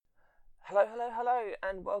Hello, hello, hello,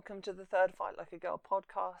 and welcome to the Third Fight Like a Girl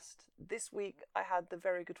podcast. This week I had the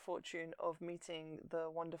very good fortune of meeting the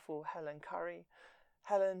wonderful Helen Curry.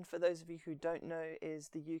 Helen, for those of you who don't know,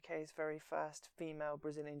 is the UK's very first female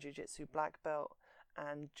Brazilian Jiu-Jitsu black belt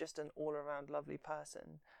and just an all-around lovely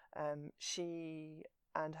person. She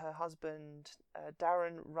and her husband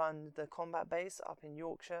Darren run the combat base up in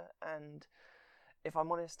Yorkshire, and if I'm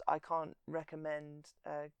honest, I can't recommend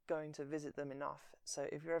going to visit them enough. So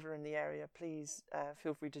if you're ever in the area, please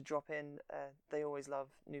feel free to drop in. They always love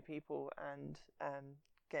new people and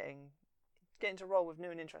getting to roll with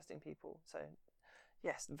new and interesting people. So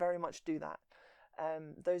yes, very much do that.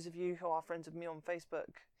 Those of you who are friends of me on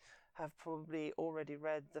Facebook have probably already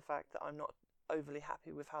read the fact that I'm not overly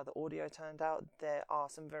happy with how the audio turned out. There are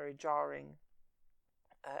some very jarring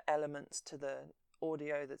elements to the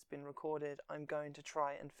audio that's been recorded. I'm going to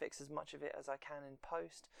try and fix as much of it as I can in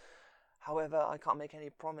post. However, I can't make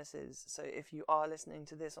any promises, so if you are listening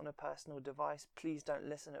to this on a personal device, please don't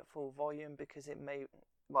listen at full volume, because it may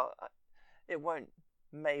blow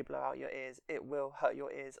out your ears. It will hurt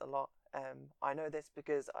your ears a lot. I know this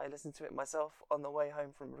because I listened to it myself on the way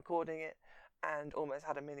home from recording it and almost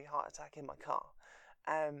had a mini heart attack in my car.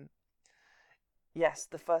 Yes,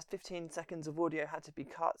 the first 15 seconds of audio had to be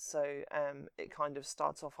cut, so it kind of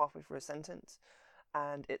starts off halfway through a sentence,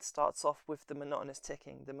 and it starts off with the monotonous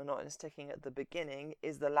ticking. The monotonous ticking at the beginning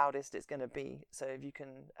is the loudest it's going to be, so if you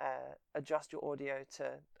can adjust your audio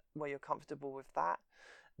to where you're comfortable with that,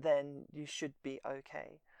 then you should be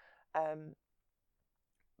okay.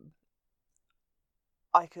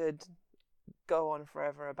 I could go on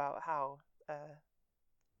forever about how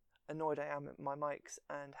annoyed I am at my mics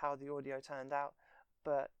and how the audio turned out,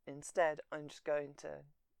 but instead I'm just going to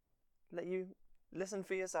let you listen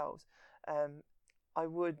for yourselves. I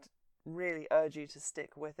would really urge you to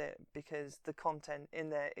stick with it, because the content in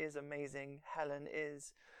there is amazing. Helen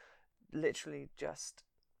is literally just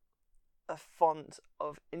a font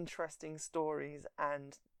of interesting stories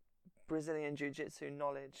and Brazilian Jiu-Jitsu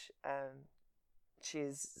knowledge. She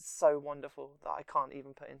is so wonderful that I can't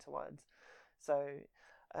even put into words. So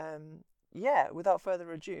without further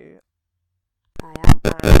ado, I am.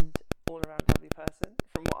 And all-around lovely person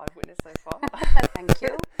from what I've witnessed so far. Thank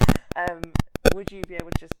you. Would you be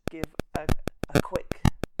able to just give a quick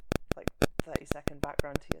 30-second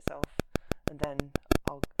background to yourself, and then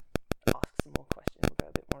I'll ask some more questions. We'll go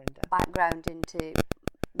a bit more in depth. Background into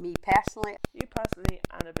me personally. You personally,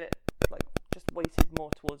 and a bit just weighted more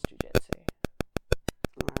towards jiu-jitsu.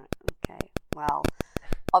 Right, okay. Well,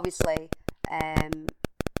 obviously,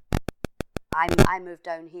 I moved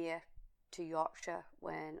down here to Yorkshire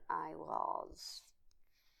when I was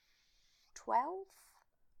 12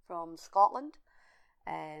 from Scotland,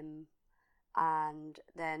 and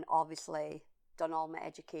then obviously done all my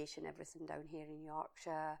education, everything down here in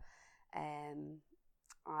Yorkshire.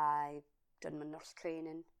 I've done my nurse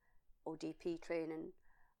training, ODP training,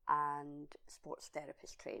 and sports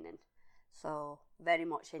therapist training. So very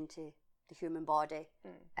much into the human body.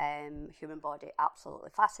 Human body absolutely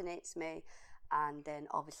fascinates me. And then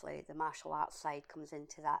obviously the martial arts side comes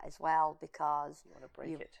into that as well, because You want to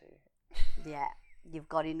break it too. Yeah, you've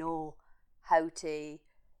got to know how to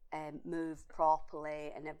move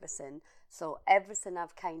properly and everything. So everything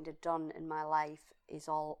I've kind of done in my life is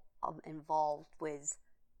all involved with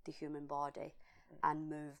the human body and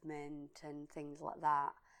movement and things like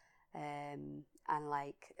that. And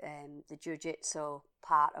the jiu-jitsu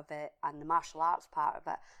part of it and the martial arts part of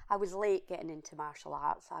it. I was late getting into martial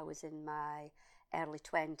arts. I was in my early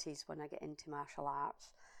 20s when I get into martial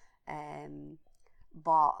arts.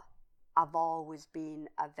 But I've always been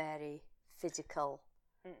a very physical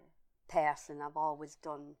person. I've always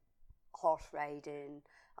done horse riding.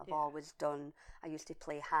 I used to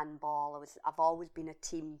play handball. I've always been a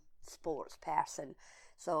team sports person.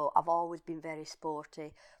 So I've always been very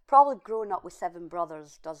sporty. Probably growing up with 7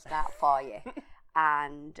 brothers does that for you.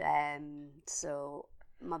 And so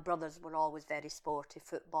my brothers were always very sporty,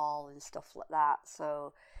 football and stuff like that.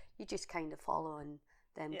 So you just kind of following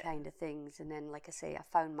them kind of things. And then, like I say, I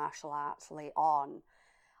found martial arts late on.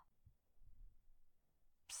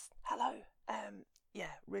 Hello.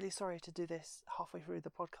 Really sorry to do this halfway through the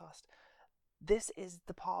podcast. This is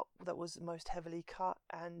the part that was most heavily cut,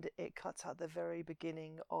 and it cuts out the very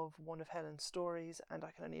beginning of one of Helen's stories, and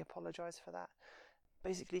I can only apologise for that.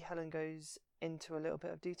 Basically, Helen goes into a little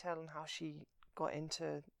bit of detail on how she got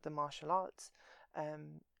into the martial arts.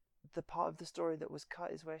 The part of the story that was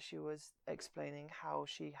cut is where she was explaining how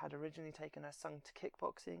she had originally taken her son to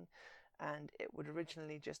kickboxing, and it would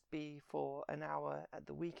originally just be for an hour at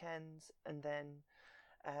the weekends, and then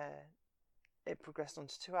it progressed on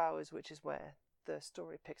to 2 hours, which is where the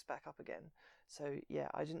story picks back up again. So yeah,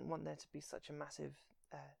 I didn't want there to be such a massive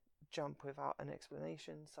jump without an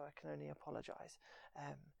explanation, so I can only apologise.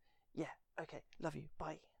 Yeah, okay, love you,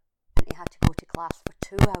 bye. You had to go to class for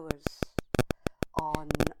 2 hours on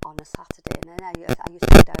a Saturday, and then I used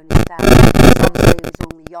to go down and stand. Obviously he was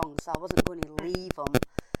only young, so I wasn't going to leave him.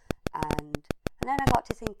 And then I got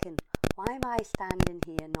to thinking, why am I standing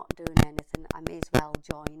here not doing anything? I may as well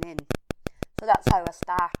join in. So that's how I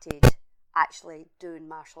started actually doing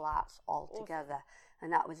martial arts altogether. Awesome.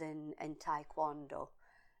 And that was in Taekwondo.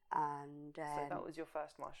 And so that was your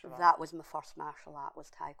first martial art? That was my first martial art, was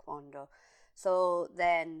Taekwondo. So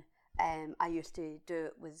then I used to do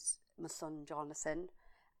it with my son Jonathan,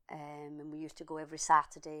 and we used to go every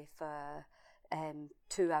Saturday for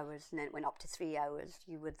 2 hours, and then it went up to 3 hours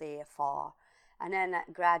you were there for. And then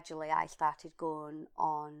gradually I started going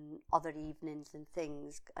on other evenings and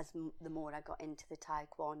things as the more I got into the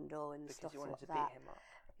Taekwondo and because stuff you wanted like to that. Beat him up.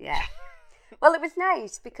 Yeah. Well, it was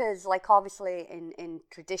nice because, like, obviously in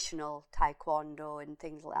traditional Taekwondo and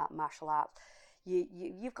things like that, martial arts,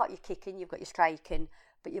 you've got your kicking, you've got your striking,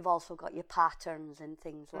 but you've also got your patterns and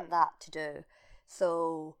things like that to do.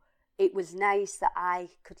 So it was nice that I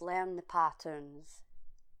could learn the patterns,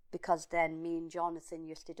 because then me and Jonathan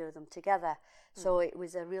used to do them together. So it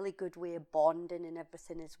was a really good way of bonding and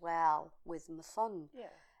everything as well with my son.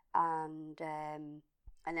 Yeah. And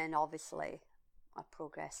then obviously I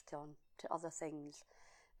progressed on to other things.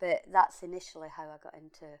 But that's initially how I got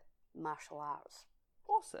into martial arts.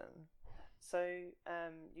 Awesome. So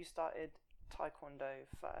you started Taekwondo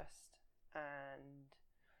first, and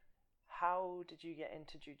how did you get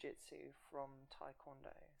into Jiu-Jitsu from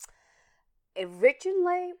Taekwondo?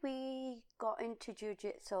 Originally, we got into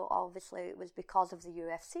Jiu-Jitsu, obviously, it was because of the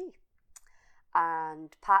UFC.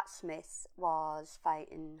 And Pat Smith was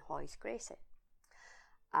fighting Royce Gracie.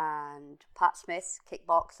 And Pat Smith,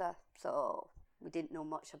 kickboxer, so we didn't know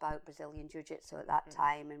much about Brazilian Jiu-Jitsu at that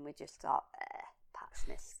time, and we just thought, Pat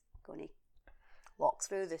Smith's going to walk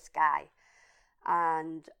through this guy.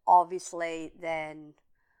 And obviously then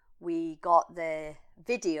we got the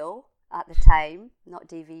video at the time, not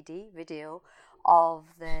DVD, video of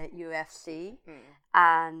the UFC,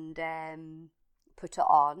 and put it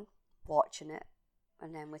on, watching it,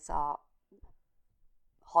 and then we thought,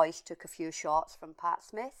 Royce took a few shots from Pat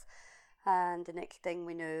Smith, and the next thing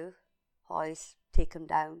we knew, Royce take him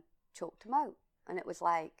down, choked him out, and it was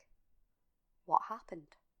like, what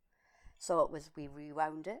happened? So it was, we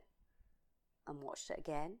rewound it and watched it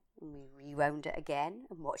again, and we rewound it again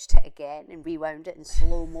and watched it again and rewound it in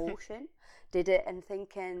slow motion. Did it and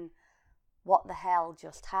thinking, what the hell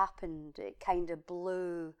just happened? It kind of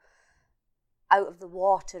blew out of the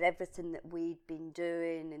water everything that we'd been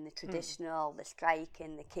doing in the traditional, the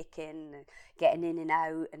striking, the kicking, and getting in and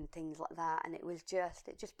out and things like that. And it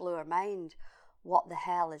just blew our mind. What the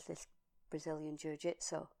hell is this Brazilian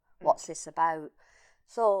Jiu-Jitsu? What's this about?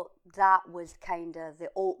 So that was kind of the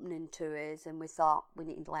opening to us, and we thought, we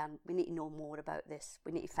need to learn, we need to know more about this.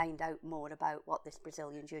 We need to find out more about what this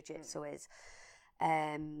Brazilian Jiu-Jitsu is.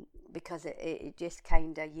 Because it just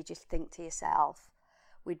kind of, you just think to yourself,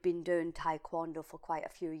 we'd been doing Taekwondo for quite a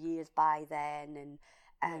few years by then,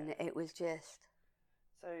 and it was just...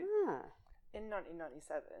 So, in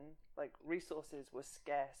 1997, like, resources were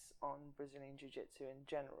scarce on Brazilian Jiu-Jitsu in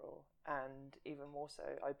general, and even more so,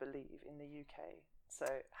 I believe, in the UK. So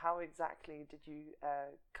how exactly did you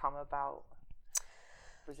come about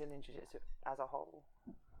Brazilian Jiu-Jitsu as a whole?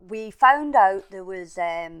 We found out there was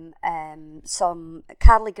some...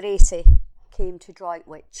 Carly Gracie came to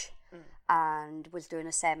Droitwich and was doing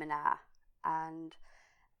a seminar, and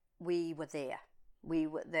we were there.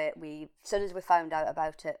 As soon as we found out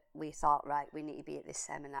about it, we thought, right, we need to be at this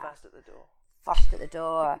seminar. First at the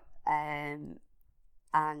door. And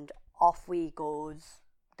off we goes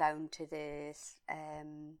down to this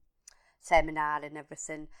seminar and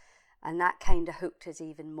everything, and that kind of hooked us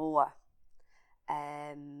even more.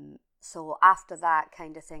 So after that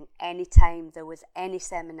kind of thing, anytime there was any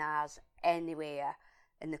seminars anywhere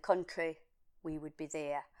in the country, we would be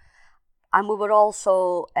there. And we were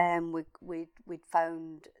also, we'd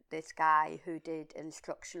found this guy who did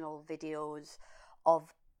instructional videos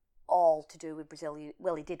of all to do with Brazilian,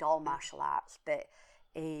 well, he did all martial arts, but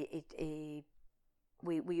we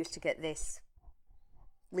used to get this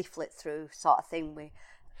leaflet through sort of thing with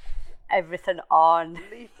everything on.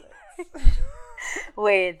 Leaflets?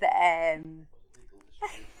 With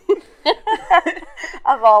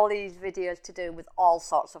of all these videos to do with all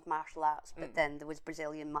sorts of martial arts, but then there was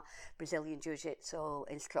Brazilian Jiu-Jitsu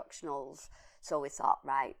instructionals, so we thought,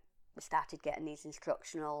 right, we started getting these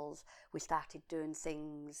instructionals. We started doing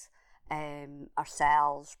things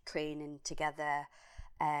ourselves, training together,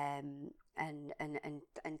 and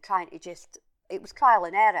trying to just, it was trial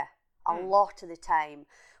and error. A lot of the time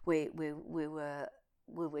we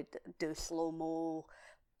would do slow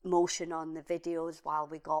motion on the videos while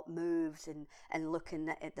we got moves and looking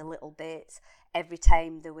at the little bits. Every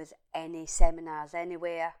time there was any seminars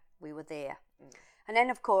anywhere, we were there. And then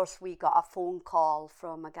of course we got a phone call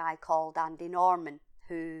from a guy called Andy Norman,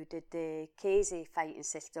 who did the Casey fighting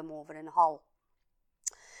system over in Hull.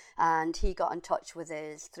 And he got in touch with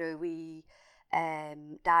us through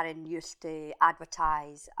Darren used to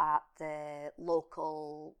advertise at the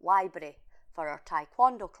local library for our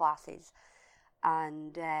taekwondo classes.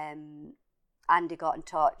 And Andy got in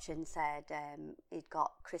touch and said he'd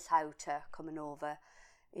got Chris Houter coming over.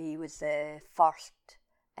 He was the first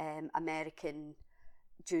American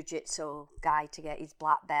jiu-jitsu guy to get his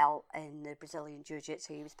black belt in the Brazilian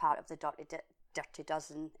jiu-jitsu. He was part of the Dirty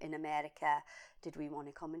Dozen in America. Did we want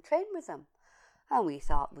to come and train with him? And we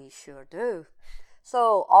thought, we sure do.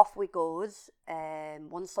 So off we goes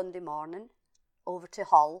one Sunday morning over to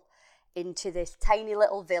Hull, into this tiny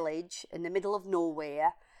little village in the middle of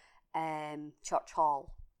nowhere, Church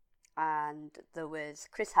Hall. And there was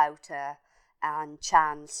Chris Houter and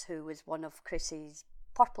Chance, who was one of Chris's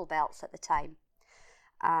purple belts at the time.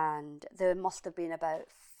 And there must have been about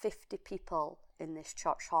 50 people in this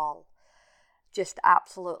church hall. Just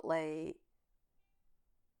absolutely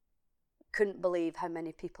couldn't believe how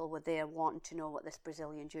many people were there wanting to know what this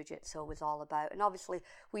Brazilian Jiu-Jitsu was all about. And obviously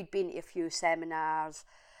we'd been to a few seminars.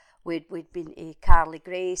 We'd been to Carly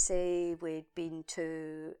Gracie. We'd been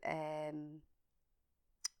to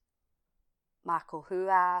Marco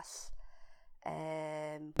Huas.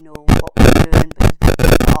 Know what we were doing because we'd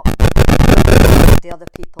been up with the other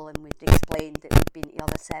people, and we'd explained that we'd been to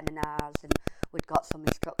other seminars, and we'd got some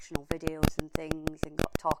instructional videos and things, and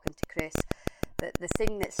got talking to Chris. But the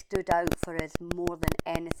thing that stood out for us more than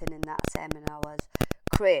anything in that seminar was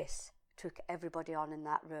Chris took everybody on in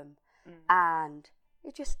that room, and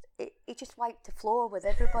he just wiped the floor with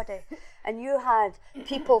everybody. And you had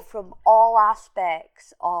people from all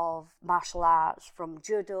aspects of martial arts, from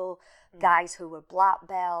judo, guys who were black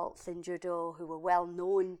belts in judo, who were well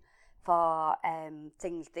known for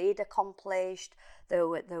things they'd accomplished. There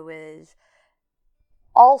was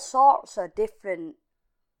all sorts of different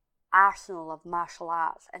arsenal of martial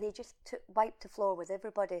arts, and he just wiped the floor with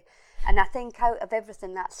everybody. And I think out of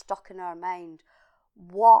everything that stuck in our mind,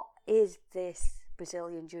 what is this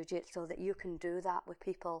Brazilian Jiu-Jitsu that you can do that with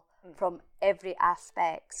people from every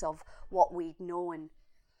aspect of what we'd known?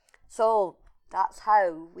 So that's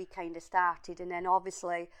how we kind of started. And then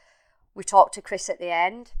obviously we talked to Chris at the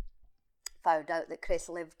end, found out that Chris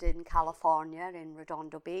lived in California, in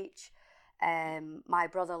Redondo Beach. My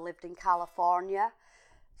brother lived in California,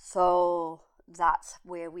 so that's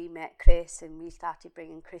where we met Chris, and we started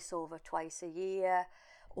bringing Chris over twice a year.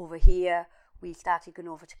 Over here we started going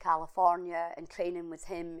over to California and training with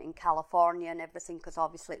him in California and everything, because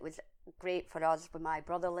obviously it was great for us with my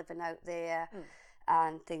brother living out there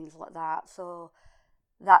and things like that. So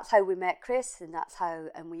that's how we met Chris,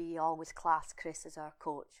 and we always class Chris as our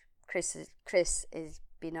coach. Chris has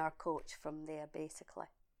been our coach from there, basically.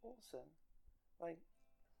 Awesome. Like,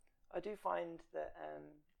 I do find that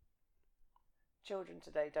children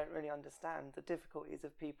today don't really understand the difficulties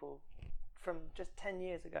of people from just 10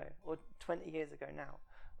 years ago or 20 years ago now.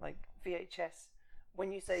 Like VHS,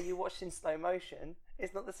 when you say you watched in slow motion,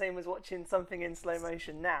 it's not the same as watching something in slow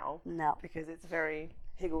motion now. No. Because it's very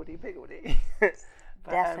higgledy-piggledy.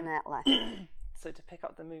 Definitely. So to pick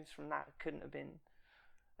up the moves from that couldn't have been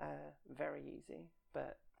very easy,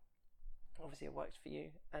 but obviously it worked for you,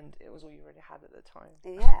 and it was all you really had at the time.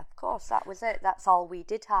 Yeah, of course, that was it. That's all we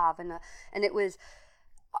did have, and it was,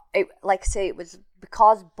 like I say, it was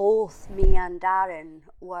because both me and Darren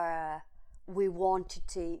we wanted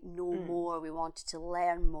to know more, we wanted to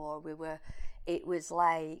learn more. It was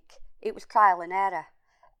trial and error.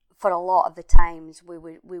 For a lot of the times, we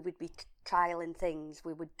would be trialing things,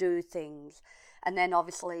 we would do things. And then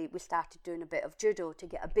obviously we started doing a bit of judo to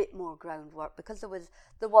get a bit more groundwork, because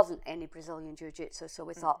there wasn't any Brazilian Jiu-Jitsu, so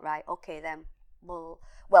we thought, right, okay then, well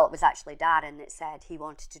it was actually Darren that said he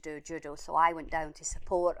wanted to do judo, so I went down to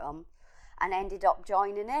support him and ended up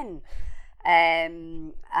joining in.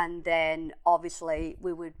 And then obviously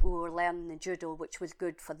we were learning the judo, which was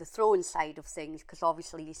good for the throwing side of things, because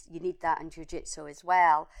obviously you need that in jiu-jitsu as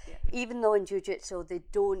well. Yeah. Even though in jiu-jitsu they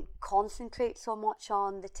don't concentrate so much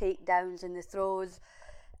on the takedowns and the throws,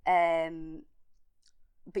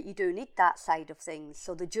 but you do need that side of things.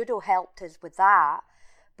 So the judo helped us with that,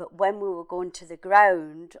 But when we were going to the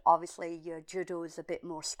ground, obviously your judo is a bit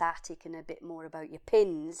more static and a bit more about your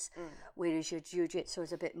pins, whereas your jiu-jitsu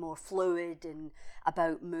is a bit more fluid and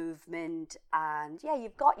about movement. And yeah,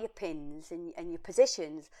 you've got your pins and your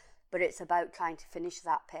positions, but it's about trying to finish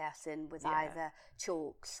that person with either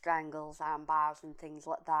chokes, strangles, arm bars and things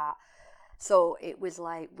like that. So it was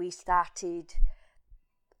like we started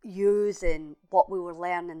using what we were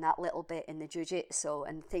learning that little bit in the jiu-jitsu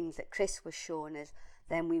and things that Chris was showing us,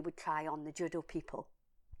 then we would try on the judo people.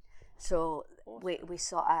 So we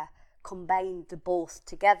sort of combined the both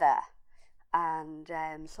together, and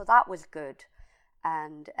so that was good,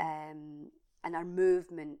 and our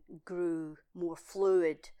movement grew more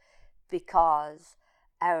fluid because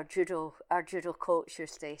our judo coach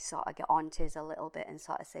used to sort of get onto us a little bit and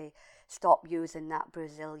sort of say, stop using that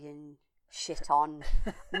Brazilian shit on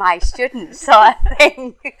my students, sort of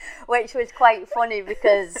thing, which was quite funny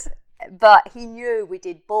because, but he knew we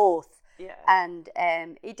did both. Yeah. And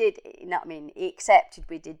he did, you know what I mean, he accepted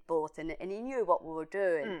we did both, and he knew what we were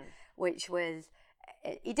doing, which was,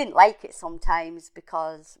 he didn't like it sometimes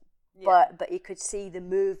because, but he could see the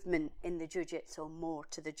movement in the jiu-jitsu more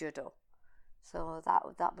to the judo. So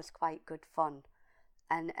that was quite good fun.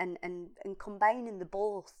 And combining the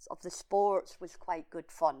both of the sports was quite good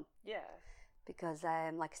fun. Yeah. Because,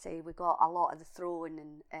 like I say, we got a lot of the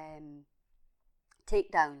throwing and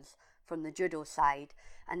takedowns from the judo side,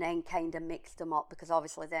 and then kind of mixed them up, because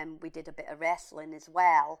obviously then we did a bit of wrestling as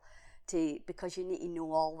well, because you need to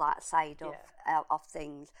know all that side of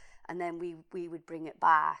things. And then we would bring it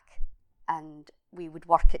back and we would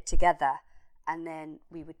work it together, and then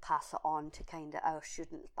we would pass it on to kind of our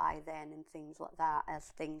students by then and things like that, as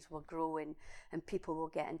things were growing and people were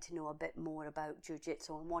getting to know a bit more about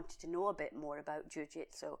jiu-jitsu and wanted to know a bit more about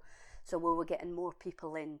jiu-jitsu. So we were getting more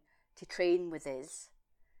people in to train with us,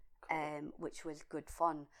 which was good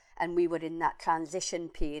fun. And we were in that transition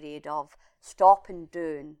period of stopping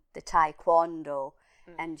doing the taekwondo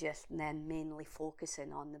and just then mainly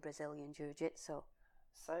focusing on the Brazilian jiu-jitsu.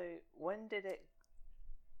 So when did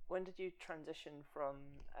you transition from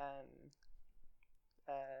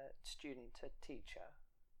student to teacher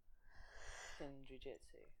in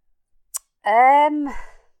jiu-jitsu?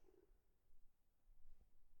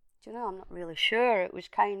 Do you know, I'm not really sure. It was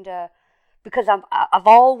kind of, because I've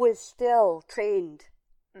always still trained.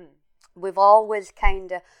 We've always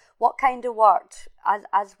kind of, what kind of worked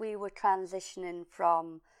as we were transitioning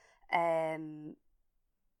from,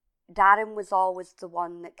 Darren was always the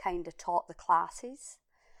one that kind of taught the classes,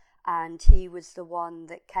 and he was the one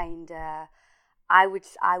that kind of, I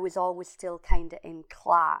was always still kind of in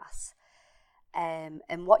class. And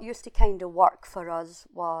what used to kind of work for us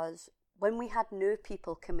was when we had new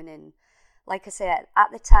people coming in. Like I said,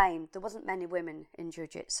 at the time, there wasn't many women in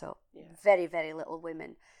jiu-jitsu. Very, very little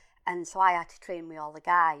women. And so I had to train with all the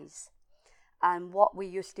guys. And what we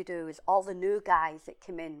used to do is all the new guys that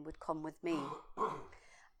came in would come with me.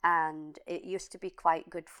 And it used to be quite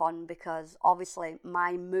good fun because obviously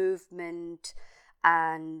my movement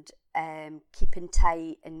and keeping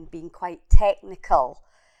tight and being quite technical,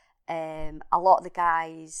 a lot of the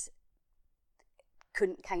guys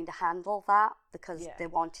couldn't kind of handle that because they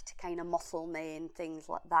wanted to kind of muscle me and things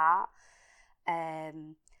like that.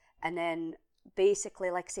 And then basically,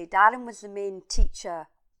 like I say, Darren was the main teacher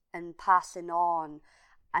and passing on,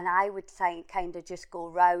 and I would kind of just go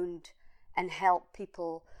round and help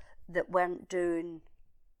people that weren't doing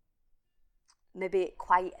maybe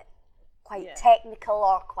quite technical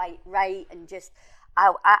or quite right, and just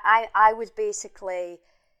I was basically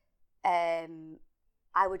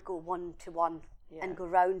I would go one-to-one and go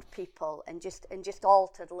round people and just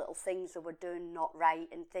alter the little things that were doing not right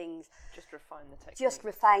and things. Just refine the technique. Just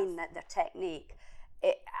refine their technique.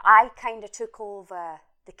 I kind of took over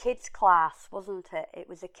the kids' class, wasn't it? It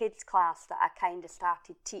was a kids' class that I kind of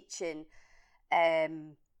started teaching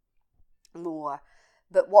more.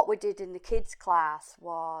 But what we did in the kids' class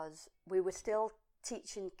was we were still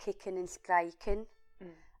teaching kicking and striking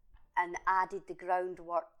and added the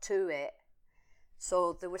groundwork to it.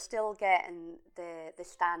 So they were still getting the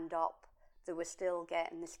stand-up, they were still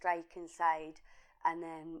getting the striking side, and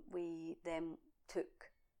then we then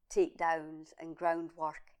took takedowns and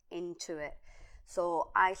groundwork into it.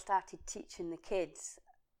 So I started teaching the kids.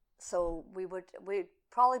 So we'd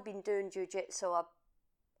probably been doing jiu-jitsu,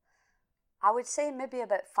 I would say maybe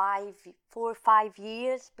about 4 or 5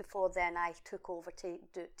 years before then I took over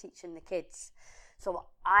teaching the kids. So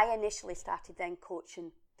I initially started then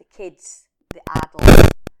coaching the kids, the adults.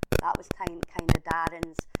 That was kind of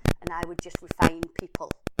Darren's, and I would just refine people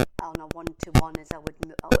on a one-to-one as I would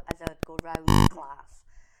go round the class.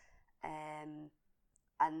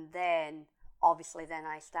 And then, obviously, then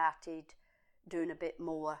I started doing a bit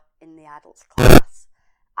more in the adults class.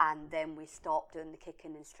 And then we stopped doing the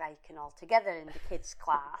kicking and striking altogether in the kids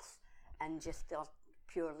class and just did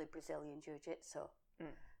purely Brazilian Jiu-Jitsu.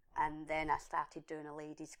 And then I started doing a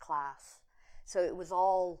ladies class. So it was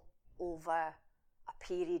all over a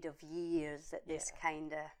period of years that this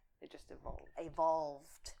kind of... It just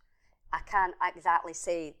evolved. I can't exactly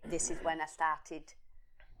say this is when I started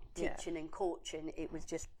teaching and coaching. It was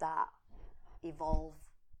just that evolving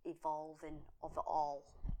of it all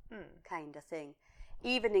kind of thing.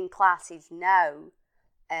 Even in classes now,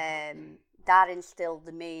 Darren's still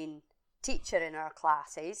the main teacher in our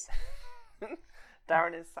classes.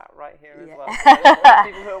 Darren is sat right here as well.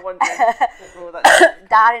 People who are wondering.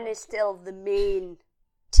 Darren is still the main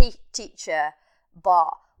teacher, but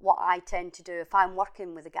what I tend to do, if I'm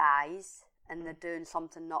working with the guys and they're doing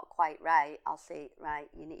something not quite right, I'll say, right,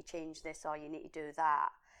 you need to change this or you need to do that.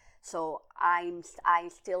 So I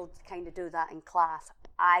still kind of do that in class.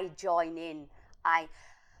 I join in.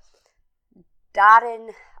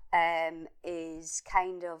 Darren is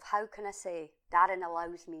kind of, how can I say, Darren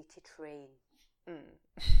allows me to train.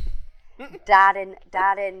 Darren,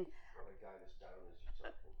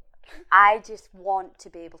 I just want to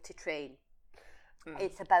be able to train.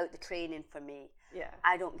 It's about the training for me. Yeah.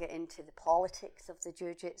 I don't get into the politics of the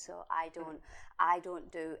jiu-jitsu. I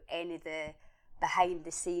don't do any of the behind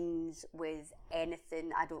the scenes with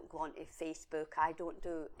anything. I don't go onto Facebook. I don't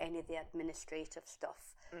do any of the administrative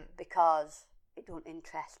stuff because it don't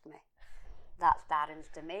interest me. That's Darren's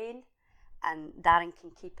domain, and Darren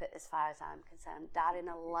can keep it as far as I'm concerned. Darren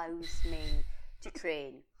allows me to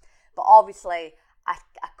train. But obviously, I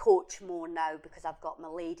coach more now because I've got my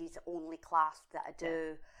ladies only class that I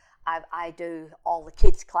do. I do all the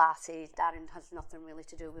kids classes. Darren has nothing really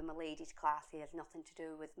to do with my ladies class. He has nothing to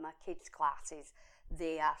do with my kids classes.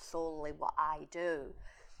 They are solely what I do.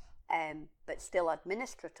 But still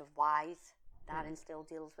administrative wise, Darren still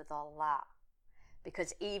deals with all that.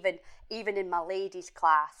 Because even in my ladies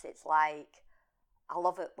class, it's like, I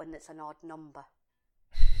love it when it's an odd number.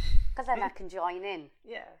 Because then I can join in.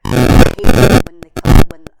 Yeah. I hate it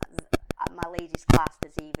when my ladies class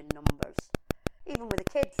there's even numbers. Even with the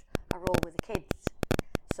kids, I roll with the kids.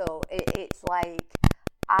 So it's like,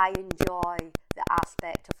 I enjoy the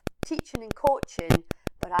aspect of teaching and coaching,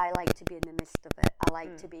 but I like to be in the midst of it. I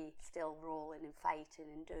like to be still rolling and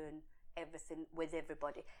fighting and doing everything with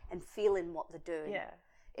everybody and feeling what they're doing. Yeah.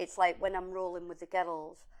 It's like when I'm rolling with the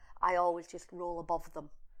girls, I always just roll above them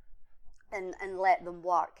and let them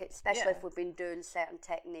work, especially if we've been doing certain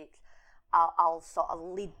techniques. I'll sort of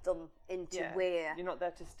lead them into where... You're not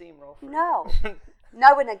there to steamroll. No.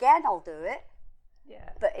 Now and again I'll do it.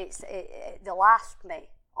 Yeah. But they'll ask me,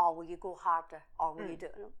 oh, will you go harder? Or will you do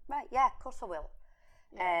it? Right, yeah, of course I will.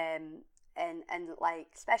 Yeah. And like,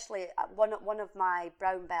 especially one of my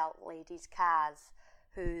brown belt ladies, Kaz,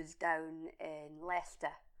 who's down in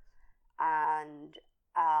Leicester, and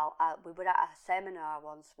we were at a seminar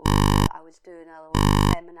once. I was doing a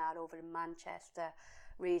little seminar over in Manchester,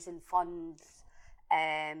 raising funds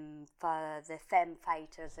for the femme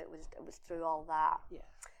fighters. It was through all that. Yeah.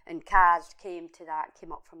 And Kaz came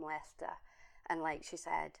up from Leicester, and like she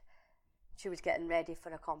said, she was getting ready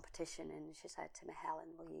for a competition, and she said to me,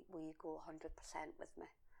 Helen, will you go 100% with me?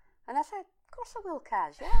 And I said, of course I will,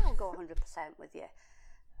 Kaz. Yeah, I'll go 100% with you.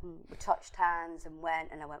 And we touched hands and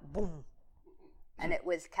went, and I went boom, and it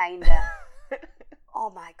was kind of, oh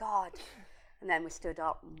my God. And then we stood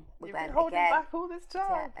up and we You've went been holding again. back all this time.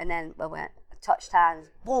 Yeah. And then we went, touched hands,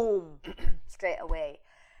 boom, straight away.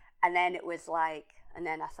 And then it was like, and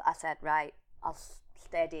then I said, right, I'll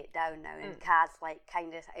steady it down now. And Kaz, like,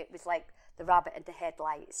 kind of, it was like the rabbit in the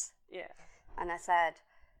headlights. Yeah. And I said,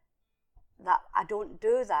 that I don't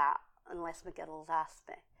do that unless my girls ask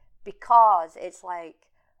me. Because it's like,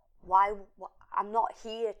 I'm not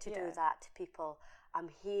here to do that to people. I'm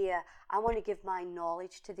here, I want to give my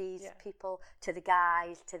knowledge to these people, to the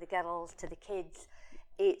guys, to the girls, to the kids.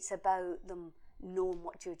 It's about them knowing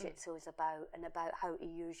what jiu-jitsu is about, and about how to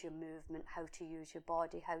use your movement, how to use your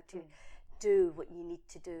body, how to do what you need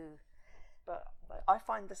to do. But like, I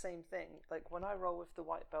find the same thing. Like when I roll with the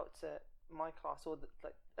white belts at my class, or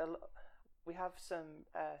we have some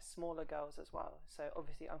smaller girls as well. So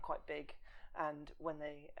obviously I'm quite big, and when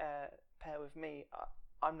they pair with me,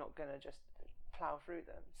 I'm not going to just plow through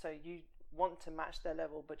them. So you want to match their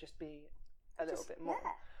level, but just be a little bit more.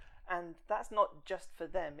 Yeah. And that's not just for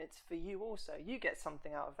them, it's for you also. You get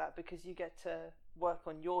something out of that because you get to work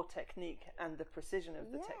on your technique and the precision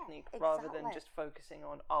of the technique, rather than just focusing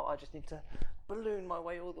on, I just need to balloon my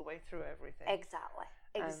way all the way through everything. Exactly.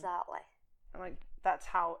 And like that's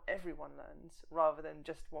how everyone learns, rather than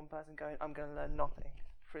just one person going, I'm going to learn nothing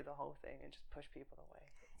through the whole thing and just push people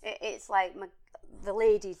away. It's like the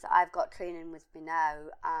ladies that I've got training with me now,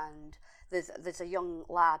 and there's a young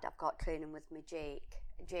lad I've got training with me, Jake.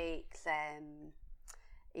 Jake's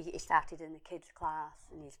he started in the kids class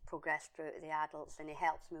and he's progressed through to the adults, and he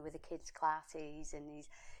helps me with the kids classes, and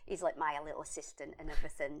he's like my little assistant and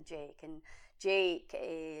everything, Jake. And Jake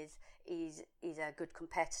he's a good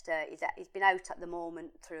competitor. He's been out at the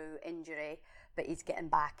moment through injury, but he's getting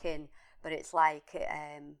back in. But it's like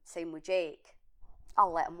same with Jake.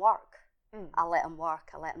 I'll let him work. I'll let him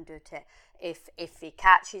work. I'll let him do it. If he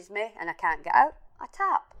catches me and I can't get out, I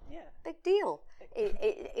tap. Yeah. Big deal.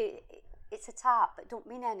 It's a tap. It don't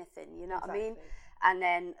mean anything. You know what I mean? And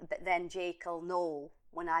then Jake will know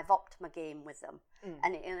when I've upped my game with him,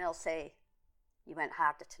 and he'll say, "You went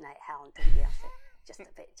harder tonight, Helen, didn't you?" I say, "Just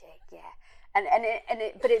a bit, Jake, yeah."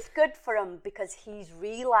 But it's good for him because he's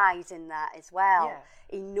realising that as well. Yeah.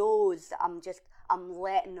 He knows that I'm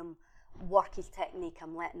letting him work his technique.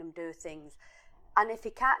 I'm letting him do things, and if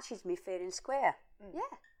he catches me fair and square,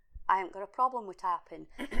 yeah, I ain't got a problem with tapping.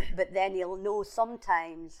 But then he'll know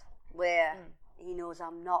sometimes where he knows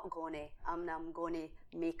I'm going to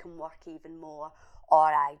make him work even more, or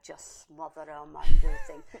I just smother him and do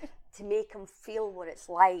things to make him feel what it's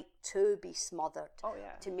like to be smothered. Oh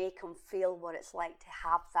yeah. To make him feel what it's like to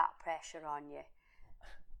have that pressure on you.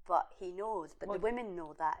 But he knows. But the women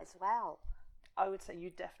know that as well. I would say you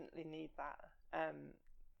definitely need that,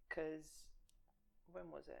 because when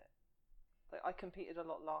was it? Like I competed a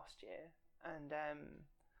lot last year, and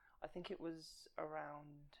I think it was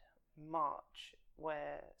around March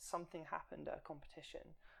where something happened at a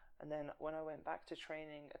competition, and then when I went back to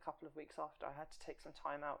training a couple of weeks after, I had to take some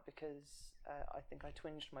time out because I think I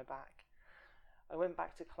twinged my back. I went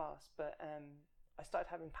back to class, but I started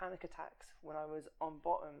having panic attacks when I was on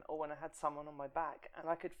bottom or when I had someone on my back, and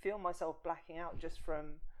I could feel myself blacking out just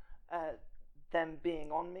from them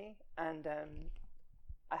being on me. And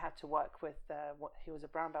I had to work with he was a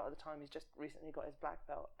brown belt at the time. He's just recently got his black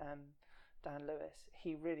belt, Dan Lewis.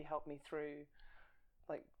 He really helped me through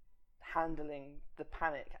like handling the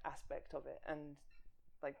panic aspect of it. And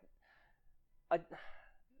like I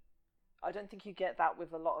don't think you get that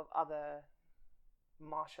with a lot of other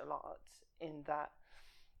martial arts, in that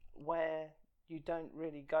where you don't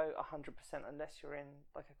really go 100% unless you're in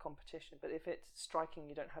like a competition. But if it's striking,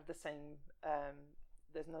 you don't have the same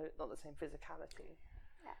there's not the same physicality.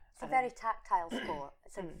 Yeah. It's a very tactile sport.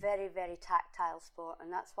 It's a very, very tactile sport,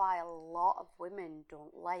 and that's why a lot of women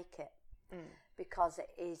don't like it, because it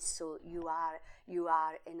is so you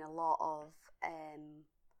are in a lot of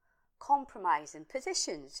compromising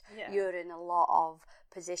positions. Yeah. You're in a lot of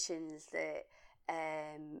positions that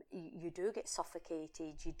you do get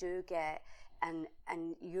suffocated. You do get and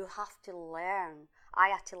you have to learn. I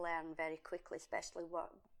had to learn very quickly, especially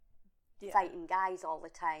fighting guys all the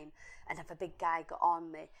time, and if a big guy got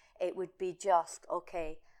on me, it would be just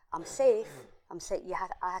okay. I'm safe. I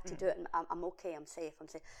had to do it. And I'm okay. I'm safe.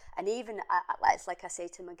 And even it's like I say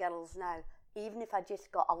to my girls now. Even if I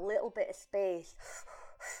just got a little bit of space,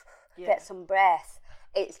 get some breath.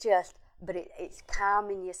 It's just, but it's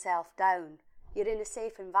calming yourself down. You're in a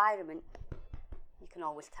safe environment. You can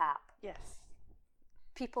always tap. Yes.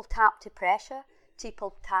 People tap to pressure.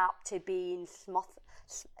 People tap to being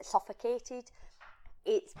suffocated.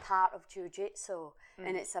 It's part of jiu-jitsu,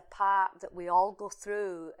 and it's a part that we all go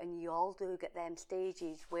through, and you all do get them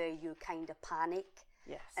stages where you kind of panic.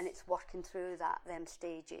 Yes. And it's working through them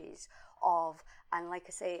stages of, and like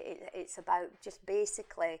I say, it's about just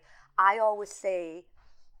basically, I always say,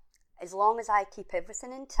 as long as I keep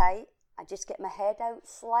everything in tight, I just get my head out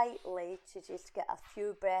slightly to just get a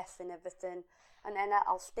few breaths and everything, and then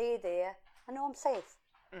I'll stay there. I know I'm safe.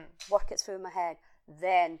 Work it through my head.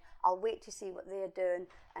 Then I'll wait to see what they're doing,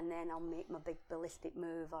 and then I'll make my big ballistic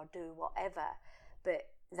move or do whatever. But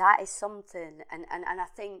that is something, and I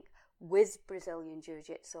think with Brazilian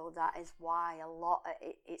Jiu-Jitsu, that is why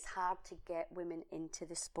it's hard to get women into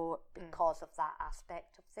the sport because of that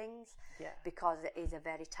aspect of things. Yeah. Because it is a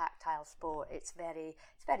very tactile sport. It's very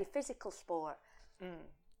physical sport.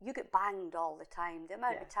 You get banged all the time. The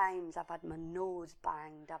amount of times I've had my nose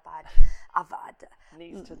banged, I've had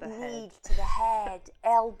knees to the head,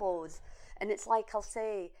 elbows, and it's like I'll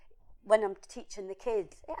say when I'm teaching the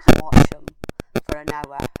kids, I watch them for an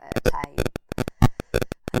hour at a time.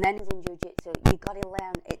 And then in jiu-jitsu, you got to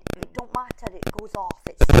learn it. It don't matter. It goes off.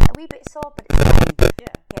 It's a wee bit sore, but it's fine.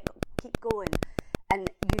 Yeah. Keep going. And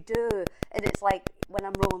you do. And it's like when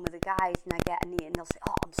I'm rolling with the guys and I get a knee and they'll say,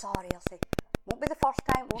 "Oh, I'm sorry." I'll say, "Won't be the first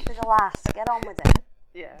time. Won't be the last. Get on with it."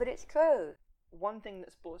 Yeah. But it's true. One thing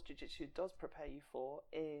that sports jiu-jitsu does prepare you for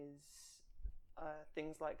is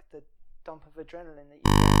things like the dump of adrenaline that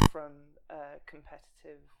you get from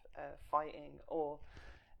competitive fighting or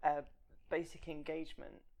basic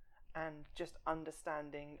engagement, and just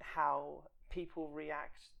understanding how people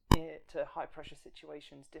react to high pressure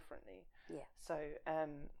situations differently. Yeah. So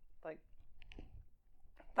like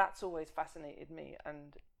that's always fascinated me,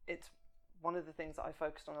 and it's one of the things that I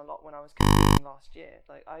focused on a lot when I was competing last year.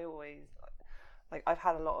 Like I've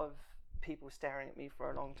had a lot of people staring at me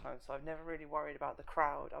for a long time, so I've never really worried about the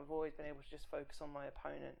crowd. I've always been able to just focus on my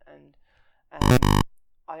opponent, and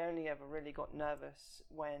I only ever really got nervous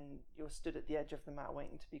when you're stood at the edge of the mat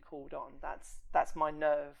waiting to be called on. That's my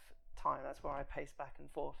nerve time. That's where I pace back and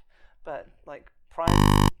forth. But like prior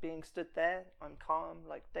to being stood there, I'm calm.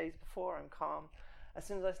 Like days before, I'm calm. As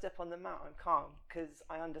soon as I step on the mat, I'm calm because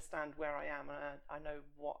I understand where I am and I know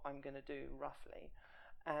what I'm going to do roughly.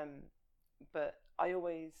 But I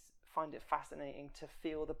always find it fascinating to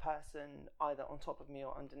feel the person either on top of me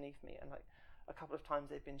or underneath me, and like a couple of times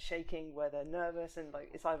they've been shaking where they're nervous, and like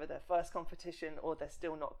it's either their first competition or they're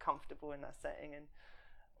still not comfortable in that setting, and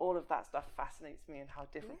all of that stuff fascinates me, and how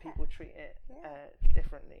different people treat it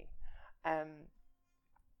differently.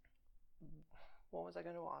 What was I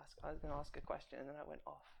going to ask? I was going to ask a question and then I went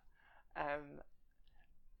off.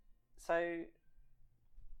 So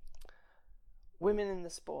women in the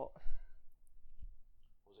sport.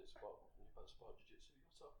 Was it sport jiu-jitsu you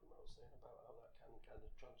were talking about, saying about how that can kind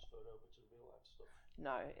of transfer over to real life stuff?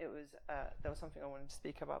 No, it was there was something I wanted to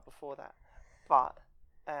speak about before that, but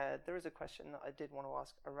there is a question that I did want to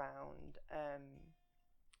ask around.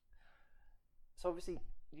 So obviously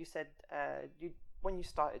you said when you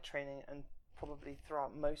started training, and probably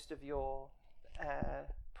throughout most of your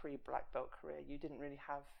pre-black belt career, you didn't really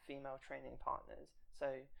have female training partners. So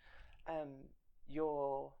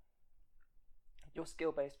your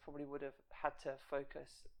skill base probably would have had to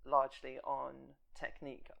focus largely on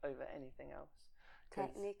technique over anything else.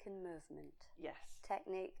 Technique and movement. Yes.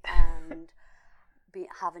 Technique and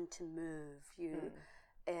having to move.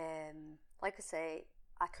 Like I say,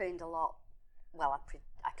 I trained a lot. Well,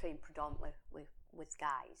 I trained predominantly with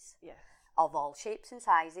guys. Yes. Of all shapes and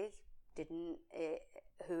sizes.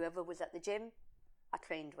 Whoever was at the gym, I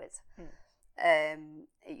trained with.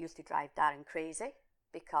 It used to drive Darren crazy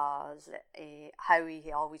because Howie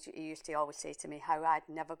he used to always say to me how I'd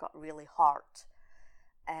never got really hurt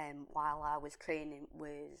while I was training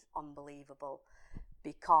was unbelievable,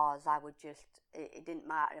 because I would just, it didn't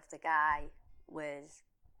matter if the guy was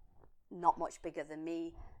not much bigger than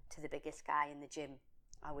me to the biggest guy in the gym.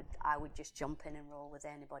 I would just jump in and roll with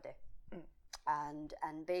anybody. And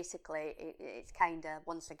basically it's kind of,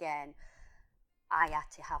 once again, I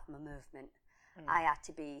had to have my movement. I had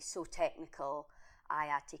to be so technical. I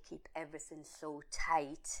had to keep everything so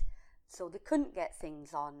tight so they couldn't get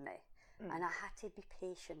things on me. And I had to be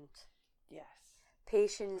patient. Yes.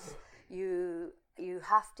 Patience, you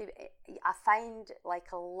have to, I find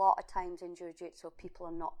like a lot of times in jiu-jitsu people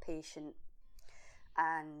are not patient,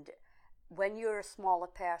 and when you're a smaller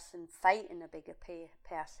person fighting a bigger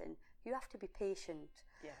person, you have to be patient.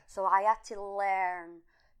 Yeah. So I had to learn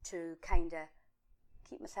to kind of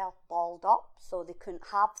keep myself balled up so they couldn't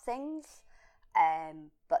have things.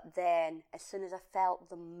 But then as soon as I felt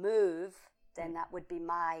the move, then that would be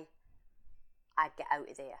I'd get out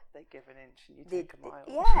of there. They give an inch and you take a mile.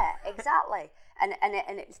 Yeah, exactly. And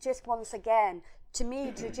it's just, once again, to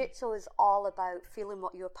me, jiu-jitsu is all about feeling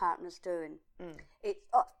what your partner's doing.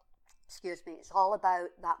 It's all about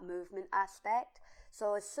that movement aspect.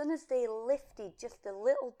 So as soon as they lifted just a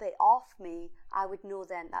little bit off me, I would know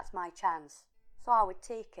then that's my chance. So I would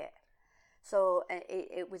take it. So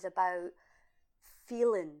it was about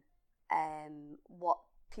feeling what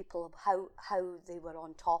people, how they were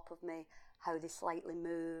on top of me, how they slightly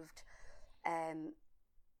moved.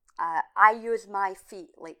 I use my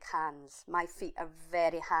feet like hands. My feet are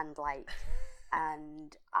very hand-like,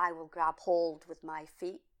 and I will grab hold with my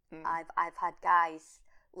feet. I've had guys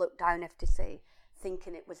look down, if to say,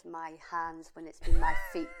 thinking it was my hands when it's been my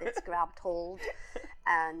feet that's grabbed hold,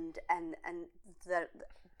 and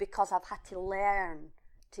because I've had to learn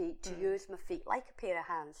to use my feet like a pair of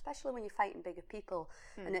hands, especially when you're fighting bigger people,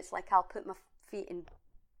 and it's like I'll put my feet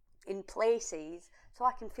in places so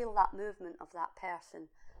I can feel that movement of that person,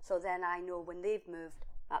 so then I know when they've moved,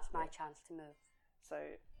 that's my chance to move. So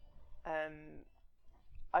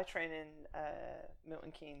I train in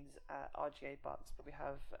Milton Keynes at RGA Bucks, but we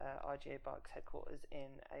have RGA Bucks headquarters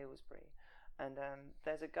in Aylesbury, and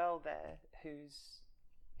there's a girl there who's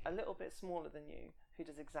a little bit smaller than you who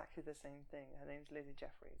does exactly the same thing. Her name's Lizzie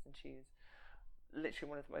Jeffries, and she's literally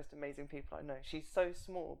one of the most amazing people I know. She's so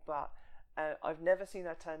small, but I've never seen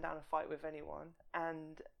her turn down a fight with anyone,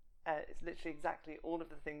 and it's literally exactly all of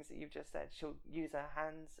the things that you've just said. She'll use her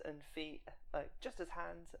hands and feet, just as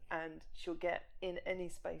hands, and she'll get in any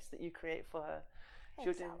space that you create for her.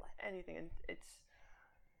 She'll do anything, and it's...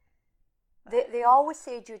 They always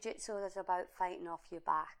say jiu-jitsu is about fighting off your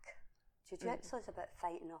back. Jiu-jitsu is about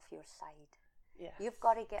fighting off your side. Yes. You've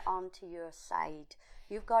got to get onto your side.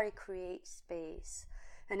 You've got to create space.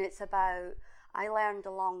 And it's about, I learned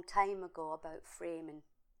a long time ago about framing.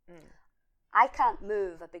 I can't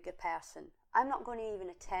move a bigger person. I'm not going to even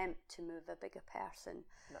attempt to move a bigger person.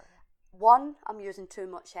 No. One, I'm using too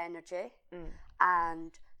much energy.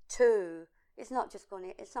 And two, it's not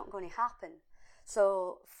going to happen.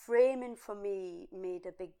 So framing for me made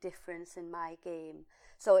a big difference in my game.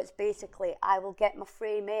 So it's basically, I will get my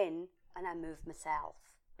frame in and I move myself.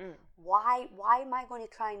 Why am I going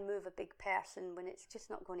to try and move a big person when it's just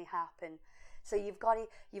not going to happen? So you've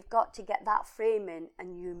got to get that frame in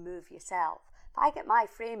and you move yourself. If I get my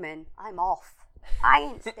frame in, I'm off. I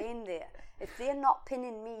ain't staying there. If they're not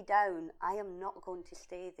pinning me down, I am not going to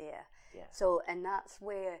stay there. Yeah. So, and that's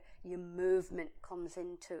where your movement comes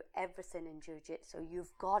into everything in jiu-jitsu.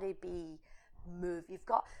 You've got to be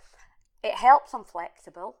it helps I'm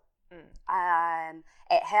flexible.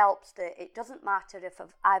 It helps that it doesn't matter if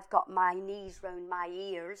I've got my knees round my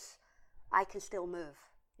ears, I can still move.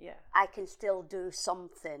 Yeah. I can still do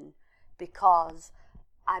something because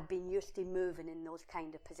I've been used to moving in those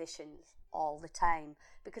kind of positions all the time,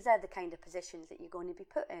 because they're the kind of positions that you're going to be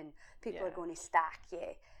put in. People are going to stack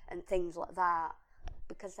you and things like that,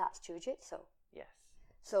 because that's jiu-jitsu. Yes.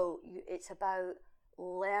 So it's about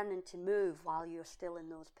learning to move while you're still in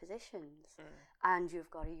those positions. And you've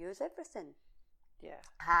got to use everything. Yeah.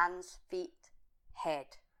 Hands, feet,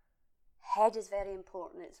 head. Head is very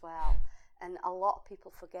important as well. And a lot of people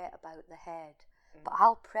forget about the head. But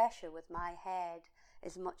I'll pressure with my head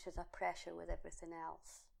as much as I pressure with everything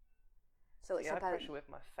else. So it's about... I pressure with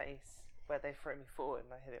my face, where they throw me forward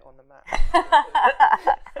and I hit it on the mat.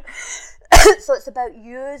 So it's about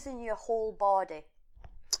using your whole body.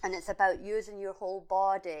 And it's about using your whole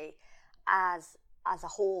body as a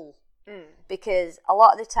whole. Because a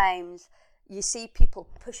lot of the times you see people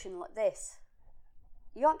pushing like this.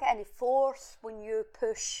 You don't get any force when you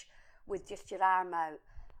push with just your arm out.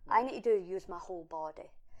 I need to use my whole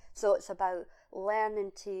body. So it's about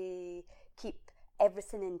learning to keep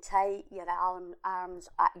everything in tight, your arms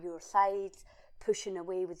at your sides, pushing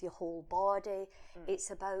away with your whole body.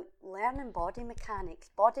 It's about learning body mechanics.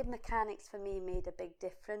 Body mechanics for me made a big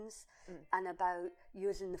difference, and about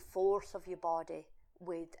using the force of your body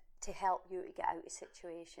to help you to get out of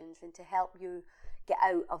situations and to help you get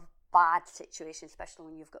out of bad situations, especially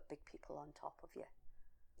when you've got big people on top of you.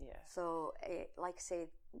 Yeah. So, like I say,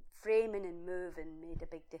 framing and moving made a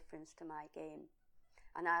big difference to my game.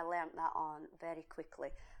 And I learnt that on very quickly.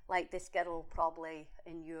 Like this girl probably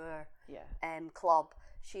in your club,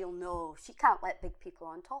 she'll know she can't let big people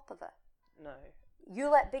on top of her. No. You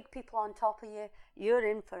let big people on top of you, you're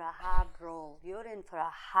in for a hard roll. You're in for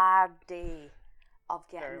a hard day of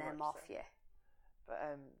getting them off you.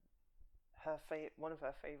 But one of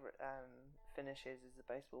her favourite finishes is the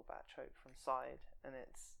baseball bat choke from side, and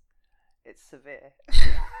it's severe.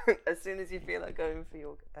 Yeah. As soon as you feel like going for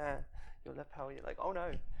your lapel, you're like, oh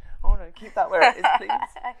no, keep that where it is,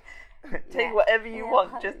 please. Take whatever you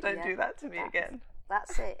want, just don't do that to me again.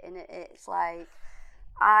 That's it, and it's like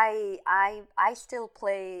I still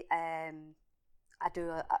play. I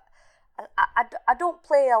don't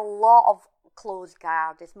play a lot of closed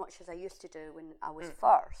guard as much as I used to do when I was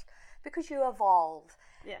first, because you evolve,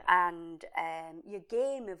 and your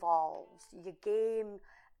game evolves.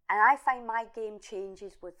 And I find my game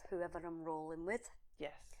changes with whoever I'm rolling with.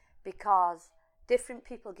 Yes. Because different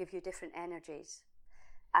people give you different energies,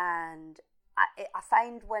 and I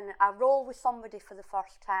find when I roll with somebody for the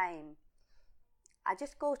first time, I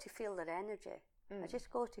just go to feel their energy. I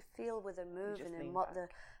just go to feel where they're moving and what they're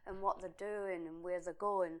doing and where they're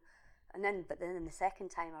going. But then the second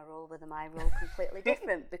time I roll with them, I roll completely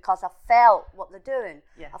different, because I felt what they're doing.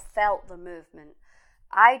 Yeah. I felt the movement.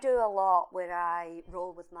 I do a lot where I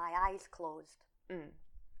roll with my eyes closed.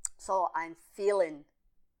 So I'm feeling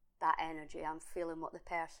that energy. I'm feeling what the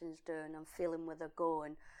person's doing. I'm feeling where they're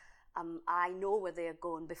going. I know where they're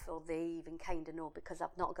going before they even kind of know, because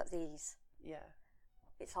I've not got these. Yeah.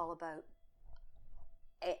 It's all about...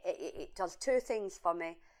 It does two things for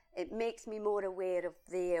me. It makes me more aware of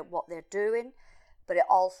what they're doing, but it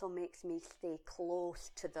also makes me stay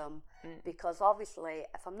close to them, because obviously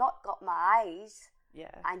if I'm not got my eyes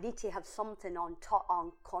Yeah. I need to have something on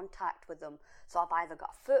contact with them. So I've either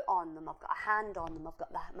got a foot on them, I've got a hand on them, I've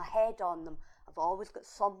got my head on them. I've always got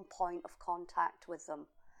some point of contact with them.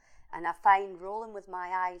 And I find rolling with my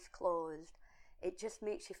eyes closed, it just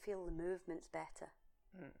makes you feel the movements better.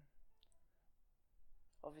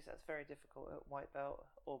 Obviously that's very difficult at white belt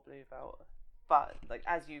or blue belt, but like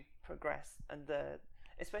as you progress, and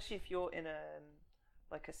especially if you're in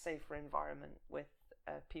a safer environment with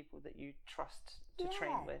people that you trust to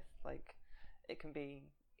train with, like it can be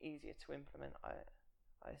easier to implement,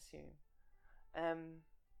 I assume.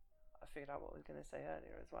 I figured out what I was going to say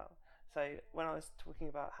earlier as well. So when I was talking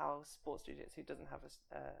about how sports jiu-jitsu doesn't have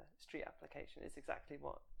a street application, it's exactly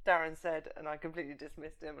what Darren said, and I completely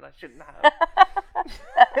dismissed him, and I shouldn't have.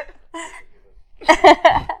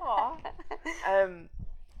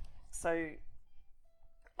 So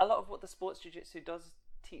a lot of what the sports jiu-jitsu does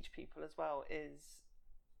teach people as well is,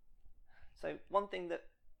 so one thing that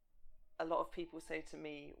a lot of people say to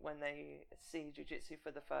me when they see jiu-jitsu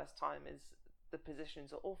for the first time is the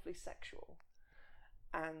positions are awfully sexual.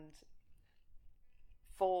 And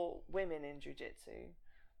for women in jiu-jitsu,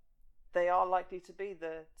 they are likely to be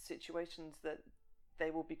the situations that they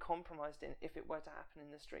will be compromised in if it were to happen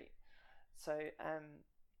in the street. So,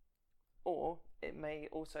 or it may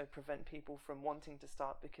also prevent people from wanting to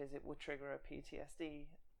start because it will trigger a PTSD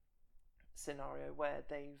scenario where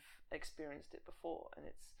they've experienced it before and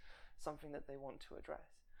it's something that they want to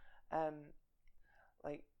address.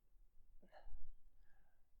 Like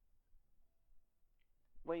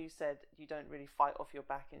where you said you don't really fight off your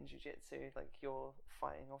back in jiu-jitsu, like you're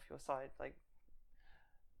fighting off your side, like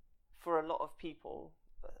for a lot of people,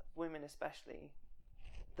 women especially,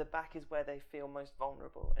 the back is where they feel most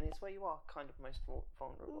vulnerable, and it's where you are kind of most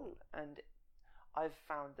vulnerable. And I've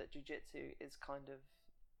found that jiu-jitsu is kind of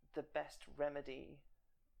the best remedy,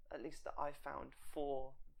 at least that I've found,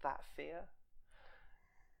 for that fear.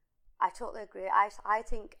 I totally agree. I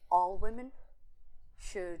think all women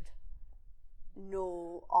should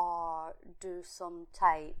know or do some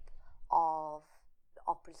type of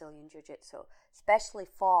Brazilian Jiu-Jitsu, especially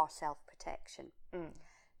for self-protection.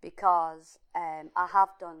 Because I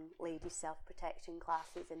have done ladies self-protection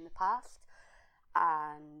classes in the past,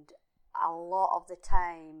 and a lot of the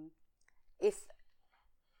time, if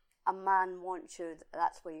a man wants you,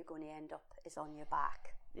 that's where you're going to end up, is on your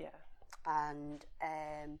back. Yeah. And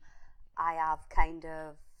I have kind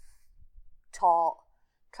of taught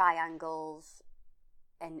triangles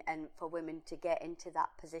and for women to get into that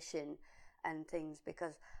position and things,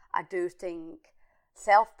 because I do think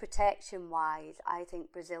self-protection wise, I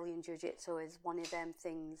think Brazilian Jiu-Jitsu is one of them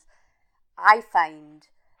things I find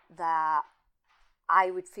that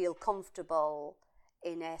I would feel comfortable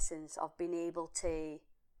in essence of being able to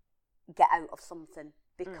get out of something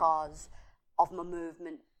because of my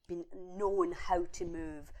movement, knowing how to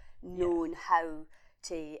move, knowing how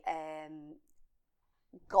to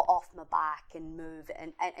got off my back and move,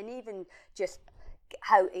 and even just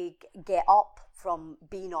how to get up from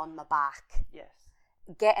being on my back. Yes.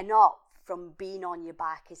 Getting up from being on your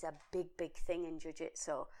back is a big thing in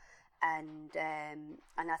jiu-jitsu, and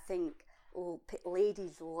I think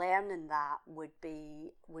ladies learning that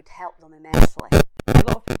would help them immensely. A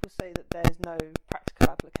lot of people say that there's no practical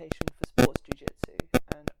application for sports jiu-jitsu,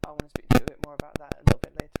 and I want to speak to you a bit more about that a little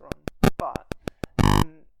bit later on. But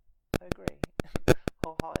I agree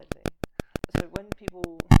wholeheartedly. So when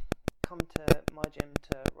people come to my gym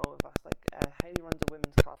to roll with us, like Hayley runs a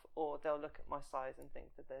women's class, or they'll look at my size and think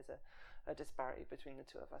that there's a disparity between the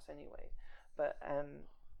two of us anyway. But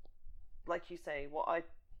like you say,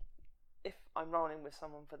 if I'm rolling with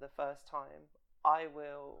someone for the first time, I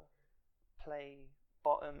will play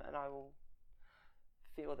bottom and I will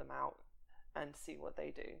feel them out and see what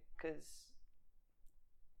they do, because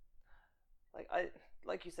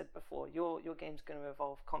like you said before, your game's going to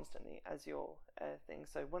evolve constantly as your thing.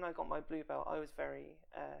 So when I got my blue belt, I was very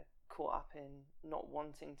caught up in not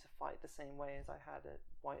wanting to fight the same way as I had at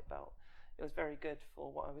white belt. It was very good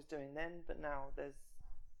for what I was doing then, but now there's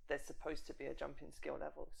supposed to be a jump in skill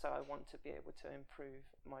level, so I want to be able to improve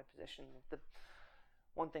my position. The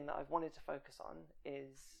one thing that I've wanted to focus on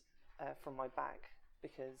is from my back,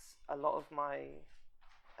 because a lot of my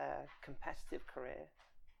competitive career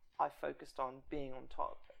I focused on being on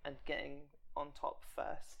top and getting on top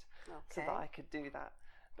first, so that I could do that.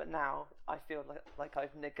 But now I feel like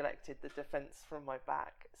I've neglected the defense from my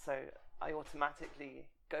back, so I automatically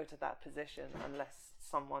go to that position unless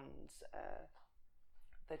someone's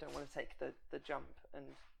they don't want to take the jump and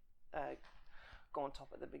go on top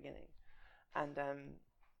at the beginning. And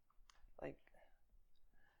like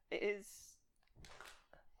it is,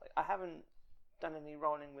 like, I haven't done any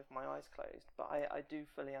rolling with my eyes closed, but I do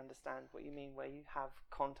fully understand what you mean, where you have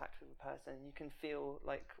contact with a person and you can feel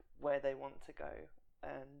like where they want to go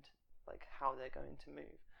and like how they're going to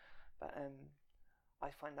move. But I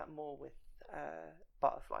find that more with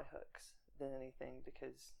butterfly hooks than anything,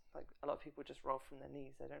 because like a lot of people just roll from their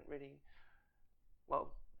knees. They don't really,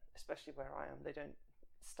 well, especially where I am, they don't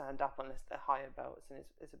stand up unless they're higher belts, and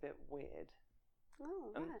it's a bit weird.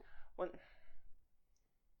 Oh, right.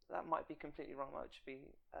 That might be completely wrong. That should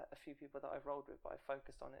be a few people that I've rolled with, but I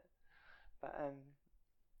focused on it. But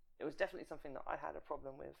it was definitely something that I had a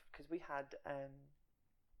problem with, because we had I'm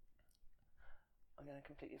going to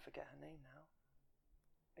completely forget her name now.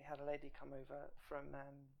 We had a lady come over from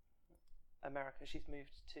America. She's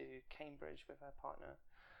moved to Cambridge with her partner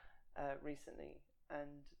recently,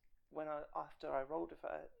 and after I rolled with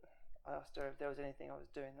her, I asked her if there was anything I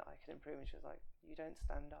was doing that I could improve, and she was like, "You don't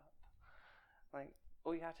stand up. Like,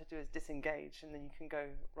 all you have to do is disengage, and then you can go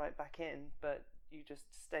right back in, but you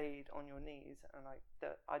just stayed on your knees." And like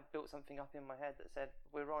I'd built something up in my head that said,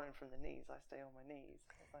 "We're rolling from the knees. I stay on my knees."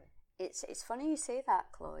 Like, it's funny you say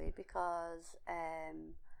that, Chloe, because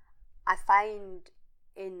I find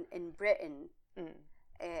in Britain,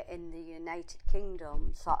 in the United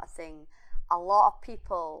Kingdom sort of thing, a lot of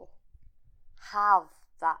people have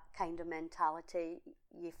that kind of mentality.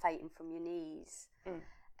 You're fighting from your knees.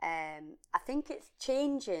 I think it's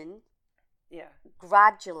changing,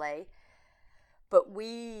 gradually, but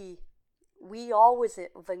we always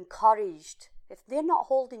have encouraged, if they're not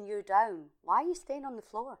holding you down, why are you staying on the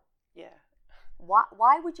floor? Yeah.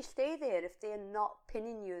 Why would you stay there if they're not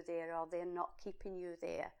pinning you there or they're not keeping you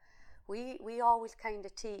there? We always kind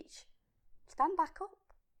of teach, stand back up.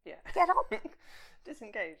 Yeah. Get up.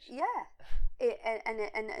 Disengage. Yeah.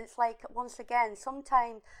 And it's like, once again,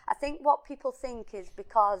 sometimes I think what people think is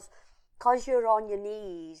because you're on your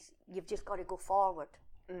knees, you've just got to go forward.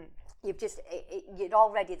 You're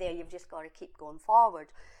already there, you've just got to keep going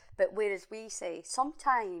forward. But whereas we say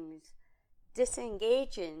sometimes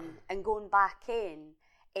disengaging and going back in,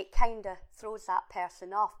 it kind of throws that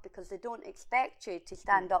person off, because they don't expect you to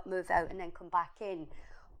stand up, move out and then come back in.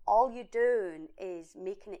 All you're doing is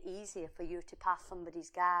making it easier for you to pass somebody's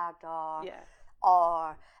guard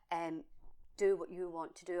or do what you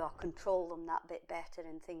want to do, or control them that bit better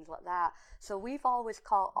and things like that. So we've always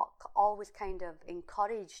kind of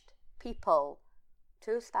encouraged people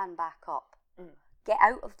to stand back up, get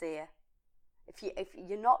out of there. If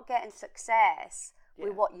you're not getting success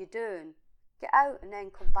with what you're doing, get out and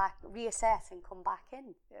then come back, reassess and come back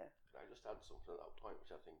in. Yeah. Can I just add something at that point,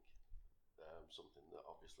 which I think something that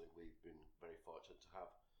obviously we've been very fortunate to have,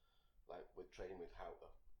 like with training with Houter,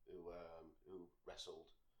 who wrestled,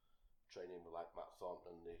 training with like Matt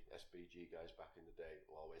Thornton and the SBG guys back in the day,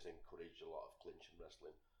 who always encouraged a lot of clinch and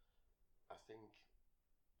wrestling. I think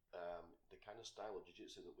the kind of style of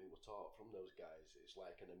jiu-jitsu that we were taught from those guys, it's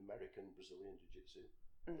like an American Brazilian jiu-jitsu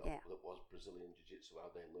that was Brazilian jiu-jitsu, how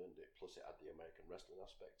they learned it, plus it had the American wrestling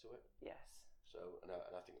aspect to it. Yes. So and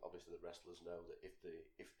I think obviously the wrestlers know that if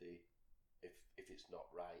it's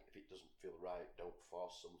not right, if it doesn't feel right, don't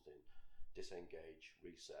force something, disengage,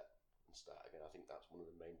 reset and start again. I think that's one of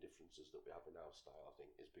the main differences that we have in our style, I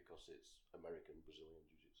think, is because it's American Brazilian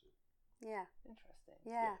jiu-jitsu. Yeah. Interesting.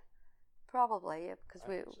 Yeah. Probably, because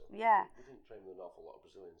we didn't train with an awful lot of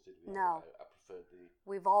Brazilians, did we? No. I preferred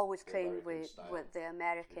we've always the trained American with the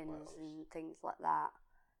Americans and things like that.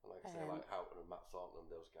 And like I say, like Houghton and Matt Thornton and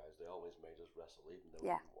those guys, they always made us wrestle, even though we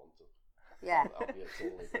didn't want to. Yeah. I'll be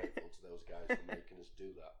eternally grateful to those guys for making us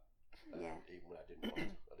do that. Even when I didn't want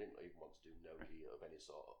to. I didn't even want to do no gi of any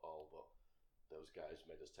sort at all, but those guys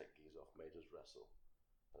made us take gis off, made us wrestle,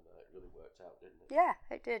 and it really worked out, didn't it? Yeah,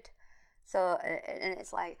 it did. So, and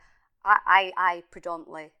it's like, I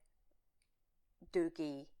predominantly do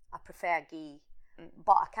gi. I prefer gi,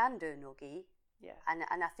 but I can do no gi. Yeah.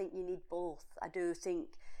 And I think you need both. I do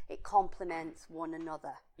think it complements one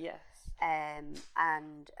another. Yes. And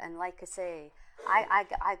like I say,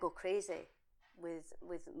 I go crazy with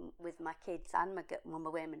my kids and my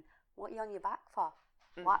women. What are you on your back for?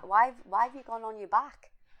 Why have you gone on your back?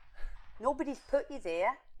 Nobody's put you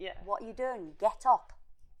there. Yeah. What are you doing? Get up.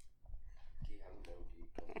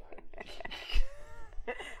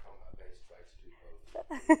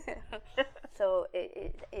 So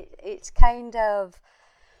it's kind of,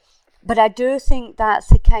 but I do think that's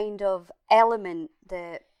the kind of element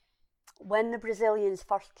that when the Brazilians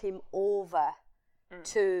first came over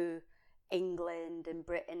to England and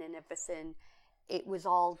Britain and everything, it was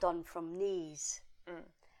all done from knees.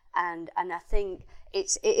 And I think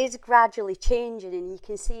it is gradually changing, and you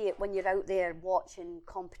can see it when you're out there watching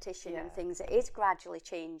competition and things. It is gradually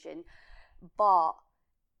changing, but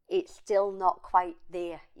it's still not quite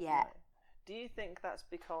there yet. No. Do you think that's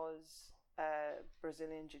because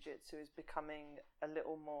Brazilian Jiu-Jitsu is becoming a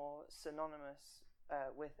little more synonymous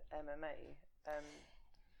with MMA?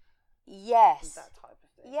 Yes. That type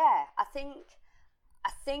of thing. Yeah, I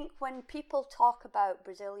think when people talk about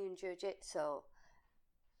Brazilian Jiu-Jitsu,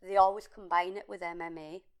 they always combine it with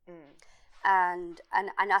MMA. And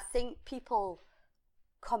I think people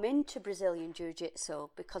come into Brazilian Jiu-Jitsu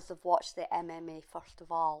because they've watched the MMA first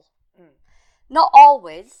of all. Not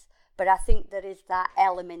always, but I think there is that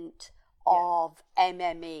element of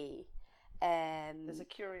MMA. There's a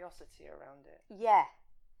curiosity around it. Yeah.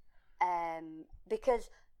 Because,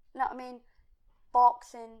 you know what I mean,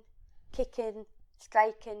 boxing, kicking,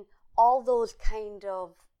 striking, all those kind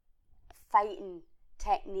of fighting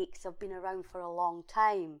techniques have been around for a long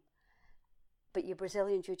time, but your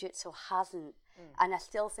Brazilian Jiu-Jitsu hasn't. And I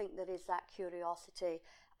still think there is that curiosity.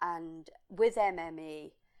 And with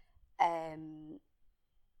MMA,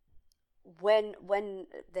 when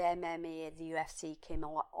the MMA, the UFC came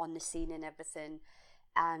on the scene and everything,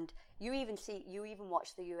 and you even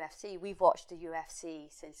watch the UFC. We've watched the UFC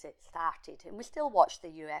since it started, and we still watch the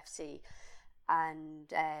UFC.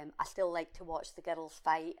 And I still like to watch the girls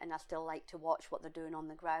fight, and I still like to watch what they're doing on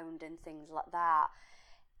the ground and things like that.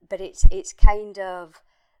 But it's kind of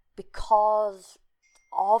because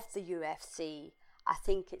of the UFC, I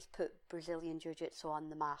think it's put Brazilian Jiu-Jitsu on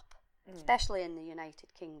the map, especially in the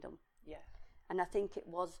United Kingdom. Yeah. And I think it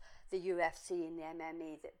was the UFC and the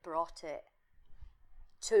MMA that brought it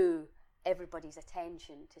to everybody's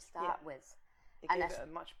attention to start with. It gave it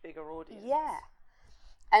a much bigger audience. Yeah.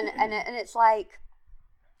 And it's like,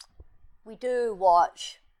 we do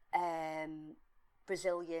watch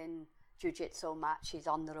Brazilian Jiu-Jitsu matches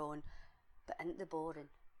on their own, but ain't they boring?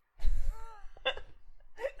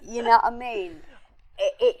 You know what I mean?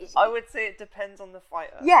 I would say it depends on the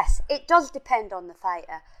fighter. Yes, it does depend on the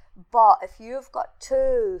fighter. But if you've got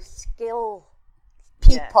two skilled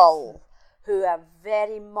people who are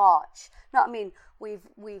very much, you know what I mean?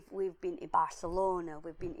 We've been to Barcelona,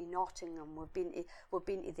 we've been to Nottingham, we've been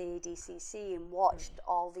to the ADCC and watched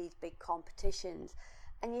all these big competitions,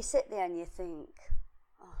 and you sit there and you think,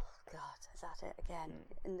 oh God, is that it again?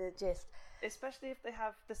 And they're just, especially if they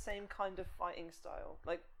have the same kind of fighting style.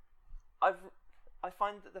 Like, I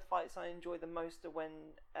find that the fights I enjoy the most are when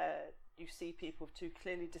you see people with two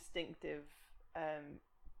clearly distinctive,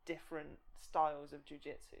 different styles of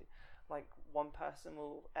jiu-jitsu. Like, one person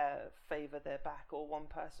will favour their back, or one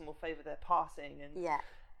person will favour their passing, and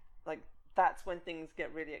like, that's when things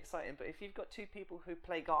get really exciting. But if you've got two people who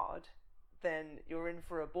play guard, then you're in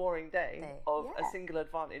for a boring day of a single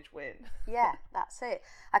advantage win. Yeah, that's it.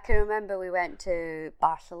 I can remember we went to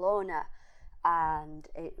Barcelona, and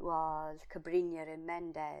it was Cobrinha and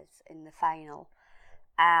Mendes in the final,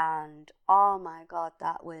 and oh my God,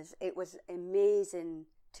 it was amazing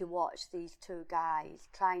to watch these two guys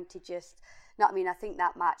trying to just, I think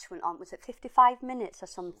that match went on, was it 55 minutes or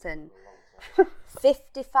something?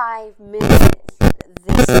 55 minutes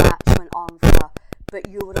this match went on for, but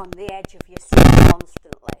you were on the edge of your seat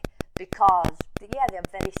constantly, because they're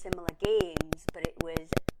very similar games, but it was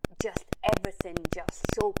just everything just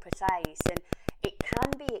so precise, and it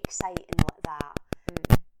can be exciting like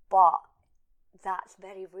that, but that's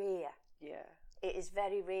very rare. Yeah. It is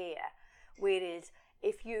very rare. Whereas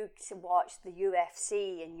if you watch the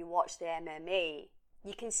UFC and you watch the MMA,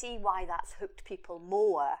 you can see why that's hooked people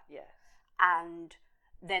more. Yeah. And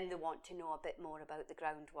then they want to know a bit more about the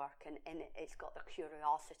groundwork, and it's got the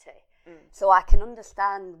curiosity. So I can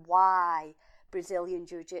understand why Brazilian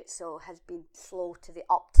Jiu-Jitsu has been slow to the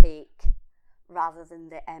uptake rather than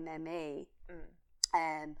the MMA.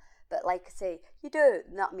 But like I say,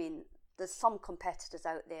 there's some competitors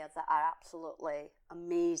out there that are absolutely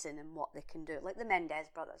amazing in what they can do, like the Mendes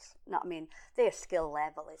brothers. Their skill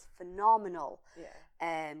level is phenomenal.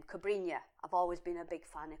 Cobrinha, I've always been a big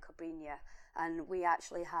fan of Cobrinha, and we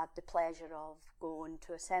actually had the pleasure of going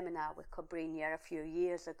to a seminar with Cobrinha a few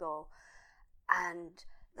years ago, and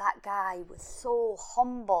that guy was so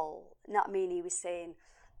humble. He was saying,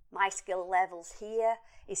 my skill level's here,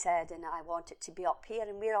 he said, and I want it to be up here,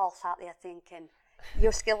 and we're all sat there thinking,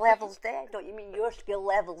 your skill level's there, don't you mean your skill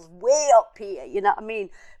level's way up here, you know what I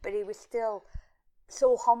mean? But he was still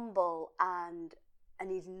so humble, and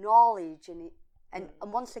his knowledge, and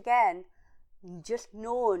once again, just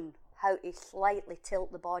knowing how to slightly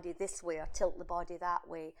tilt the body this way or tilt the body that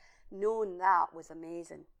way, knowing that was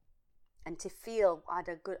amazing. And to feel I had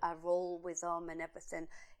a role with them and everything,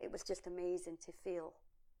 it was just amazing to feel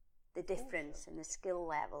the difference in the skill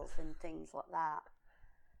levels and things like that.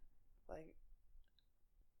 Like,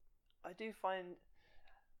 I do find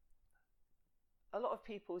a lot of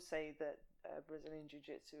people say that Brazilian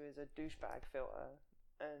Jiu-Jitsu is a douchebag filter,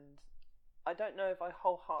 and I don't know if I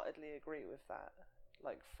wholeheartedly agree with that,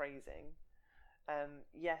 like, phrasing.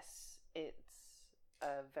 Yes, it's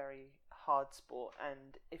a very hard sport,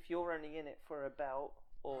 and if you're only in it for a belt,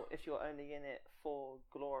 or if you're only in it for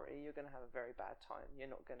glory, you're going to have a very bad time. You're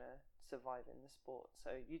not going to survive in the sport. So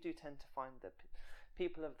you do tend to find that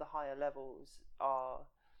people of the higher levels are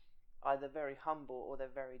either very humble or they're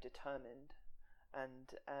very determined,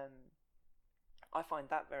 and I find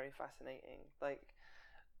that very fascinating. Like,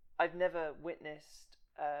 I've never witnessed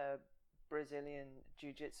a Brazilian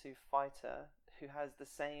Jiu-Jitsu fighter who has the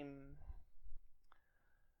same,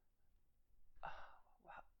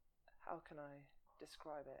 how can I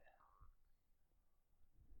describe it?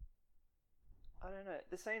 I don't know,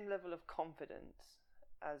 the same level of confidence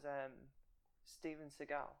as Steven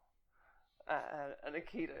Seagal an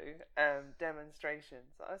Aikido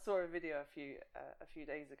demonstrations. I saw a video a few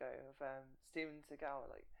days ago of Steven Seagal,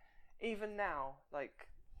 like, even now, like,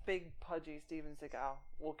 big pudgy Steven Seagal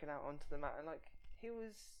walking out onto the mat, and like, he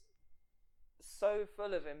was so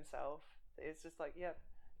full of himself. It's just like, yep,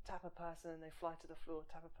 tap a person, they fly to the floor,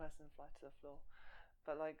 tap a person, fly to the floor.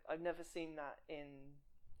 But like, I've never seen that in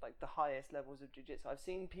like the highest levels of jiu-jitsu. I've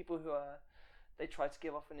seen people who they try to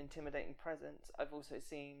give off an intimidating presence. I've also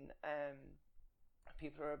seen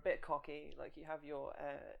people who are a bit cocky. Like, you have your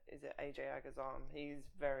is it AJ Agazarm? He's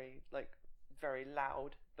very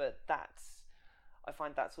loud, but I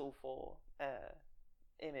find that's all for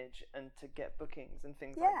image and to get bookings and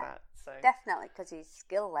things like that. So definitely, because his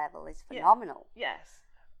skill level is phenomenal. Yeah. Yes,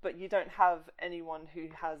 but you don't have anyone who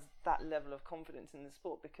has that level of confidence in the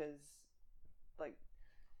sport, because like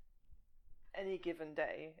any given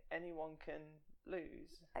day anyone can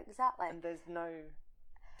lose. Exactly. And there's no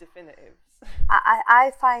definitives.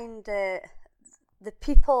 I find the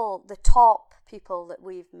top people that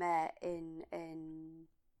we've met in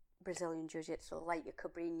Brazilian Jiu-Jitsu, like your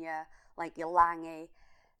Cobrinha, like your Lange,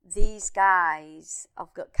 these guys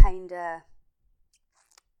have got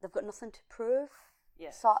they've got nothing to prove,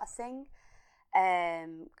 sort of thing.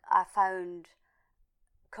 I found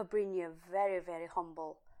Cobrinha very, very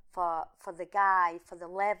humble for the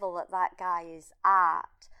level that guy is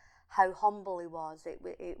at. How humble he was. It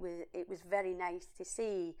was very nice to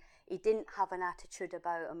see. He didn't have an attitude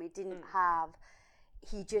about him.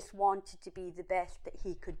 He just wanted to be the best that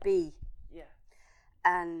he could be. Yeah.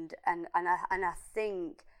 And I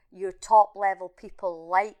think your top level people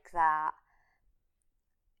like that,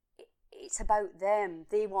 it's about them.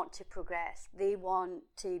 They want to progress. They want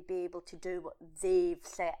to be able to do what they've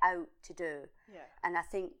set out to do. Yeah. And I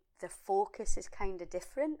think the focus is kind of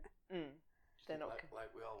different. They're not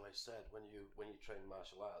like we always said, when you train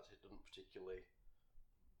martial arts, it doesn't particularly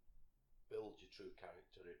build your true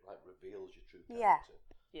character. It like reveals your true character.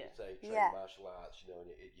 Yeah. You say train martial arts, and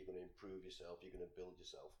you're going to improve yourself. You're going to build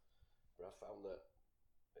yourself. But I found that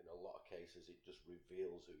in a lot of cases, it just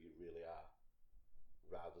reveals who you really are,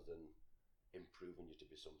 rather than improving you to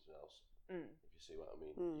be something else. If you see what I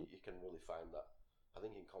mean, you can really find that. I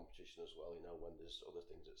think in competition as well, when there's other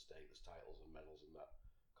things at stake, there's titles and medals, and that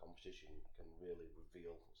competition can really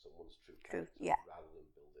reveal someone's true character rather than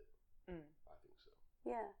build it. I think so.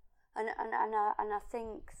 Yeah, and I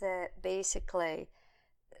think that basically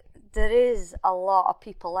there is a lot of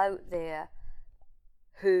people out there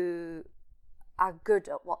who are good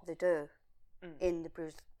at what they do in the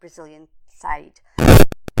Brazilian side,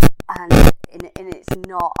 and it's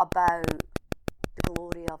not about the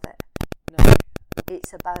glory of it. No.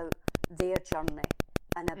 It's about their journey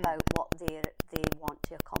and about what they want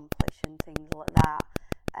to accomplish and things like that.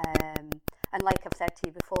 And like I've said to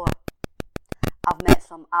you before, I've met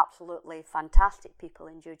some absolutely fantastic people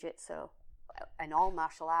in Jiu-Jitsu, in all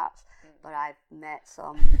martial arts, but I've met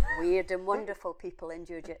some weird and wonderful people in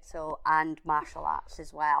Jiu-Jitsu and martial arts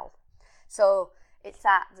as well. So it's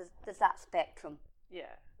that, there's that spectrum.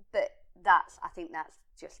 Yeah. But I think that's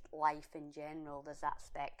just life in general. There's that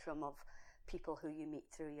spectrum of people who you meet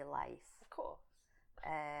through your life. Of course.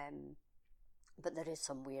 But there is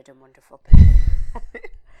some weird and wonderful people.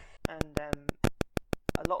 And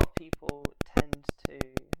a lot of people tend to,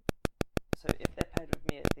 so if they're paired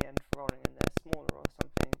with me at the end for rolling and they're smaller or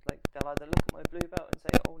something, like, they'll either look at my blue belt and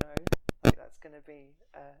say, oh no, like, that's going to be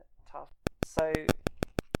tough. So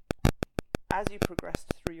as you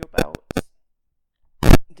progressed through your belts,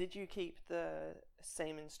 did you keep the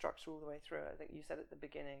same instructor all the way through? I think you said at the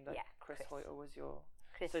beginning that Chris Hoyter was your...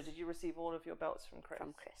 Chris. So did you receive all of your belts from Chris?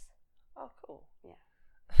 From Chris. Oh, cool. Yeah.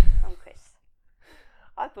 From Chris.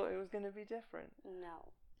 I thought it was going to be different.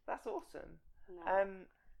 No. That's awesome. No.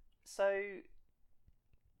 So,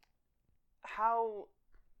 how,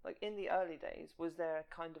 like in the early days, was there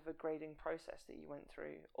kind of a grading process that you went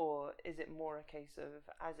through, or is it more a case of,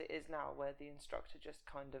 as it is now, where the instructor just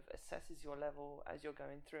kind of assesses your level as you're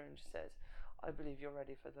going through and just says, I believe you're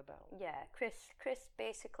ready for the belt? Yeah, Chris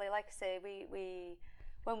basically, like I say, we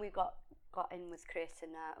when we got in with Chris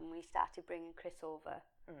and we started bringing Chris over,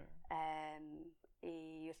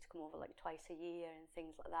 he used to come over like twice a year and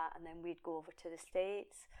things like that, and then we'd go over to the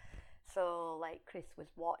States. So like Chris was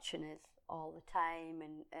watching us all the time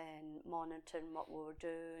and monitoring what we were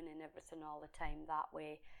doing and everything all the time that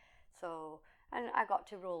way. So, and I got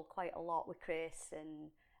to roll quite a lot with Chris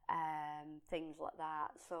and things like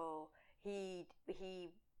that. So he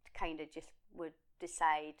kind of just would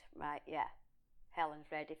decide, right, yeah,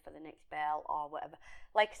 Helen's ready for the next bell or whatever.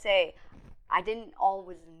 Like I say, I didn't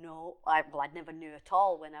always know, I never knew at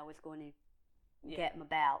all when I was going to get my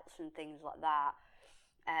belts and things like that.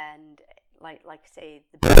 And like I say,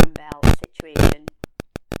 the brown belt situation,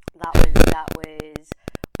 that was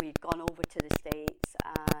we'd gone over to the States,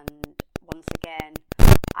 and once again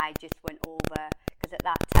I just went over, because at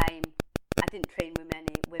that time I didn't train with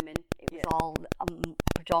many women. It was all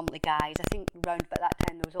predominantly guys. I think around about that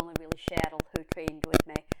time there was only really Cheryl who trained with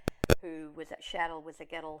me. Cheryl was a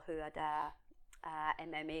girl who had a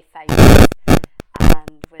MMA fight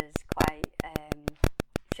and was quite.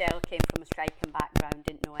 Cheryl came from a striking background,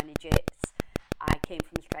 didn't know any jits. I came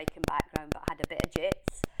from a striking background but had a bit of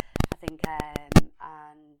jits, I think. And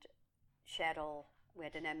Cheryl, we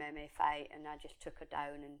had an MMA fight, and I just took her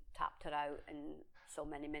down and tapped her out in so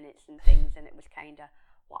many minutes and things, and it was kind of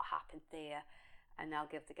what happened there. And I'll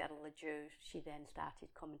give the girl a due. She then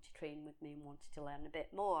started coming to train with me and wanted to learn a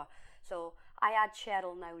bit more. So I had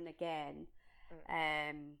Cheryl now and again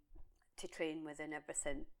to train with and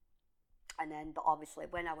everything. And then, but obviously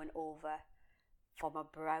when I went over from a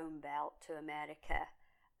brown belt to America,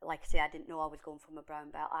 like I say, I didn't know I was going from a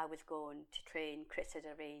brown belt. I was going to train. Chris had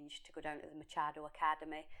arranged to go down to the Machado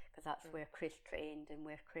Academy, because that's where Chris trained and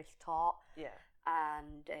where Chris taught. Yeah.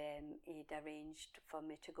 And he'd arranged for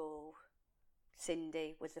me to go.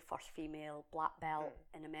 Cindy was the first female black belt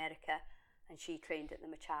in America, and she trained at the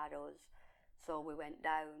Machados. So we went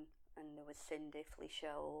down, and there was Cindy,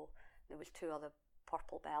 Felicia, there was 2 other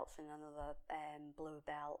purple belts and another blue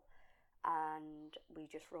belt, and we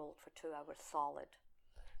just rolled for 2 hours solid.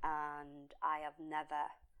 And I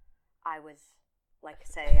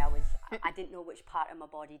didn't know which part of my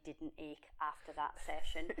body didn't ache after that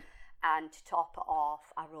session. And to top it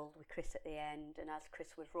off, I rolled with Chris at the end, and as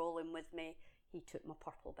Chris was rolling with me, he took my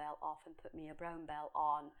purple belt off and put me a brown belt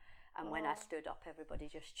on. And when I stood up, everybody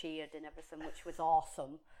just cheered and everything, which was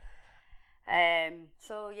awesome.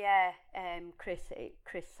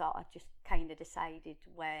 Chris sort of just kind of decided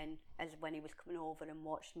when he was coming over and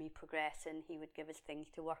watched me progress, and he would give us things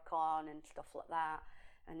to work on and stuff like that,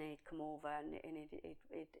 and he'd come over and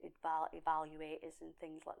he'd evaluate us and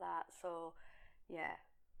things like that. So yeah,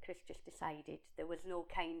 Chris just decided. There was no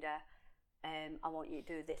kind of I want you to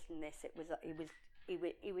do this and this. He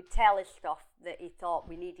would tell us stuff that he thought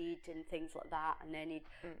we needed and things like that, and then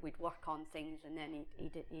we'd work on things, and then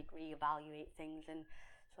he'd reevaluate things. And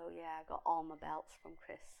so yeah, I got all my belts from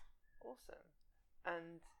Chris. Awesome.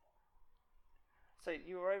 And so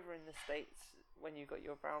you were over in the States when you got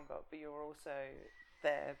your brown belt, but you were also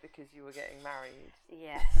there because you were getting married.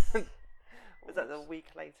 Yes. Was that a week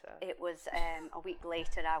later? It was a week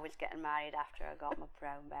later. I was getting married after I got my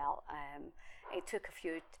brown belt. It took a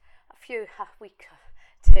week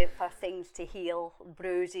for things to heal,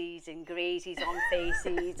 bruises and grazes on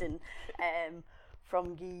faces and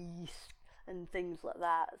from geese and things like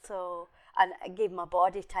that. So, and I gave my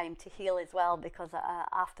body time to heal as well, because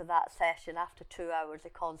after that session, after 2 hours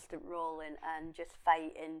of constant rolling and just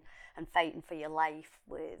fighting for your life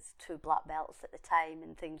with 2 black belts at the time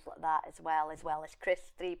and things like that, as well as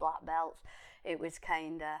Chris, 3 black belts, it was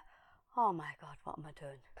kind of, oh my God, what am I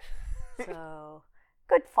doing? So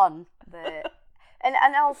good fun, but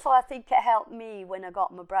and also I think it helped me when I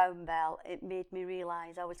got my brown belt. It made me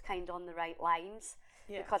realise I was kind of on the right lines.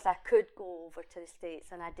 Yeah. Because I could go over to the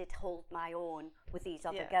States, and I did hold my own with these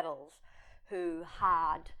other girls who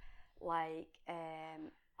had like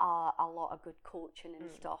a lot of good coaching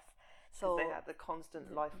and stuff. So they had the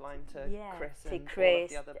constant lifeline to Chris to and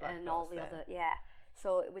Chris all of the other black and all the belts other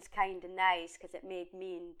So it was kind of nice, because it made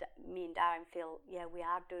me and Darren feel we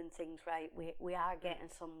are doing things right. We are getting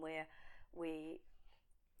somewhere.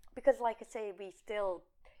 Because like I say, we still,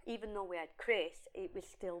 even though we had Chris, it was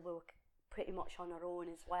still we were pretty much on our own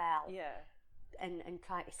as well. Yeah. And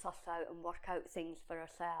try to suss out and work out things for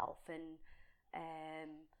ourselves. And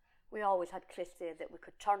we always had Chris there that we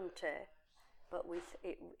could turn to, but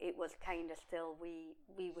it was kind of still, we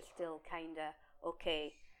were still kind of,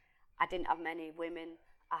 okay, I didn't have many women.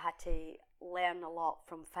 I had to learn a lot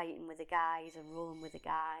from fighting with the guys and rolling with the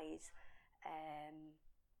guys.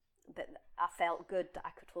 But I felt good that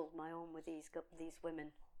I could hold my own with these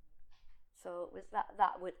women. So it was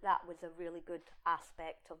that was a really good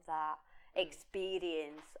aspect of that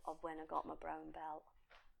experience of when I got my brown belt.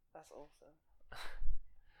 That's awesome.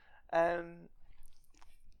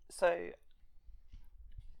 So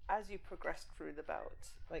as you progressed through the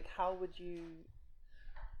belts, like how would you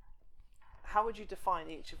define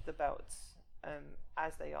each of the belts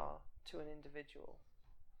as they are to an individual?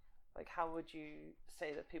 Like how would you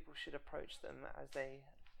say that people should approach them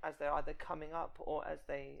as they're either coming up or as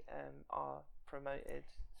they are promoted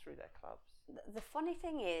through their clubs? The funny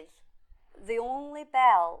thing is, the only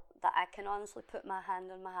belt that I can honestly put my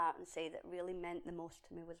hand on my heart and say that really meant the most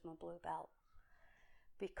to me was my blue belt,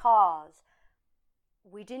 because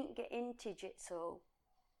we didn't get into jiu-jitsu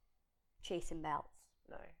chasing belts.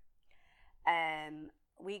 No.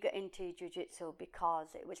 We got into jiu-jitsu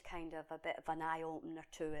because it was kind of a bit of an eye-opener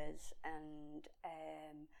to us, and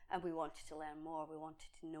we wanted to learn more. We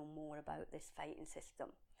wanted to know more about this fighting system.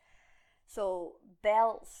 So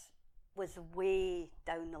belts was way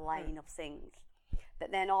down the line of things.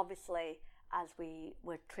 But then obviously, as we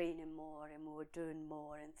were training more and we were doing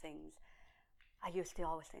more and things, I used to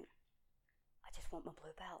always think, I just want my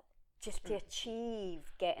blue belt. Just to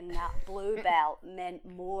achieve getting that blue belt meant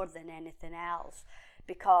more than anything else,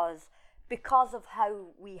 because of how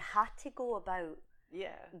we had to go about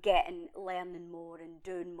learning more and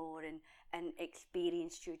doing more and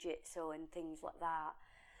experience jiu-jitsu and things like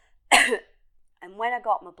that. And when I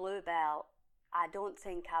got my blue belt, I don't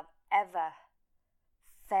think I've ever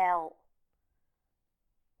felt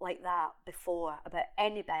like that before about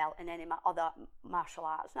any belt in any other martial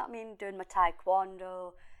arts. I mean, doing my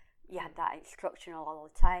taekwondo, you had that instruction all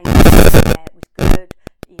the time. It was good.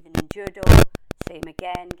 Even in judo, same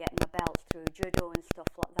again, getting my belts through judo and stuff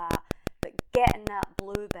like that. But getting that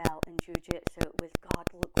blue belt in jiu-jitsu was, God,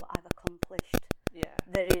 look what I've accomplished. Yeah.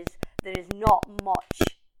 There is not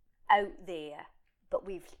much out there, but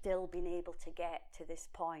we've still been able to get to this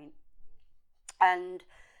point. And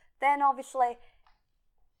then obviously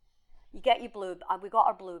you get your we got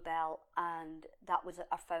our blue belt, and that was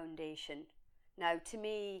our foundation. Now to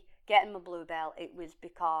me, getting my blue belt, it was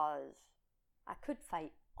because I could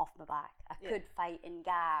fight off my back. I could fight in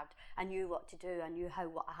guard. I knew what to do. I knew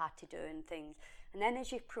what I had to do and things. And then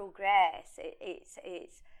as you progress,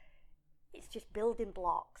 it's just building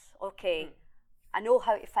blocks. Okay, I know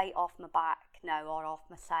how to fight off my back now or off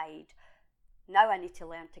my side. Now I need to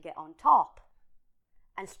learn to get on top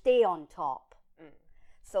and stay on top.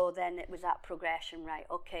 So then it was that progression, right?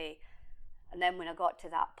 Okay. And then when I got to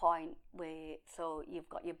that point so you've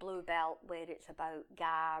got your blue belt where it's about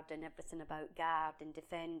guard and everything about guard and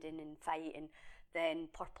defending and fighting. Then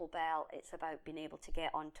purple belt, it's about being able to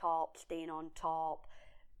get on top, staying on top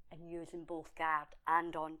and using both guard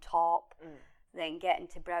and on top. Then getting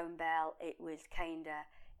to brown belt, it was kind of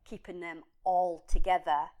keeping them all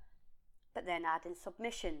together, but then adding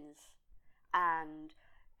submissions and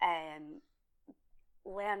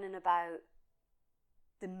learning about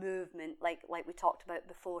the movement, like we talked about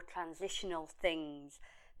before, transitional things,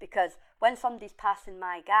 because when somebody's passing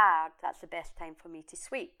my guard, that's the best time for me to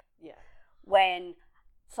sweep. Yeah. When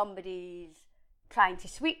somebody's trying to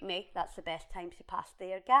sweep me, that's the best time to pass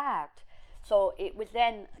their guard. So it was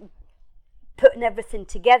then putting everything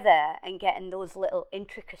together and getting those little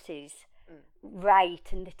intricacies right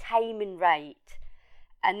and the timing right.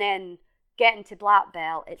 And then getting to black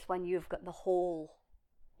belt, it's when you've got the whole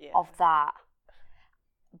of that,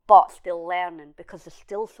 but still learning, because there's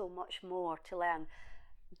still so much more to learn.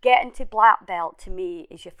 Getting to black belt to me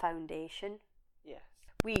is your foundation. Yes.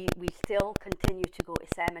 We still continue to go to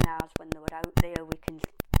seminars when they were out there. We can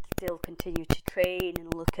still continue to train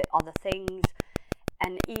and look at other things.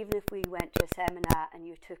 And even if we went to a seminar and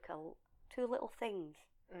you took two little things,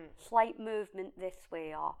 slight movement this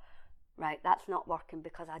way, or right, that's not working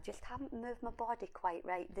because I just haven't moved my body quite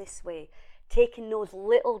right this way. Taking those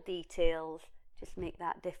little details just make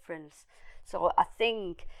that difference. So I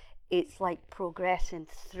think it's like progressing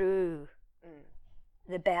through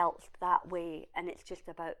the belts that way, and it's just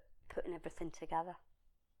about putting everything together.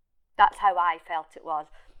 That's how I felt it was.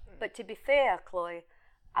 But to be fair, Chloe,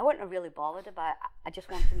 I wasn't really bothered about it. I just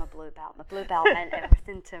wanted my blue belt. My blue belt meant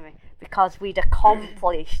everything to me, because we'd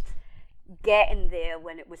accomplished getting there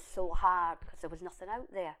when it was so hard, because there was nothing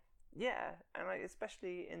out there. Yeah, and like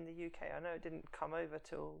especially in the UK, I know it didn't come over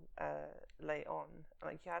till late on.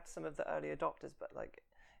 Like you had some of the early adopters, but like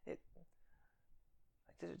it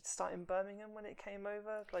did it start in Birmingham when it came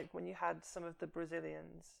over? Like when you had some of the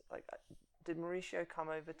Brazilians, like did Mauricio come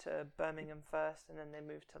over to Birmingham first, and then they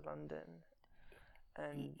moved to London?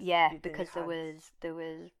 And yeah, because there was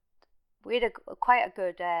we had quite a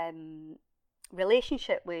good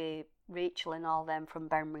relationship with Rachel and all them from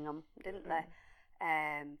Birmingham, didn't they?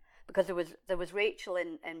 Because there was Rachel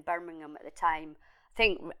in Birmingham at the time. I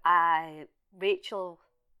think Rachel,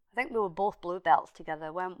 I think we were both blue belts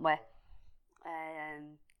together, weren't we?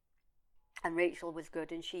 And Rachel was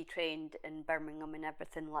good, and she trained in Birmingham and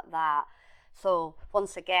everything like that. So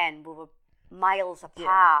once again, we were miles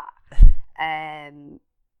apart. Yeah.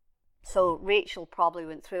 So Rachel probably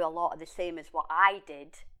went through a lot of the same as what I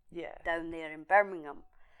did down there in Birmingham.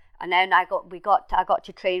 And then I got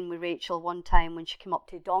to train with Rachel one time when she came up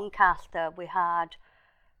to Doncaster. We had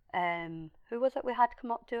who was it we had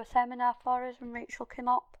come up to a seminar for us when Rachel came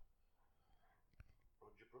up?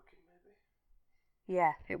 Roger Brooking, maybe?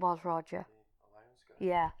 Yeah, it was Roger.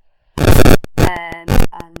 Yeah. And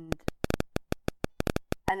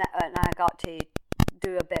I got to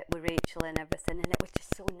do a bit with Rachel and everything, and it was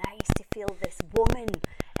just so nice to feel this woman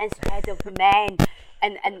instead of men.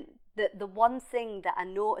 And the one thing that I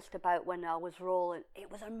noticed about when I was rolling, it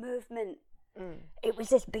was her movement. It was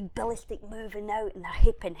this big ballistic moving out, and they're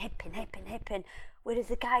hipping. Whereas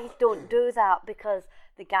the guys don't do that, because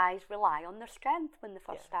the guys rely on their strength when they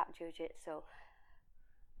first start jiu-jitsu.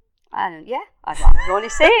 And I'm going to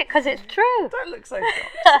say it because it's true. Don't look so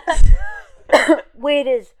shocked.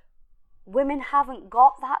 Whereas women haven't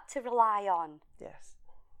got that to rely on. Yes.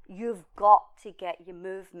 You've got to get your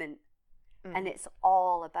movement. And it's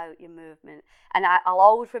all about your movement. And I'll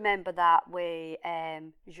always remember that way.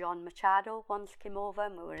 John Machado once came over,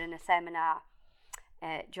 and we were in a seminar,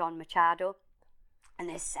 John Machado. And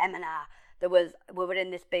this seminar, we were in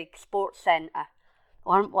this big sports centre,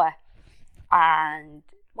 weren't we? And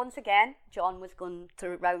once again, John was going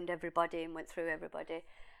round everybody and went through everybody.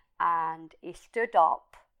 And he stood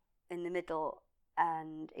up in the middle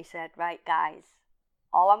and he said, "Right, guys,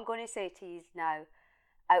 all I'm going to say to you now,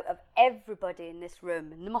 out of everybody in this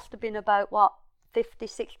room," and there must have been about 50,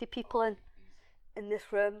 60 people in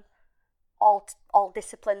this room, all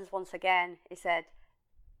disciplines once again, he said,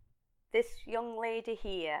 "This young lady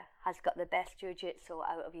here has got the best jiu-jitsu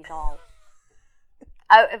out of you all.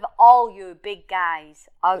 Out of all you big guys,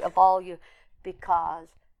 out of all you, because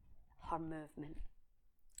her movement."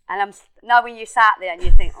 And now when you sat there and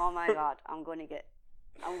you think, "Oh my God, I'm going to get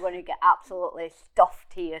absolutely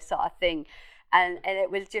stuffed here," sort of thing. And it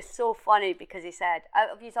was just so funny, because he said, "Out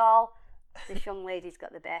of yous all, this young lady's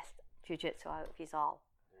got the best jiu-jitsu out of yous all."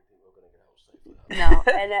 No,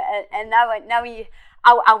 and now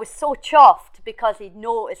I was so chuffed because he'd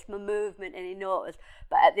noticed my movement and he noticed.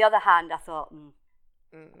 But at the other hand, I thought,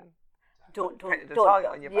 don't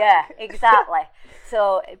target on your back. Yeah, exactly.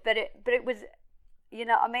 So, but it was, you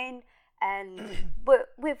know what I mean. And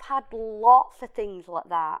but we've had lots of things like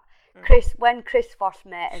that. When Chris first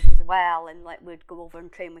met us as well, and like we'd go over and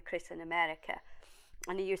train with Chris in America,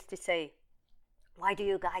 and he used to say, "Why do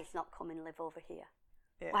you guys not come and live over here?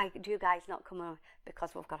 Why do you guys not come over?"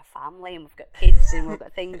 Because we've got a family and we've got kids and we've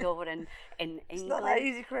got things over in England. It's not that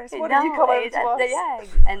easy, Chris. Why don't you come over to us? Yeah,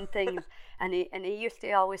 and things. And he used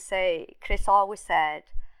to always say, Chris always said,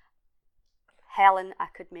 "Helen, I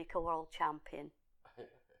could make a world champion."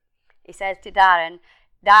 He says to Darren,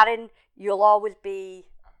 "You'll always be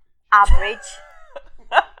average."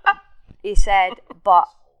 He said, "But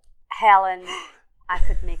Helen, I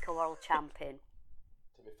could make a world champion."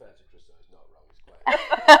 To be fair to Chris, he's not wrong. He's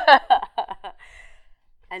quite.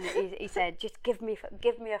 And he said, "Just give me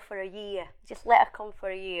her for a year. Just let her come for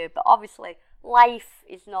a year." But obviously, life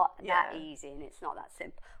is not that easy, and it's not that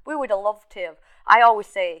simple. We would have loved to have. I always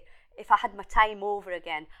say, if I had my time over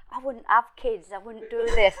again, I wouldn't have kids, I wouldn't do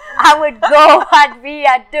this. I would go,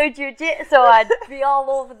 I'd do jiu-jitsu, I'd be all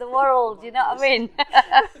over the world, you know what I mean?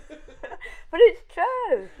 But it's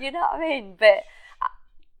true, you know what I mean? But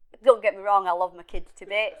don't get me wrong, I love my kids to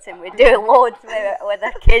bits, and we do loads with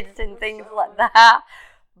our kids and things like that.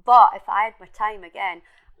 But if I had my time again,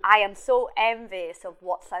 I am so envious of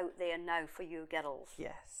what's out there now for you girls.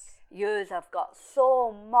 Yes. Yous have got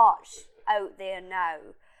so much out there now.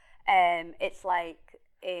 It's like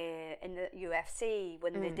in the UFC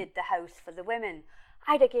when they did the house for the women.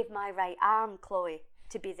 I'd have gave my right arm, Chloe,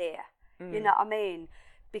 to be there. You know what I mean?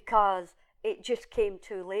 Because it just came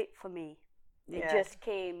too late for me. It just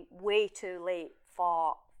came way too late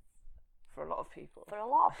for for a lot of people. For a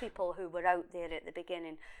lot of people who were out there at the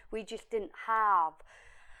beginning, we just didn't have.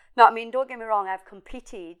 No, I mean, don't get me wrong. I've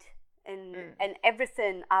competed in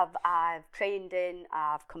everything I've trained in.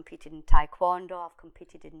 I've competed in taekwondo. I've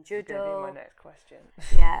competed in judo. That's going to be my next question.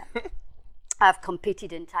 Yeah, I've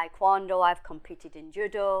competed in taekwondo. I've competed in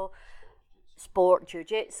judo, sport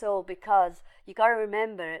jiu-jitsu, because you got to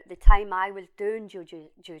remember at the time I was doing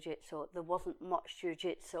jiu-jitsu, there wasn't much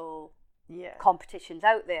jiu-jitsu competitions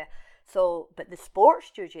out there. So, but the sports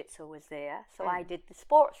jiu-jitsu was there. So I did the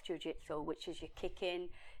sports jiu-jitsu, which is your kicking,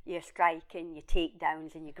 your striking, your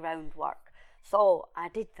takedowns, and your groundwork. So I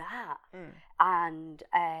did that, and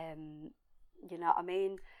you know what I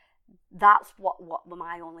mean. That's what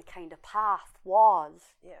my only kind of path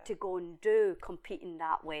was to go and do, competing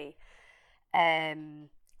that way.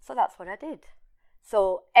 So that's what I did.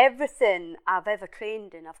 So everything I've ever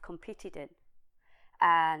trained in, I've competed in,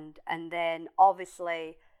 and then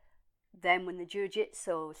obviously, then when the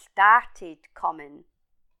jiu-jitsu started coming,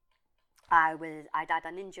 I'd had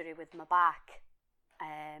an injury with my back.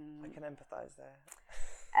 I can empathise there.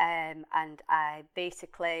 And I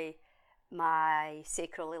basically, my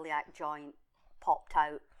sacroiliac joint popped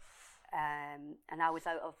out, and I was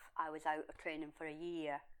out of training for a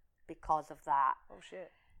year because of that. Oh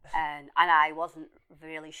shit! And I wasn't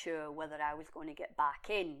really sure whether I was going to get back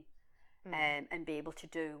in, and be able to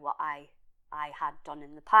do what I had done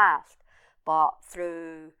in the past. But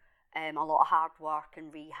through a lot of hard work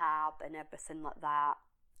and rehab and everything like that,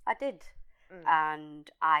 I did. And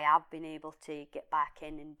I have been able to get back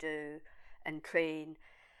in and do and train.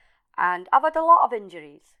 And I've had a lot of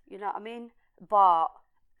injuries, you know what I mean?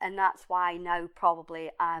 And that's why now probably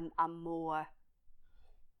I'm more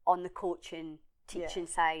on the coaching, teaching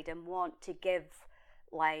side, and want to give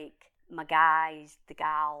like my guys, the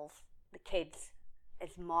gals, the kids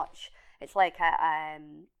as much. It's like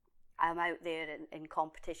I'm out there in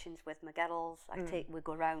competitions with my girls. We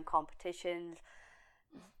go around competitions.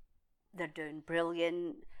 They're doing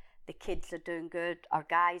brilliant. The kids are doing good. Our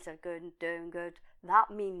guys are doing good.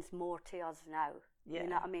 That means more to us now. Yeah. You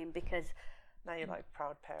know what I mean? Because now you're like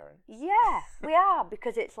proud parents. Yeah, we are,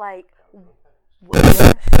 because it's like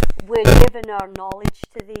we're giving our knowledge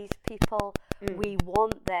to these people. We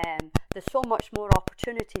want them. There's so much more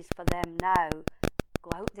opportunities for them now. Go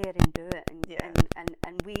out there and do it,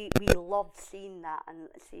 and we love seeing that and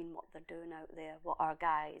seeing what they're doing out there, what our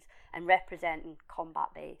guys, and representing combat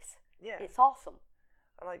base. Yeah, it's awesome.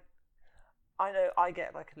 Like, I know I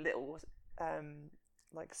get like little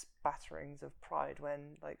like spatterings of pride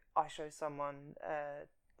when like I show someone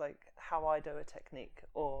like how I do a technique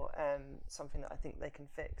or something that I think they can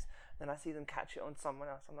fix. Then I see them catch it on someone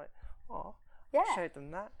else. I'm like, oh, I showed them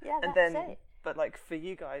that. Yeah, and that's then it. But like for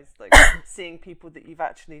you guys, like seeing people that you've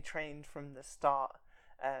actually trained from the start,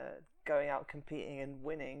 going out competing and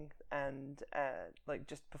winning, and like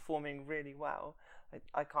just performing really well, like,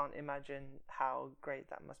 I can't imagine how great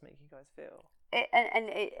that must make you guys feel.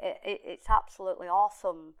 It's absolutely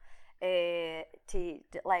awesome. To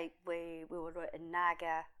like we were in Naga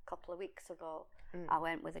a couple of weeks ago. I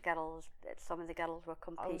went with the girls. Some of the girls were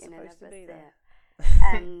competing and everything.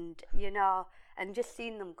 And you know, and just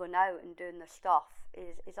seeing them going out and doing their stuff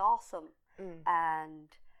is awesome. And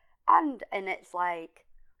it's like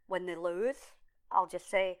when they lose, I'll just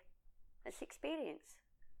say it's experience.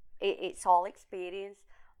 It's all experience.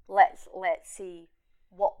 Let's see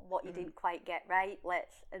what you didn't quite get right.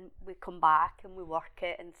 And we come back and we work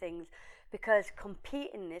it and things, because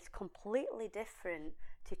competing is completely different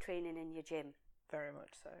to training in your gym. Very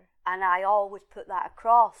much so. And I always put that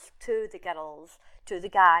across to the girls, to the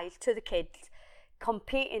guys, to the kids.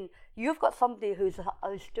 Competing, you've got somebody who's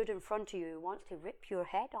stood in front of you who wants to rip your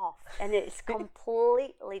head off, and it's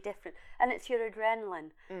completely different. And it's your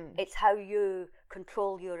adrenaline. It's how you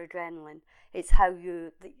control your adrenaline. It's how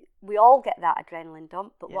we all get that adrenaline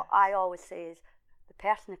dump, but what I always say is the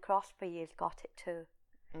person across for you has got it too.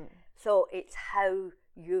 So it's how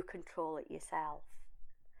you control it yourself.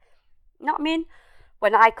 You know what I mean?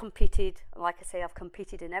 When I competed, like I say, I've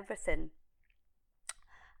competed in everything.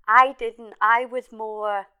 I didn't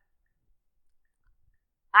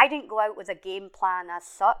go out with a game plan as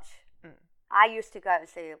such. I used to go out and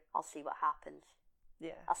say, I'll see what happens.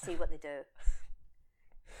 Yeah. I'll see what they do.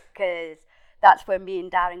 Because that's where me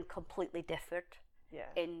and Darren completely differed. Yeah.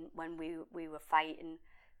 In when we were fighting,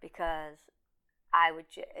 because I would,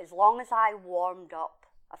 as long as I warmed up,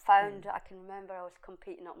 I found, I can remember I was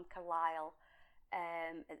competing up in Carlisle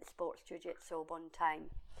at the Sports Jiu-Jitsu one time,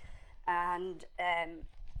 and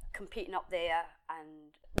competing up there,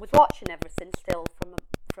 and was watching everything still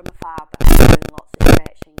from afar, but I was doing lots of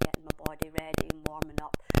stretching, getting my body ready and warming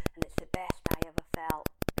up. and it's the best I ever felt.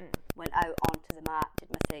 Went out onto the mat, did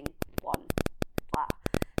my thing, won, blah.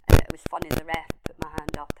 And it was funny, the ref put my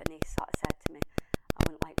hand up and he sort of said to me, I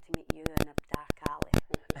wouldn't like to meet you in a dark alley.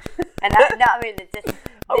 And I, you know what I mean?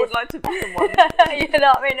 I would like to be in one. You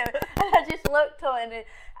know what I mean? And I just looked at it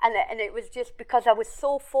and it was just because I was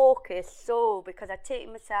so focused, because I'd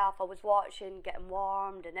taken myself, I was watching, getting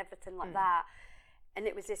warmed and everything like that. And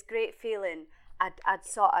it was this great feeling. I'd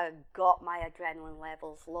sort of got my adrenaline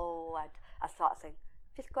levels low. I sort of think,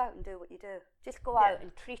 just go out and do what you do. Just go out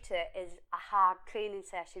and treat it as a hard training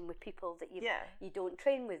session with people that you don't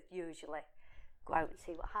train with usually. Go out and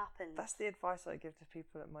see what happens. That's the advice I give to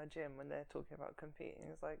people at my gym when they're talking about competing.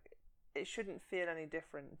 It's like, it shouldn't feel any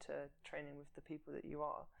different to training with the people that you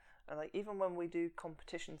are. And like, even when we do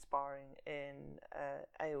competition sparring in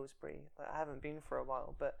Aylesbury, like, I haven't been for a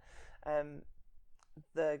while, but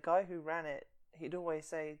the guy who ran it, he'd always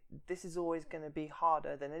say, this is always going to be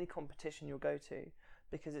harder than any competition you'll go to,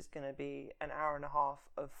 because it's going to be an hour and a half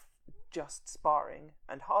of just sparring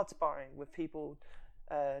and hard sparring with people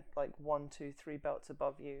like 1, 2, 3 belts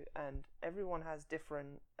above you, and everyone has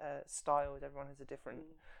different styles, everyone has a different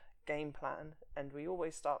game plan, and we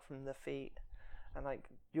always start from the feet. And like,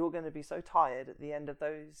 you're going to be so tired at the end of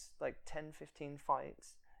those like 10-15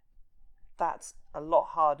 fights. That's a lot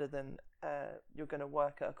harder than you're going to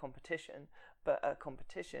work at a competition, but a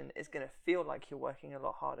competition is going to feel like you're working a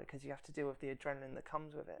lot harder because you have to deal with the adrenaline that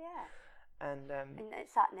comes with it. And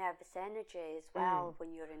it's that nervous energy as well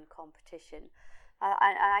when you're in competition.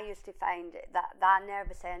 I used to find that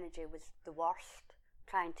nervous energy was the worst,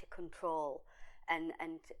 trying to control and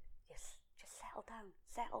just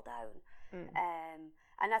settle down.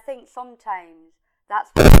 And I think sometimes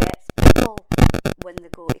that's what gets people when they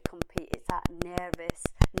go to compete. It's that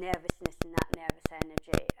nervousness and that nervous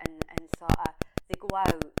energy, and sort of they go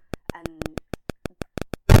out and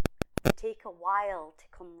they take a while to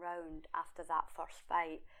come round after that first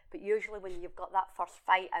fight. But usually when you've got that first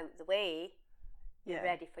fight out the way, you're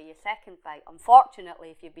ready for your second fight.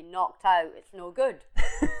 Unfortunately, if you've been knocked out, it's no good.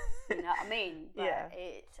 You know what I mean? But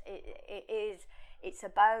it's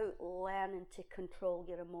about learning to control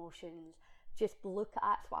your emotions. Just look at,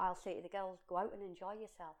 that's what I'll say to the girls, go out and enjoy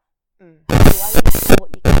yourself. Go out and show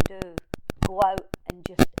what you can do. Go out and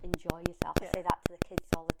just enjoy yourself. I say that to the kids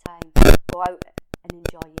all the time. Go out and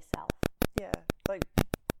enjoy yourself. Yeah, like,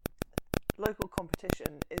 local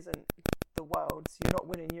competition isn't the world's. You're not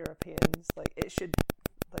winning Europeans. Like, it should,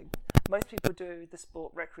 like, most people do the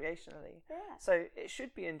sport recreationally. So it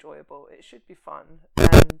should be enjoyable. It should be fun.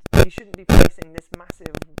 And you shouldn't be placing this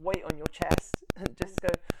massive weight on your chest and just go,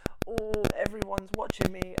 oh, everyone's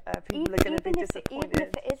watching me. People are going to be disappointed. Even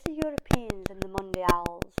if it is the Europeans and the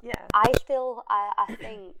Mondials, I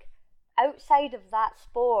think, outside of that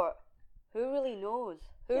sport, who really knows?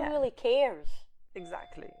 Who really cares?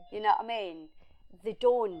 Exactly. You know what I mean? They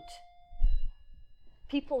don't.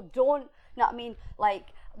 People don't. You know what I mean? Like,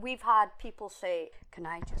 we've had people say, can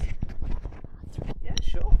I just... Yeah,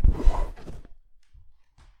 sure.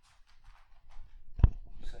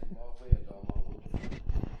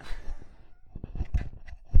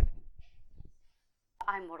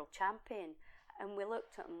 I'm world champion. And we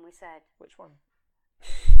looked at him and we said... Which one?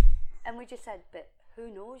 And we just said, but who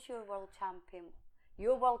knows you're world champion?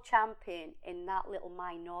 You're world champion in that little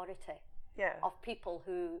minority of people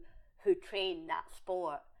who train that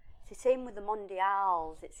sport. It's the same with the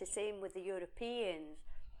Mondials. It's the same with the Europeans.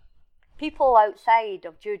 People outside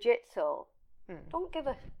of jiu-jitsu don't give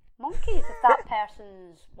a monkeys if that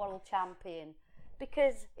person's world champion,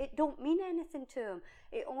 because it don't mean anything to them.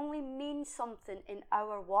 It only means something in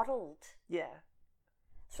our world. Yeah.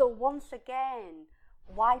 So once again,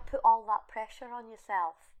 why put all that pressure on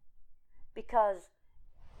yourself? Because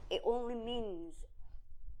it only means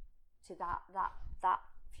to that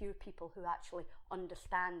few people who actually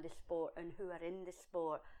understand the sport and who are in the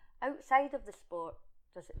sport. Outside of the sport,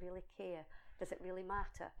 does it really care? Does it really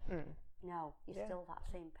matter? No, you're still that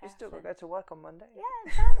same person. You still got to go to work on Monday.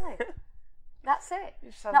 Yeah, exactly. That's it. You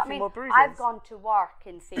just have a few more bruises. I've gone to work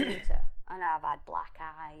in theatre and I've had black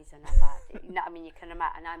eyes and I've had, you know what I mean, you can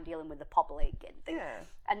imagine, and I'm dealing with the public and things.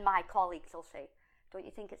 And my colleagues will say, don't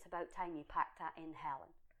you think it's about time you packed that in, Helen?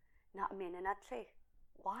 You know what I mean? And I'd say,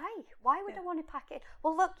 why? Why would I want to pack it in?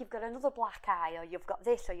 Well, look, you've got another black eye, or you've got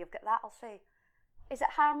this, or you've got that. I'll say, is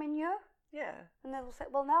it harming you? Yeah. And they'll say,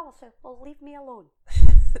 well, no. I'll say, well, leave me alone.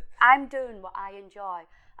 I'm doing what I enjoy.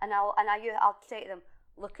 And I'll say to them,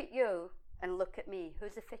 look at you and look at me.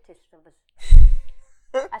 Who's the fittest of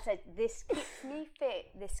us? I said, this keeps me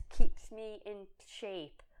fit. This keeps me in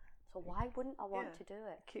shape. So why wouldn't I want to do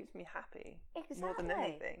it? It keeps me happy. Exactly. More than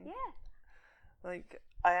anything. Yeah. Like,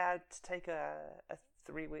 I had to take a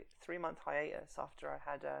 3-month hiatus after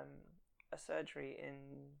I had a surgery in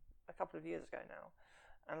a couple of years ago now,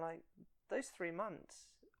 and like those 3 months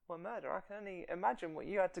were murder. I can only imagine what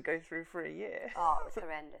you had to go through for a year. Oh, it was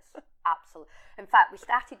horrendous. Absolutely. In fact, we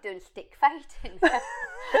started doing stick fighting.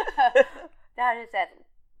 Darren said,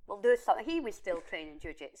 we'll do something. He was still training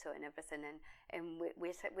jiu-jitsu and everything, and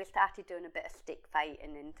we started doing a bit of stick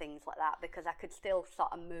fighting and things like that, because I could still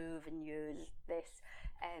sort of move and use this,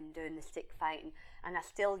 doing the stick fighting. And I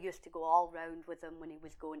still used to go all round with him when he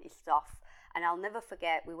was going to stuff. And I'll never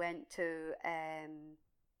forget, we went to,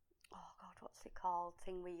 what's it called?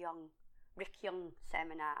 Rick Young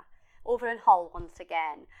seminar over in Hull once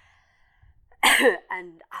again.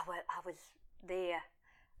 And I was there,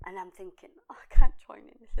 and I'm thinking, I can't join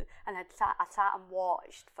in. And I sat and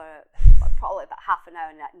watched for probably about half an hour,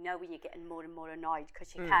 and now when you're getting more and more annoyed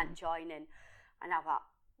because you can't join in. And I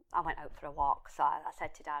went out for a walk. So I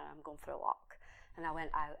said to Darren, I'm going for a walk. And I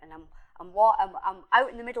went out, and I'm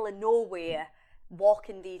out in the middle of nowhere,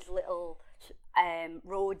 walking these little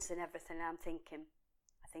roads and everything. And I'm thinking,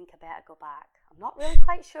 I think I better go back. I'm not really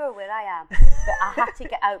quite sure where I am, but I had to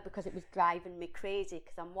get out because it was driving me crazy,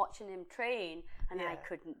 because I'm watching him train and I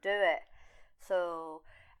couldn't do it. So,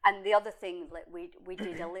 and the other thing that we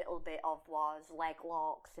did a little bit of was leg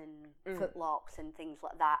locks and foot locks and things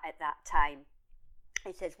like that at that time.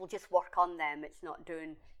 He says, we'll just work on them. You're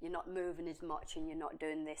not moving as much, and you're not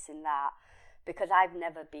doing this and that. Because I've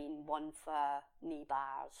never been one for knee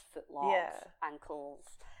bars, foot locks,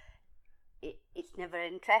 ankles. It's never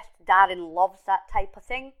interested. Darren loves that type of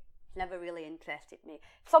thing. It's never really interested me.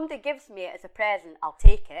 If somebody gives me it as a present, I'll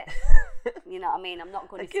take it. You know what I mean? I'm not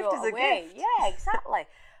going to throw it away. Yeah, exactly.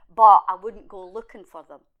 But I wouldn't go looking for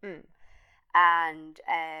them. And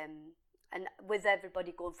with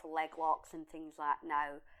everybody going for leg locks and things like that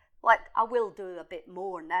now, like I will do a bit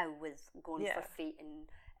more now with going for feet and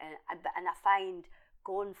I find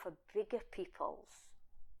going for bigger people's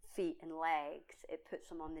feet and legs, it puts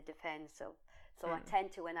them on the defensive. So I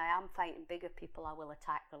tend to, when I am fighting bigger people, I will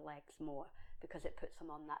attack their legs more, because it puts them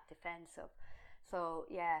on that defensive. So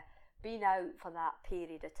yeah, being out for that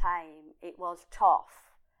period of time, it was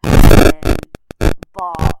tough,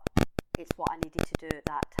 but it's what I needed to do at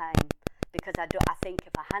that time, because I think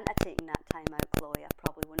if I hadn't taken that time out, Chloe, I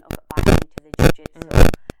probably wouldn't have got back into the jiu-jitsu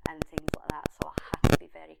and things like that. So I had to be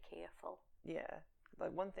very careful. Yeah,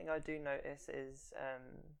 like one thing I do notice is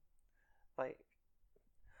like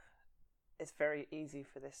it's very easy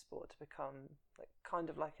for this sport to become like kind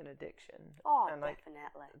of like an addiction. Oh, and like,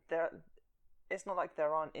 definitely. It's not like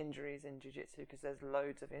there aren't injuries in jiu-jitsu, because there's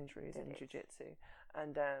loads of injuries in jiu-jitsu.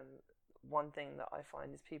 And one thing that I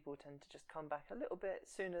find is people tend to just come back a little bit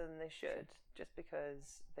sooner than they should, just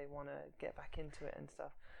because they want to get back into it and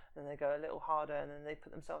stuff. And they go a little harder, and then they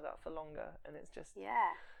put themselves out for longer, and it's just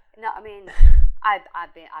No, I mean, I've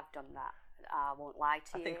done that. I won't lie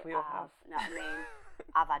to you. I think we all have. No, I mean,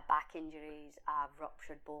 I've had back injuries. I've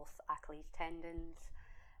ruptured both Achilles tendons.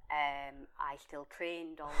 I still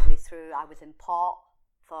trained all the way through. I was in pot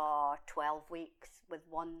for 12 weeks with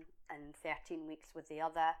one and 13 weeks with the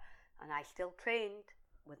other, and I still trained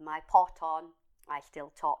with my pot on. I still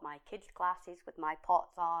taught my kids' classes with my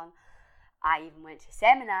pots on. I even went to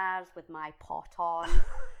seminars with my pot on.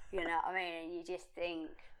 You know what I mean? You just think,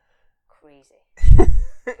 crazy.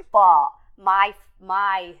 But my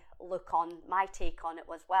take on it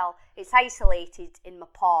was, well, it's isolated in my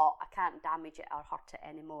pot. I can't damage it or hurt it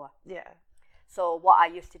anymore. Yeah. So what I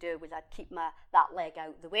used to do was I'd keep that leg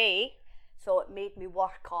out the way, so it made me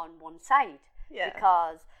work on one side.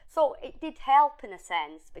 Yeah. So it did help in a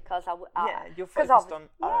sense, because you're focused on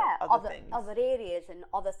other things, other areas and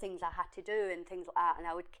other things I had to do and things like that. And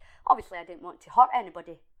I didn't want to hurt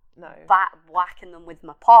anybody. No. Whacking them with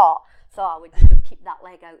my pot, so I would keep that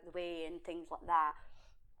leg out the way and things like that.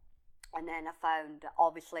 And then I found,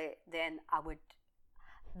 obviously, then I would.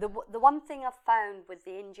 The one thing I've found with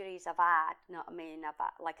the injuries I've had, you know what I mean,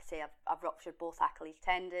 I've ruptured both Achilles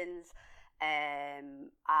tendons.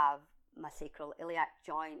 My sacral iliac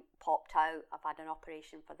joint popped out. I've had an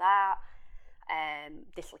operation for that.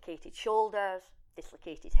 Dislocated shoulders,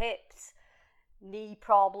 dislocated hips, knee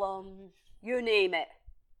problems, you name it.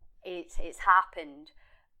 It's happened.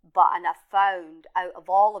 And I've found, out of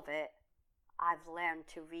all of it, I've learned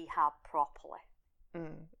to rehab properly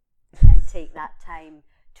and take that time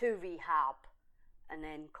to rehab and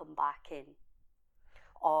then come back in.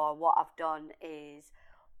 Or what I've done is,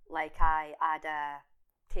 like I had a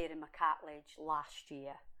tear in my cartilage last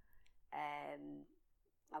year, and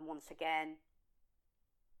once again,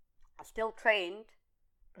 I still trained,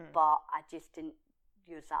 but I just didn't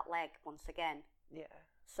use that leg once again. Yeah.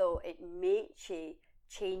 So it makes you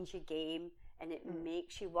change your game, and it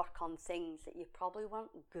makes you work on things that you probably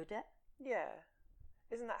weren't good at. Yeah.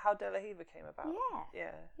 Isn't that how De La Riva came about?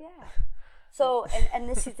 Yeah. Yeah. So, and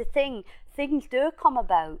this is the thing, things do come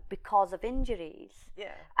about because of injuries.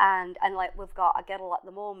 Yeah. And like we've got a girl at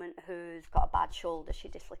the moment who's got a bad shoulder, she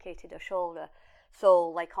dislocated her shoulder. So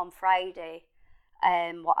like on Friday,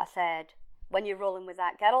 what I said, when you're rolling with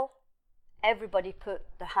that girl, everybody put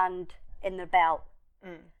their hand in their belt.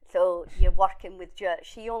 So you're working with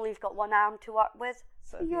she only's got one arm to work with,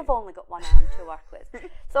 so you've only got one arm to work with.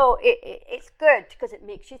 So it's good because it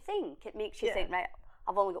makes you think. It makes you think, right,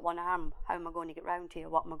 I've only got one arm, how am I going to get round here,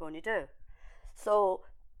 what am I going to do? So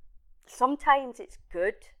sometimes it's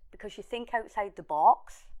good because you think outside the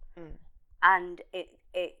box, and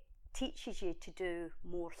it teaches you to do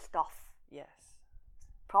more stuff. Yes.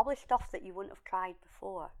 Probably stuff that you wouldn't have tried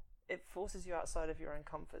before. It forces you outside of your own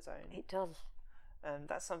comfort zone. It does. And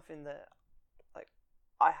that's something that, like,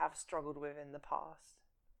 I have struggled with in the past,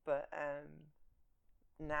 but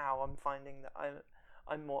now I'm finding that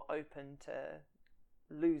I'm more open to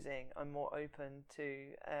losing. I'm more open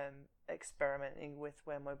to experimenting with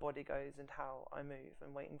where my body goes and how I move,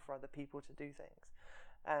 and waiting for other people to do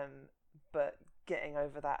things. But getting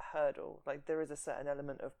over that hurdle, like, there is a certain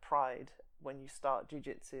element of pride when you start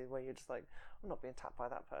jiu-jitsu where you're just like, I'm not being tapped by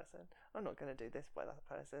that person, I'm not going to do this by that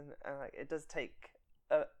person, and like, it does take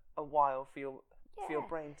a while for your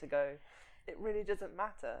brain to go, it really doesn't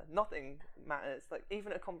matter, nothing matters. Like,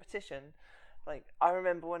 even at competition, like, I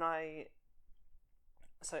remember when I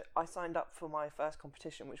signed up for my first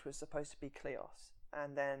competition, which was supposed to be Kleos,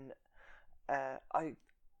 and then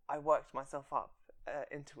I worked myself up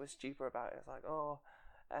into a stupor about it. I was like,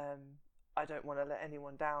 I don't want to let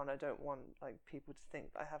anyone down. I don't want, like, people to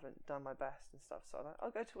think I haven't done my best and stuff. So I'll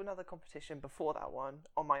go to another competition before that one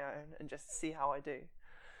on my own and just see how I do.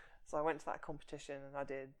 So I went to that competition and I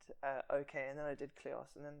did okay, and then I did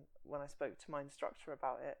Kleos. And then when I spoke to my instructor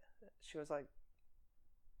about it, she was like,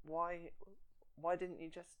 why didn't you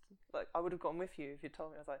just, like, I would have gone with you if you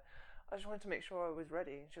told me. I was like, I just wanted to make sure I was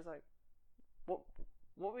ready. And she was like, what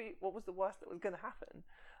was the worst that was going to happen?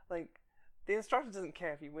 Like, the instructor doesn't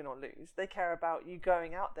care if you win or lose. They care about you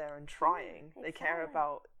going out there and trying. Exactly. They care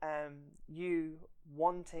about you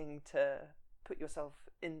wanting to put yourself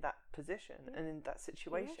in that position and in that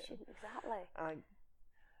situation. Exactly.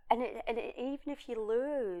 And even if you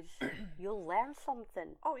lose, you'll learn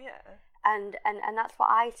something. Oh yeah. And that's what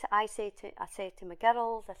I say to my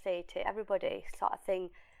girls. I say to everybody, sort of thing.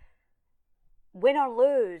 Win or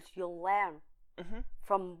lose, you'll learn. Mm-hmm.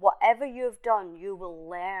 From whatever you've done, you will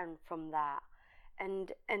learn from that,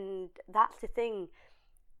 and that's the thing.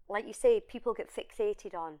 Like you say, people get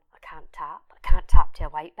fixated on, I can't tap to a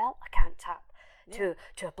white belt, I can't tap to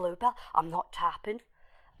a blue belt, I'm not tapping,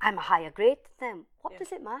 I'm a higher grade than them. What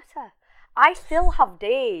does it matter? I still have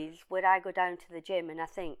days where I go down to the gym and I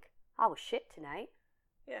think, I was shit tonight.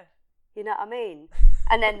 Yeah. You know what I mean?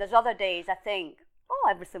 And then there's other days I think, oh,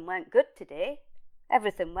 everything went good today.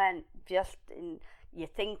 Everything went just in your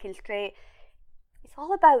thinking straight. It's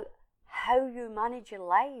all about how you manage your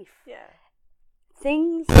life. Yeah.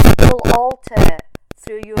 Things will alter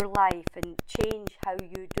through your life and change how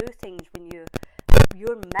you do things when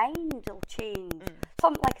your mind will change.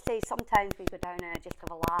 Like I say, sometimes we go down and just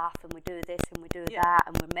have a laugh and we do this and we do that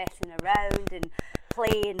and we're messing around and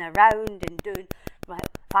playing around and doing, right,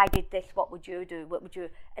 if I did this, what would you do? What would you?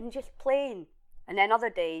 And just playing. And then other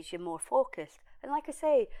days you're more focused. And like I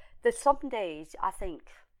say, there's some days I think,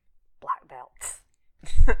 black belts.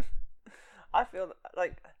 I feel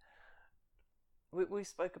like we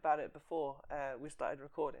spoke about it before we started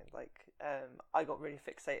recording. Like, I got really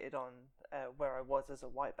fixated on where I was as a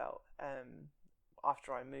white belt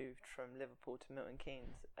after I moved from Liverpool to Milton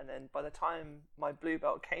Keynes. And then by the time my blue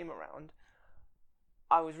belt came around,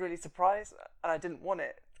 I was really surprised and I didn't want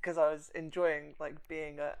it, because I was enjoying, like,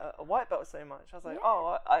 being a white belt so much. I was like,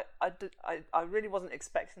 I really wasn't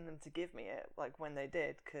expecting them to give me it, like, when they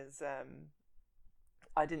did, because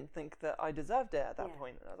I didn't think that I deserved it at that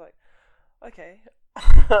point. And I was like, okay,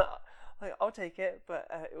 like, I'll take it. But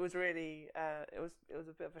it was really, it was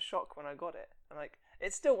a bit of a shock when I got it. And, like,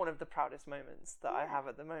 it's still one of the proudest moments that I have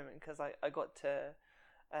at the moment, because I got to,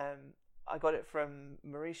 I got it from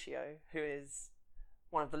Mauricio, who is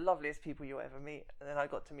one of the loveliest people you'll ever meet, and then I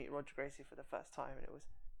got to meet Roger Gracie for the first time, and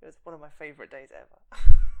it was one of my favourite days ever.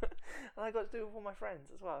 And I got to do it with all my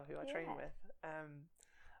friends as well, who I train with.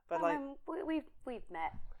 We've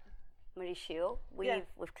met Mauricio.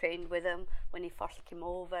 We've trained with him when he first came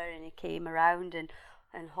over, and he came around, and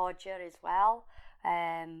Roger as well.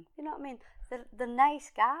 You know what I mean? They're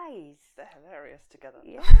nice guys. They're hilarious together.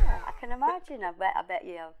 Yeah, I can imagine. I bet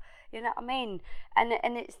you have. You know what I mean?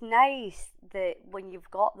 And it's nice that when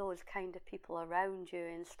you've got those kind of people around you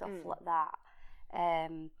and stuff like that.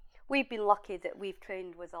 We've been lucky that we've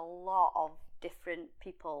trained with a lot of different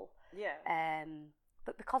people. Yeah.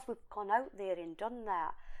 But because we've gone out there and done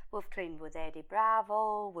that, we've trained with Eddie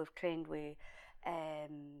Bravo. We've trained with a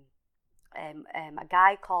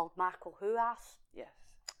guy called Marco Huas. Yes.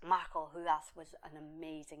 Marco Huas was an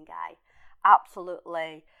amazing guy,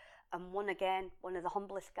 absolutely, and one of the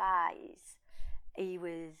humblest guys. He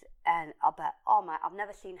was, and I've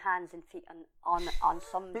never seen hands and feet on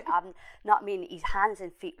some. His hands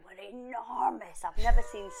and feet were enormous. I've never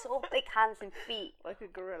seen so big hands and feet. Like a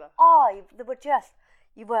gorilla. Oh,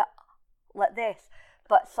 you were like this,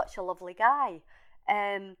 but such a lovely guy.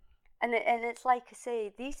 And it's like I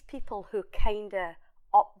say, these people who kind of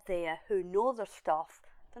up there, who know their stuff,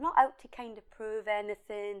 they're not out to kind of prove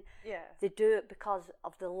anything. Yeah. They do it because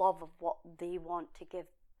of the love of what they want to give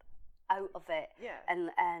out of it. Yeah. And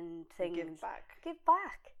things. Give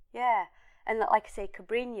back. Yeah. And like I say,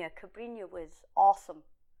 Cabrinha was awesome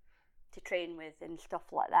to train with and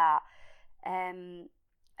stuff like that. And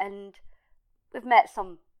we've met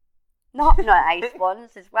some not nice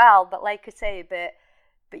ones as well, but like I say, but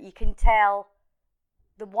you can tell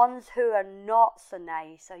the ones who are not so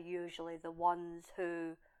nice are usually the ones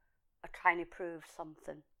who are trying to prove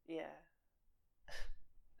something. Yeah.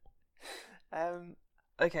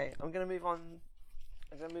 Okay, I'm going to move on.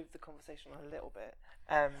 I'm going to move the conversation on a little bit.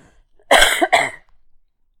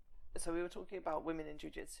 So we were talking about women in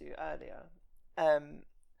jiu-jitsu earlier.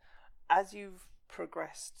 As you've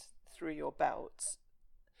progressed through your belts,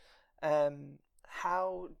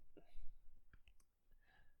 how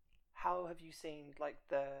have you seen like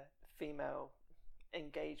the female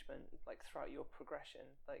engagement like throughout your progression?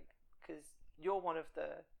 Like, because you're one of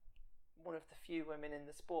the few women in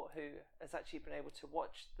the sport who has actually been able to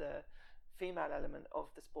watch the female element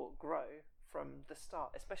of the sport grow from the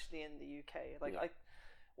start, especially in the UK. Like, Yeah.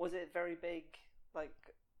 Was it very big like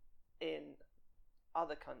in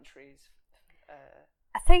other countries?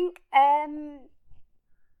 I think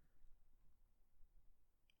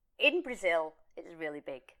in Brazil it's really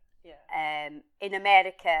big. Yeah. In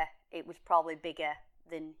America it was probably bigger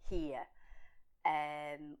than here.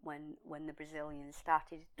 When the Brazilians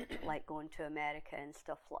started like going to America and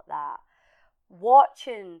stuff like that,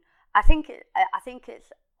 watching, I think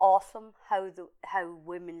it's awesome how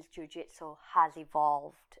women's jiu-jitsu has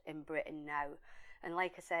evolved in Britain now. And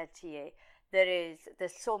like I said to you, there's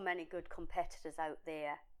so many good competitors out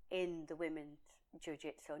there in the women's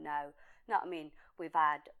jiu-jitsu now. Not, I mean, we've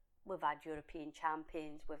had European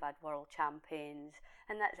champions, we've had world champions,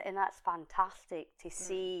 and that's fantastic to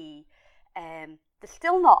see. There's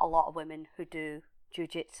still not a lot of women who do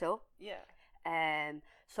jiu-jitsu. Yeah.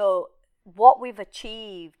 So what we've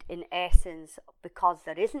achieved in essence, because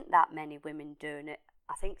there isn't that many women doing it,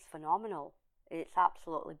 I think it's phenomenal. It's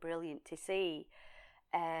absolutely brilliant to see.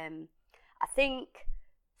 I think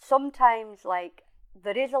sometimes like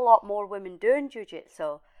there is a lot more women doing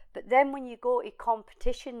jiu-jitsu, but then when you go to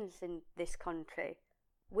competitions in this country,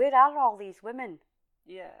 where are all these women?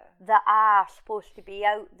 Yeah. That are supposed to be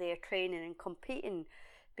out there training and competing,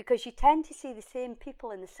 because you tend to see the same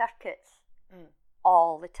people in the circuits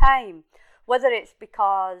all the time, whether it's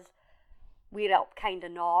because we're up kind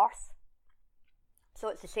of north, so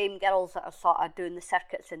it's the same girls that are sort of doing the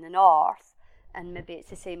circuits in the north, and maybe it's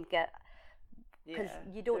the same because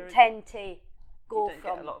you don't tend to go you don't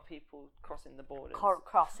from get a lot of people crossing the borders.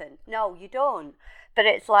 Crossing. No, you don't. But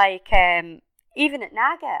it's like even at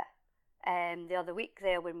Naga. The other week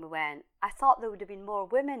there when we went, I thought there would have been more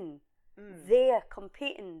women there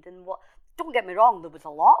competing than what. Don't get me wrong, there was a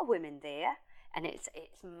lot of women there, and it's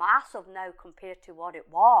massive now compared to what it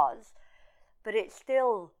was, but it's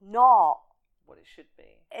still not what it should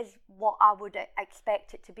be. Is what I would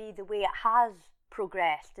expect it to be, the way it has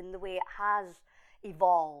progressed and the way it has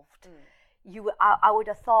evolved. I would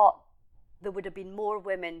have thought there would have been more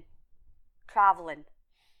women travelling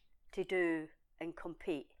to do and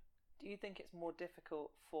compete. Do you think it's more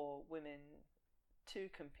difficult for women to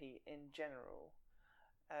compete in general?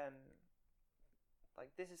 Like,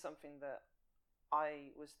 this is something that I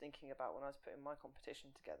was thinking about when I was putting my competition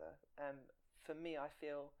together. For me, I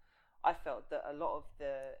felt that a lot of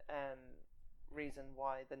the reason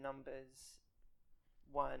why the numbers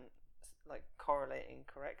weren't like correlating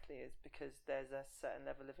correctly is because there's a certain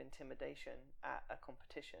level of intimidation at a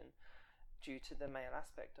competition due to the male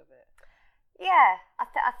aspect of it. Yeah,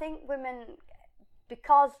 I think women,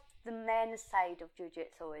 because the men's side of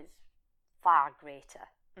jiu-jitsu is far greater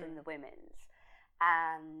than the women's,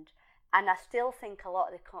 and I still think a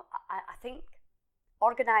lot of I think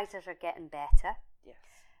organisers are getting better. Yes.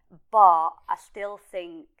 But I still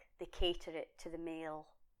think they cater it to the male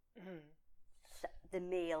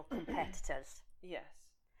competitors. Yes.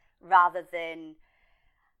 Rather than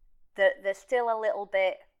there's still a little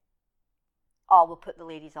bit, oh, we'll put the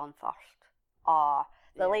ladies on first, or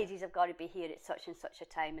the ladies have got to be here at such and such a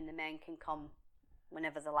time and the men can come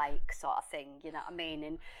whenever they like, sort of thing, you know what I mean?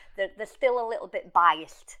 And they're still a little bit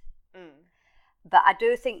biased. But I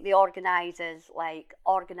do think the organisers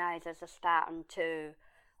are starting to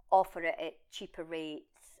offer it at cheaper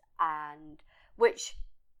rates, and which,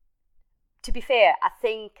 to be fair, I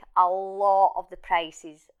think a lot of the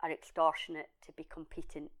prices are extortionate to be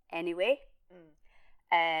competing anyway.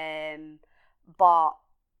 But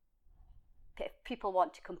if people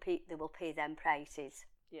want to compete, they will pay them prices.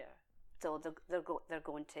 Yeah. So they're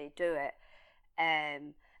going to do it. I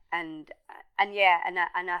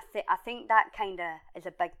think that kind of is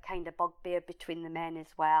a big kind of bugbear between the men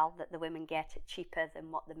as well, that the women get it cheaper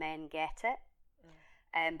than what the men get it.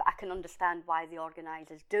 But I can understand why the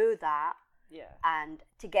organisers do that. Yeah. And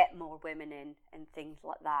to get more women in and things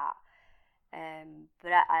like that.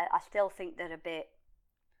 But I still think they're a bit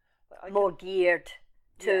more geared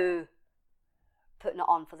to putting it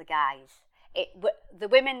on for the guys. The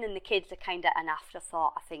women and the kids are kind of an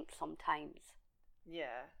afterthought, I think, sometimes.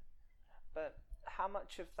 Yeah. But how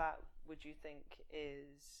much of that would you think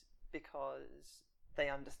is because they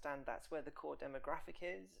understand that's where the core demographic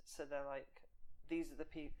is? So they're like, this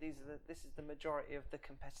is the majority of the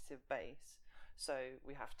competitive base. So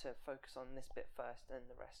we have to focus on this bit first, and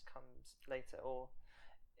the rest comes later. Or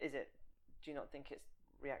is it? Do you not think it's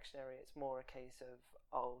reactionary? It's more a case of,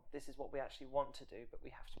 oh, this is what we actually want to do, but we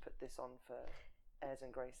have to put this on for airs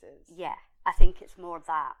and graces. Yeah, I think it's more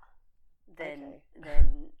that than.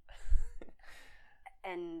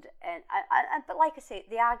 But like I say,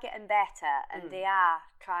 they are getting better, and they are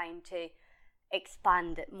trying to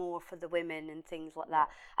expand it more for the women and things like that.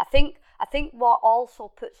 I think what also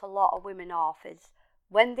puts a lot of women off is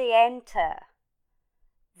when they enter,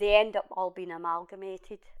 they end up all being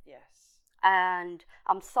amalgamated. Yes. And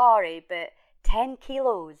I'm sorry, but 10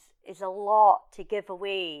 kilos is a lot to give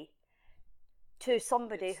away to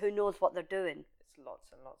somebody who knows what they're doing. It's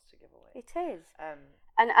lots and lots to give away. It is.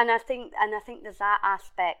 And I think there's that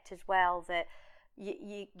aspect as well, that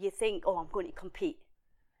you think, oh, I'm going to compete.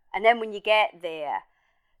 And then when you get there,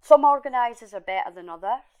 some organisers are better than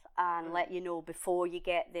others and let you know before you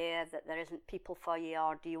get there that there isn't people for you,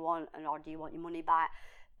 or do you want your money back?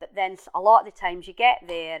 But then a lot of the times you get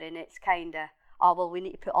there and it's kind of, oh, well, we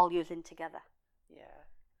need to put all yours in together. Yeah,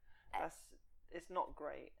 it's not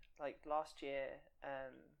great. Like last year,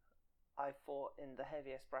 I fought in the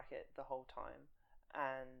heaviest bracket the whole time,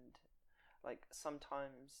 and like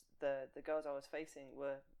sometimes the girls I was facing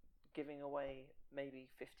were giving away maybe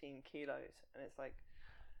 15 kilos, and it's like,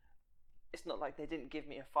 it's not like they didn't give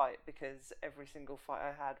me a fight, because every single fight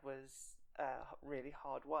I had was really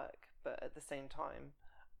hard work, but at the same time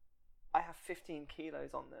I have 15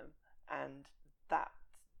 kilos on them, and that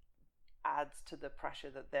adds to the pressure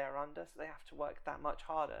that they're under, so they have to work that much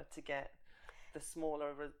harder to get a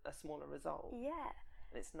smaller result. Yeah.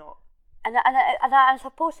 And it's not. And I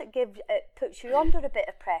suppose it puts you under a bit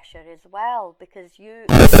of pressure as well, because you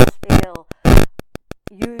just feel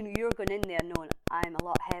you're going in there knowing I'm a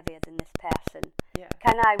lot heavier than this person. Yeah.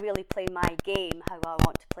 Can I really play my game how I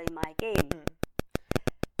want to play my game?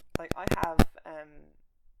 Like I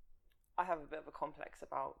have a bit of a complex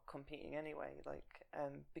about competing anyway, like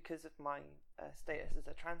because of my status as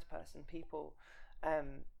a trans person, people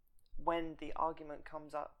when the argument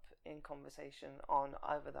comes up in conversation on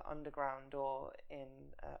either the underground or in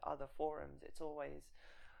other forums, it's always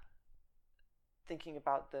thinking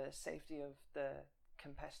about the safety of the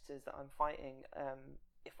competitors that I'm fighting.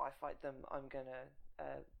 If I fight them, I'm gonna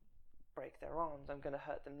break their arms, I'm gonna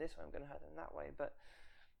hurt them this way, I'm gonna hurt them that way. But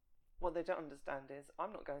what they don't understand is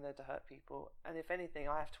I'm not going there to hurt people, and if anything,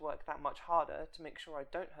 I have to work that much harder to make sure I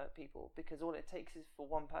don't hurt people, because all it takes is for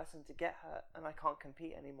one person to get hurt and I can't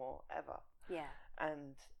compete anymore ever. Yeah.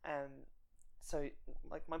 And so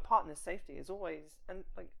like my partner's safety is always, and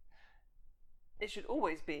like it should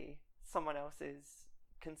always be someone else's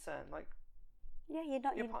concern. Like, yeah, you're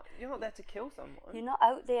not there to kill someone. You're not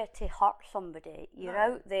out there to hurt somebody. You're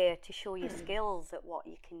out there to show your skills at what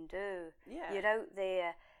you can do. Yeah. You're out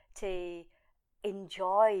there to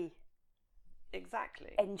enjoy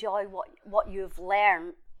what you've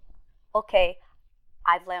learned. Okay,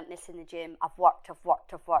 I've learned this in the gym. I've worked.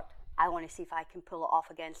 I want to see if I can pull it off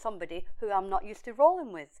against somebody who I'm not used to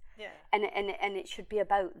rolling with. Yeah. And it should be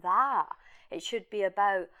about that. It should be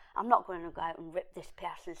about, I'm not going to go out and rip this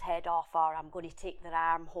person's head off, or I'm going to take their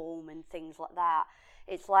arm home and things like that.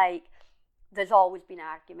 It's like, there's always been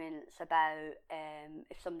arguments about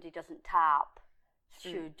if somebody doesn't tap,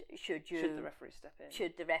 should the referee step in?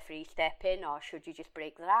 Should the referee step in, or should you just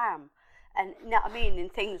break their arm? And you know what I mean,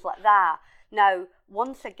 and things like that. Now,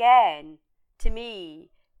 once again, to me,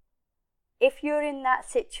 if you're in that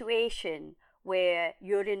situation where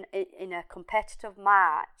you're in a competitive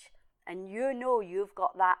match and you know you've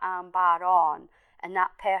got that arm bar on and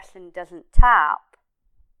that person doesn't tap,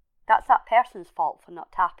 that's that person's fault for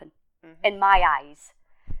not tapping, in my eyes.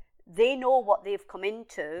 They know what they've come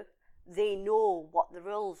into. They know what the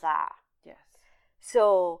rules are. Yes.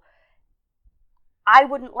 So I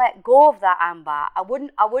wouldn't let go of that armbar. I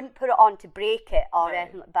wouldn't put it on to break it or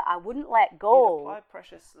anything, but I wouldn't let go. You'd apply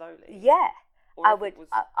pressure slowly. Yeah. Or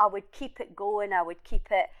I would keep it going. I would keep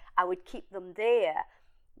them there,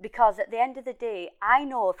 because at the end of the day, I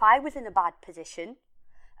know if I was in a bad position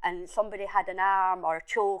and somebody had an arm or a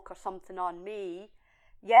choke or something on me,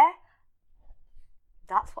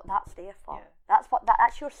 that's what that's there for. Yeah.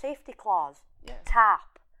 That's your safety clause. Yeah.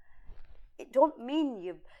 Tap. It don't mean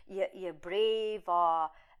you're brave, or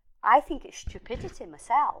I think it's stupidity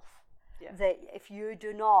myself. Yeah. That if you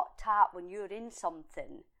do not tap when you're in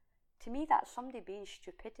something, to me that's somebody being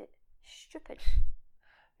stupid.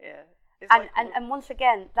 Yeah. And once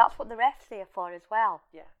again, that's what the ref's there for as well.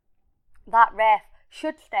 Yeah. That ref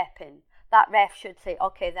should step in. That ref should say,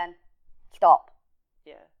 okay then, stop.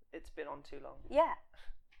 Yeah, it's been on too long. Yeah.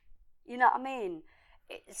 You know what I mean?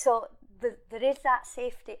 So there is that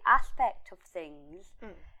safety aspect of things,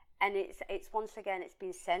 and it's once again, it's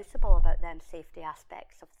being sensible about them safety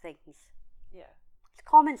aspects of things. Yeah. It's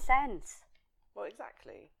common sense. Well,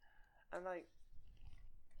 exactly. And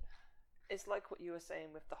it's like what you were saying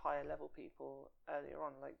with the higher level people earlier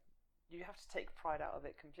on. Like, you have to take pride out of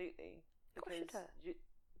it completely, because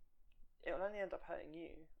it'll only end up hurting you.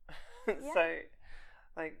 Yeah. So,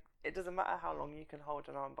 like, it doesn't matter how long you can hold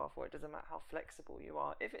an armbar for. It doesn't matter how flexible you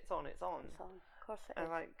are. If it's on, it's on. It's on. Of course it is.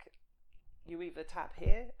 And like, you either tap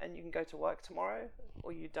here and you can go to work tomorrow,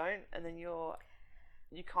 or you don't, and then you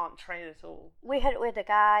can't train at all. We had it with a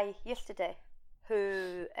guy yesterday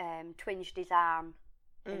who twinged his arm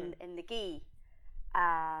in the gi,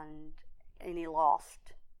 and he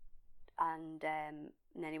lost, and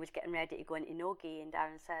then he was getting ready to go into no gi, and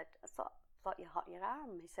Darren said, I thought you hurt your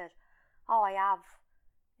arm. He said, oh, I have.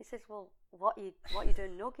 He says, well, what are you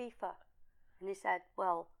doing no gi for? And he said,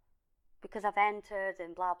 well, because I've entered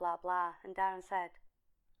and blah blah blah. And Darren said,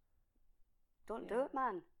 don't do it,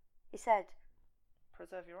 man. He said,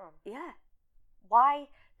 preserve your arm. Yeah. Why?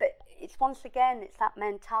 But it's once again, it's that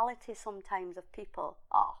mentality sometimes of people,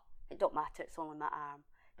 oh, it don't matter, it's only my arm.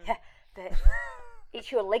 Yeah, but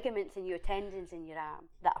it's your ligaments and your tendons in your arm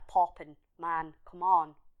that are popping. Man, come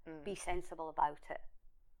on, be sensible about it.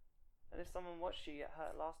 And if someone watched you get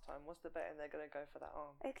hurt last time, what's the betting they're going to go for that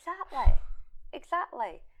arm?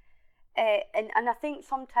 Exactly. And I think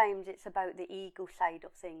sometimes it's about the ego side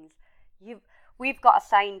of things. We've got a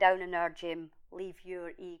sign down in our gym, leave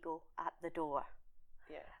your ego at the door.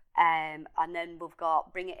 Yeah. And then we've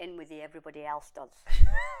got bring it in with you, everybody else does.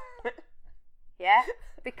 Yeah?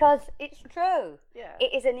 Because it's true. Yeah.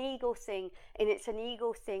 It is an ego thing, and it's an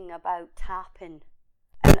ego thing about tapping.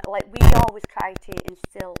 And like, we always try to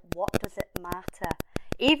instill, what does it matter?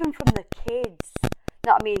 Even from the kids.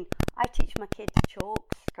 No, I mean, I teach my kids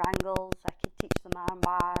chokes, strangles, I can teach them arm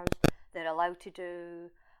bars. They're allowed to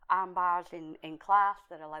do arm bars in class,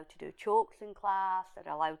 they're allowed to do chokes in class,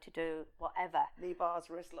 they're allowed to do whatever. Knee bars,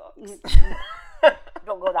 wrist locks.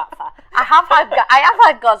 Don't go that far. I have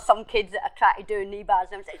had some kids that are trying to do knee bars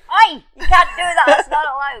and I'm saying, oi, you can't do that, that's not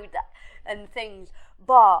allowed, and things.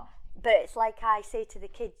 But it's like I say to the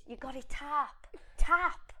kids, you got to tap.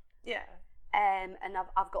 Yeah. And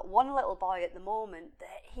I've got one little boy at the moment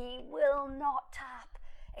that he will not tap.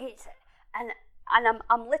 And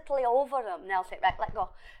I'm literally over him, and I'll say, right, let go.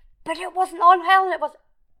 But it wasn't on, Helen. It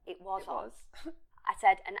was on. I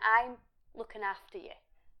said, and I'm looking after you.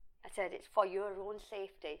 I said, it's for your own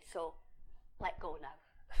safety, so let go now.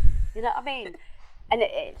 You know what I mean? And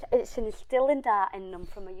it's instilling that in them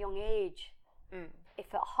from a young age.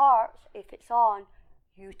 If it hurts, if it's on,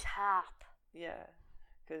 you tap. Yeah,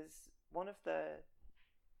 because one of the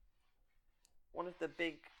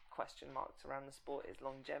big question marks around the sport is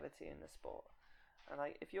longevity in the sport. And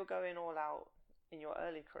like, if you're going all out in your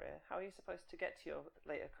early career, how are you supposed to get to your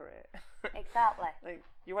later career? Exactly. Like,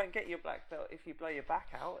 you won't get your black belt if you blow your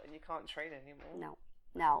back out and you can't train anymore. No.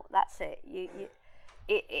 No, that's it.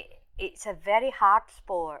 It's a very hard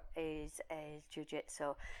sport, is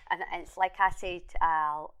jiu-jitsu, and it's like I say to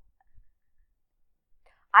Al,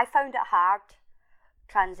 I found it hard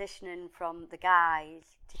transitioning from the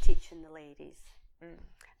guys to teaching the ladies,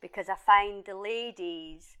 because I find the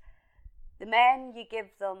ladies, the men, you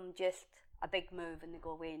give them just a big move and they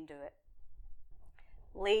go away and do it.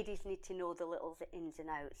 Ladies need to know the little ins and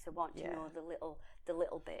outs. They want to know the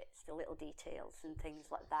little bits, the little details and things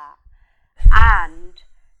like that. And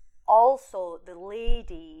also the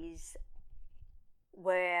ladies,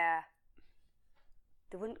 where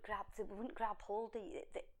they wouldn't grab hold of you.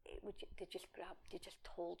 They just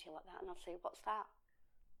hold you like that, and I'll say, "What's that?"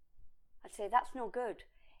 I'd say, "That's no good."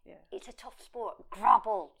 Yeah. It's a tough sport. Grab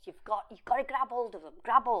hold. You've got to grab hold of them.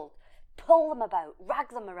 Grab hold. Pull them about. Rag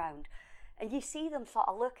them around. And you see them sort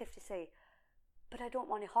of look if they say, "But I don't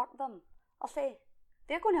want to hurt them." I'll say,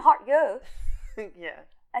 "They're going to hurt you." Yeah.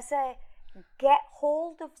 I say, get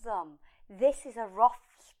hold of them. This is a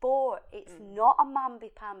rough sport. It's not a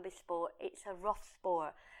mamby-pamby sport. It's a rough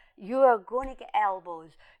sport. You are going to get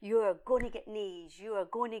elbows. You are going to get knees. You are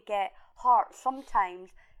going to get hurt. Sometimes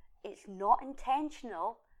it's not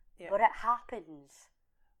intentional, but it happens.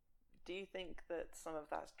 Do you think that some of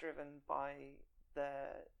that's driven by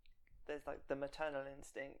there's like the maternal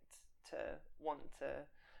instinct to want to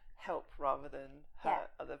help rather than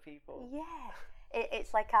hurt other people? Yeah.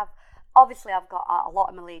 It's like I've got a lot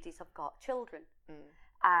of my ladies have got children,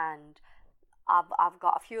 and I've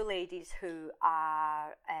got a few ladies who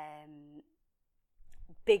are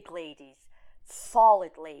big ladies,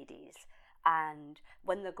 solid ladies, and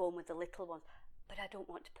when they're going with the little ones, "But I don't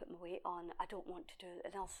want to put my weight on, I don't want to do it,"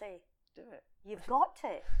 and I'll say, "Do it. You've got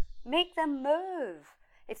to make them move.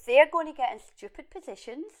 If they're going to get in stupid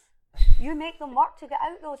positions, you make them work to get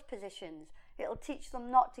out those positions. It'll teach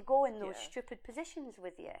them not to go in those stupid positions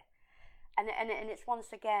with you." And it's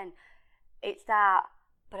once again, it's that,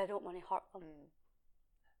 "But I don't want to hurt them."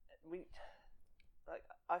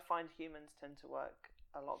 I find humans tend to work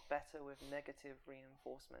a lot better with negative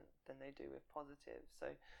reinforcement than they do with positive.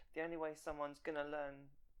 So the only way someone's going to learn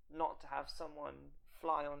not to have someone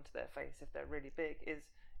fly onto their face if they're really big is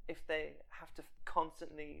if they have to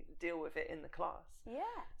constantly deal with it in the class.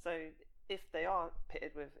 Yeah. So if they are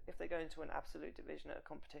pitted with, if they go into an absolute division at a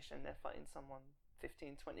competition, they're fighting someone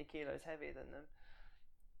 15, 20 kilos heavier than them,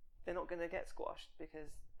 they're not going to get squashed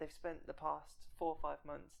because they've spent the past 4 or 5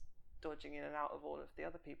 months dodging in and out of all of the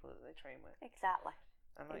other people that they train with. Exactly.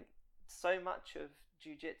 And so much of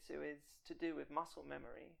jiu-jitsu is to do with muscle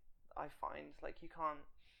memory. I find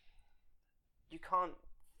you can't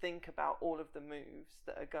think about all of the moves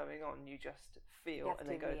that are going on. You just feel and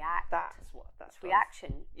then go, react. That's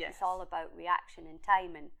reaction. Yes. It's all about reaction and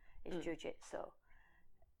timing is jiu-jitsu.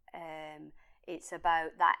 It's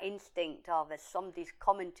about that instinct of, if somebody's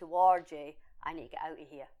coming towards you, I need to get out of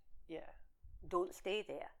here. Yeah. Don't stay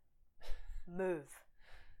there. Move.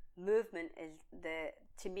 Movement is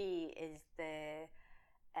to me the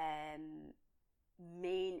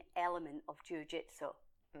main element of jiu-jitsu.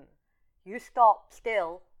 You stop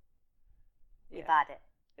still, you've had it.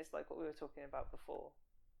 It's like what we were talking about before.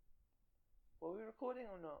 Were we recording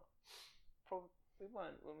or not? Probably we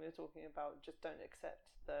weren't, when we were talking about just don't accept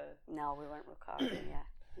the... No, we weren't recording,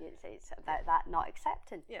 It's about that not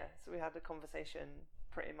accepting. Yeah, so we had a conversation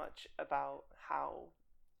pretty much about how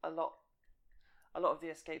a lot of the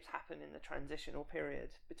escapes happen in the transitional period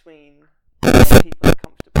between people are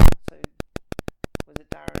comfortable. So was it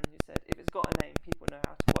Darren who said, if it's got a name, people know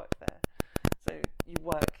how to work there. So you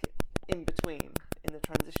work in between, in the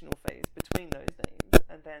transitional phase between those names,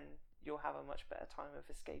 and then you'll have a much better time of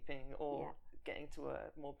escaping or getting to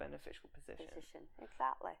a more beneficial position.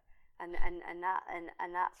 Exactly. And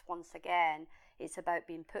that's, once again, it's about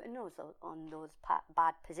being put in on those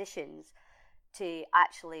bad positions to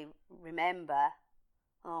actually remember,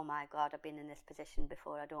 oh my God, I've been in this position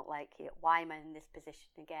before, I don't like it. Why am I in this position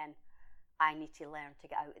again? I need to learn to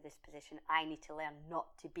get out of this position. I need to learn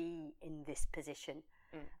not to be in this position.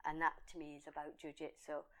 And that, to me, is about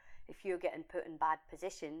jiu-jitsu. If you're getting put in bad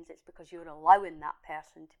positions, it's because you're allowing that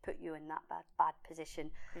person to put you in that bad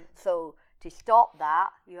position. So to stop that,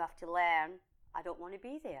 you have to learn, I don't want to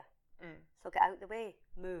be there. So get out of the way,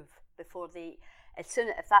 move before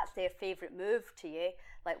if that's their favourite move to you.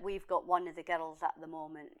 Like, we've got one of the girls at the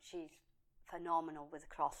moment, she's phenomenal with a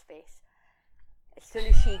crossface. As soon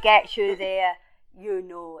as she gets you there, you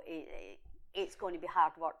know it's going to be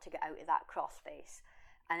hard work to get out of that crossface.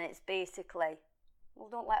 And it's basically, well,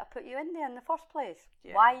 don't let her put you in there in the first place.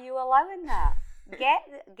 Yeah. Why are you allowing that?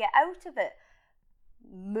 Get out of it.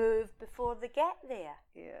 Move before they get there.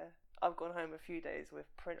 Yeah. I've gone home a few days with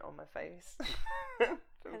print on my face.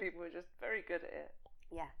 And people are just very good at it.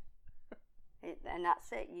 Yeah. And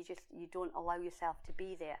that's it. You don't allow yourself to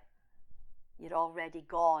be there. You're already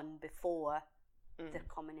gone before they're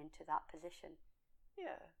coming into that position.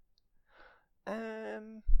 Yeah.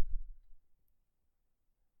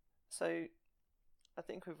 So I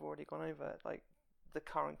think we've already gone over like the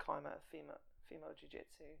current climate of female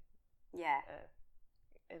jiu-jitsu. Yeah.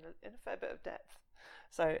 In a fair bit of depth.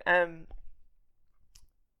 So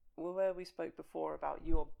where we spoke before about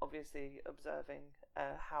you obviously observing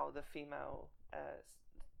how the female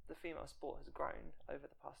sport has grown over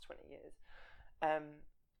the past 20 years.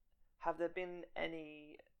 Have there been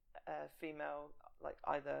any female, like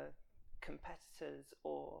either competitors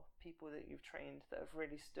or people that you've trained that have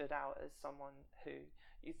really stood out as someone who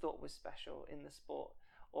you thought was special in the sport?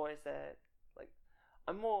 Or is there, like,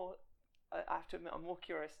 I have to admit, I'm more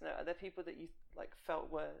curious now, are there people that you like felt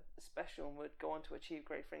were special and would go on to achieve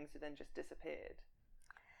great things who then just disappeared?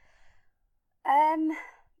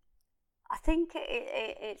 I think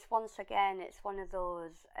it's once again, it's one of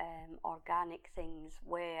those organic things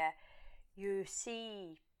where you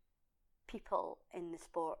see people in the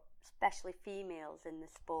sport, especially females in the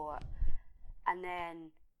sport, and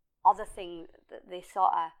then other things that they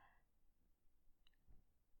sort of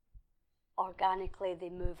organically they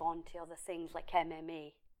move on to other things like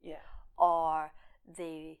MMA. Yeah. Or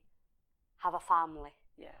they have a family.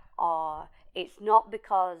 Yeah. Or it's not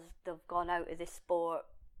because they've gone out of this sport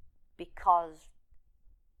because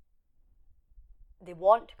they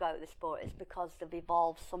want to go out of the sport, it's because they've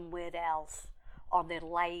evolved somewhere else, or their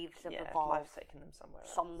lives have evolved. Life's taken them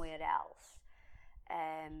somewhere else.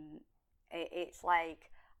 It's like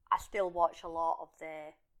I still watch a lot of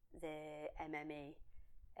the MMA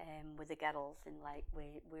with the girls, and like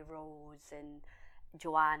with Rose and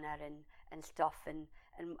Joanna and stuff, and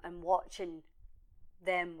watching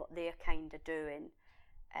them, what they're kind of doing.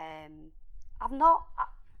 I've not,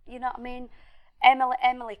 you know what I mean?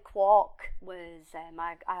 Emily Kwok was,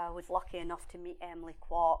 I was lucky enough to meet Emily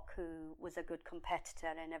Kwok, who was a good competitor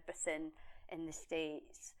and everything in the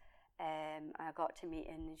States. I got to meet,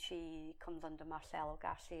 and she comes under Marcelo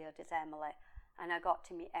Garcia, does Emily. And I got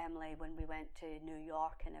to meet Emily when we went to New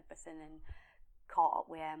York and everything, and caught up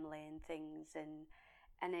with Emily and things,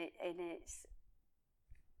 and it's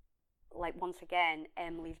like, once again,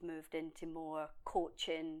 Emily's moved into more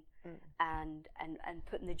coaching and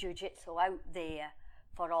putting the jiu-jitsu out there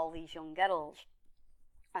for all these young girls.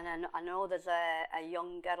 And I know there's a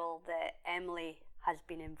young girl that Emily has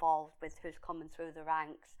been involved with, who's coming through the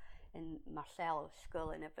ranks in Marcelo's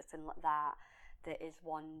school and everything like that, that is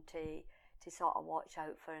one to sort of watch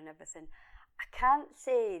out for and everything. I can't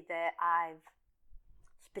say that I've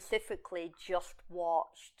specifically just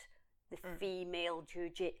watched the female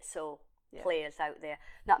jiu-jitsu players out there.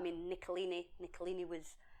 Not, I mean, Nicolini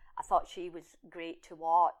was, I thought she was great to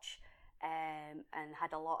watch, and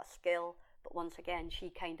had a lot of skill, but once again, she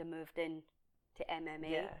kind of moved in to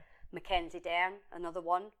MMA. Yeah. Mackenzie Dern, another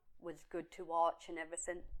one, was good to watch and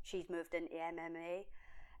everything. She's moved into MMA.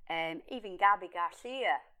 Even Gabby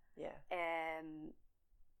Garcia. Yeah.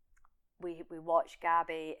 We watched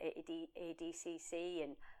Gabby at ADCC,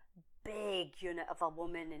 and big unit of a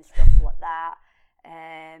woman and stuff like that.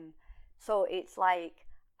 So it's like,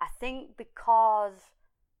 I think because,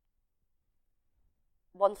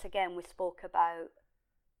 once again, we spoke about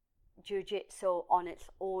jiu-jitsu on its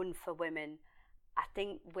own for women, I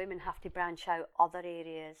think women have to branch out other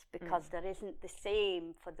areas, because there isn't the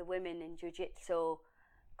same for the women in jiu-jitsu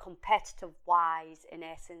competitive wise, in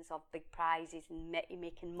essence, of big prizes and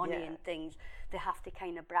making money and things. They have to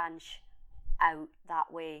kind of branch out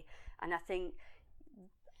that way. And I think,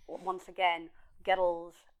 once again,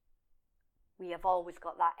 girls, we have always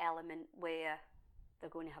got that element where they're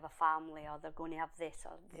going to have a family, or they're going to have this,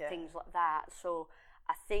 or things like that. So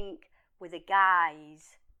I think with the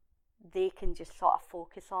guys, they can just sort of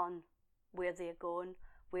focus on where they're going,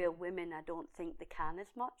 where women, I don't think they can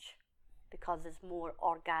as much, because there's more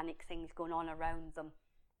organic things going on around them.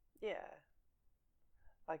 Yeah,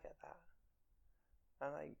 I get that.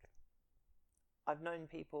 And like, I've known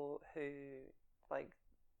people who, like,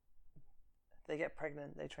 they get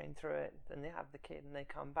pregnant, they train through it, then they have the kid and they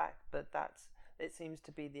come back, but it seems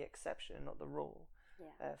to be the exception, not the rule.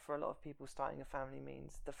 Yeah. For a lot of people, starting a family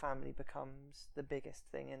means the family becomes the biggest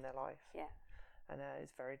thing in their life. Yeah. And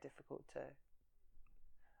it's very difficult to,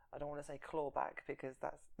 I don't want to say claw back, because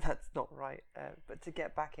that's not right, but to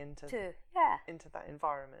get back into that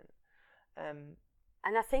environment.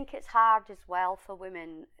 And I think it's hard as well for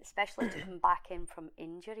women, especially to come back in from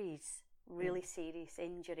injuries, really serious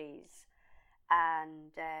injuries,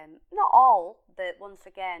 and not all, but once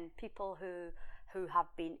again, people who have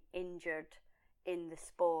been injured in the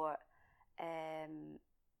sport.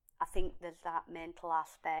 I think there's that mental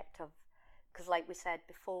aspect of, because like we said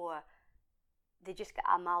before, they just get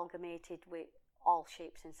amalgamated with all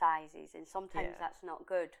shapes and sizes, and sometimes that's not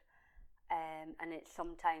good. And it's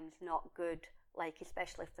sometimes not good, like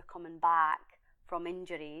especially if they're coming back from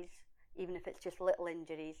injuries, even if it's just little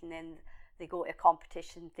injuries, and then they go to a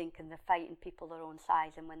competition thinking they're fighting people their own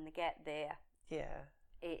size, and when they get there,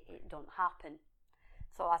 it don't happen.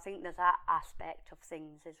 So I think there's that aspect of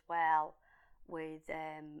things as well with,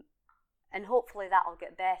 and hopefully that'll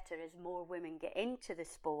get better as more women get into the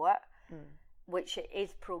sport, which it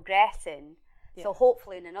is progressing. So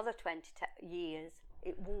hopefully in another 20 years,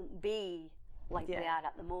 it won't be like we are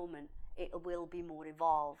at the moment. It will be more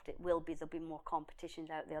evolved. There'll be more competitions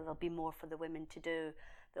out there. There'll be more for the women to do.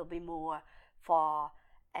 There'll be more for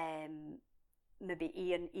maybe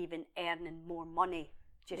even earning more money,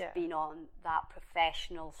 just being on that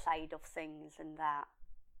professional side of things and that.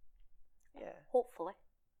 Yeah. Hopefully.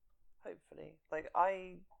 Like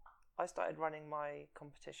I started running my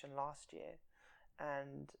competition last year,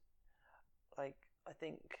 and like I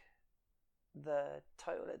think the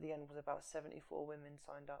total at the end was about 74 women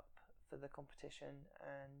signed up for the competition,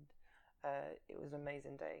 and it was an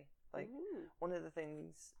amazing day. Like one of the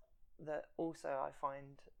things that also I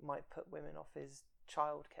find might put women off is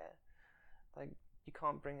childcare. Like you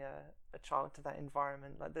can't bring a child to that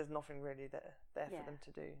environment. Like there's nothing really there for them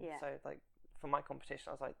to do. So like for my competition,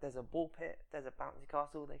 I was like, there's a ball pit, there's a bouncy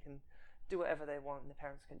castle, they can do whatever they want, and the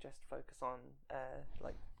parents can just focus on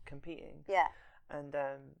like competing. And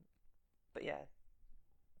but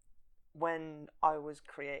when I was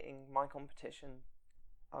creating my competition,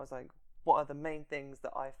 I was like, what are the main things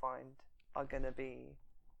that I find are going to be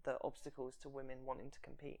the obstacles to women wanting to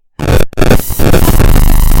compete?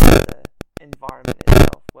 The environment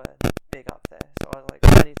itself were big up there, so I was like,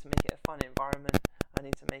 I need to make it a fun environment. I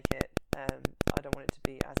need to make it, I don't want it to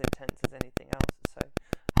be as intense as anything else, so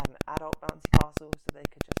I had an adult bouncy castle so they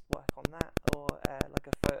could just work on that, or like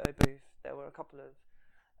a photo booth. There were a couple of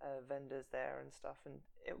vendors there and stuff, and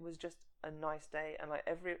it was just a nice day. And like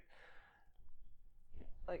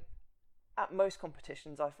at most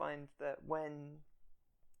competitions, I find that where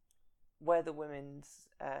the women's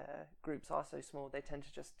groups are so small, they tend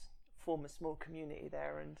to just form a small community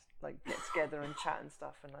there and like get together and chat and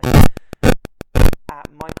stuff. And like at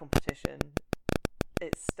my competition,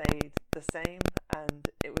 it stayed the same, and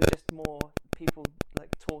it was just more people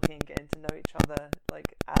like talking, getting to know each other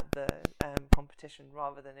like at the competition,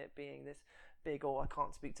 rather than it being this big, I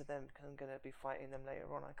can't speak to them because I'm going to be fighting them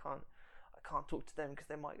later on. I can't talk to them because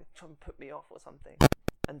they might try and put me off or something.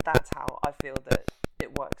 And that's how I feel that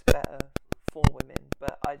it works better for women,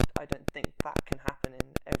 but I don't think that can happen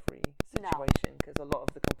in every situation, because a lot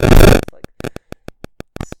of the competitions, like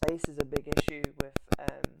space is a big issue with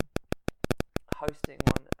hosting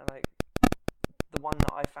one. And like the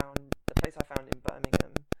place I found in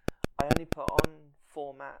Birmingham, I only put on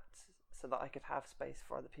 4 mats so that I could have space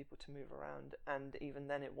for other people to move around, and even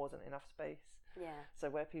then it wasn't enough space. So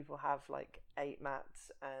where people have like 8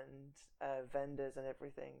 mats and vendors and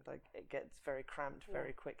everything, like it gets very cramped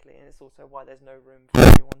very quickly, and it's also why there's no room for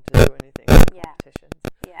anyone to do anything in the competitions.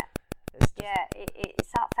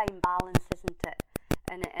 It's that fine balance, isn't it?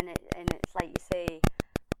 And it's like you say,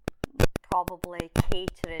 probably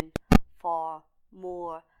catering for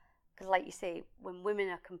more, because like you say, when women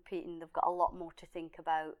are competing, they've got a lot more to think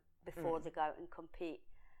about before they go out and compete.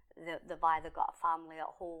 They've either got a family at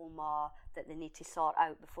home, or that they need to sort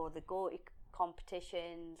out before they go to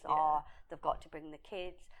competitions, or they've got to bring the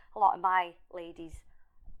kids. A lot of my ladies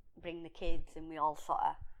bring the kids, and we all sort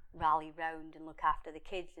of rally round and look after the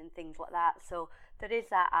kids and things like that. So there is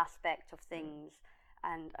that aspect of things,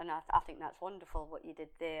 and I think that's wonderful what you did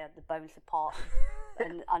there, the bouncy pot.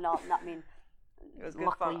 And I mean, it was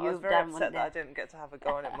good fun. I was very upset that I didn't get to have a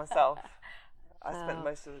go on it myself. I spent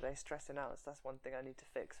most of the day stressing out, so that's one thing I need to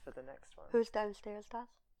fix for the next one. Who's downstairs, Dad?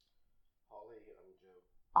 Holly and Joe.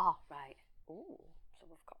 Oh, right. Ooh. So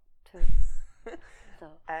we've got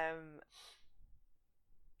 2.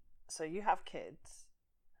 So you have kids.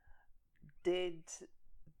 Did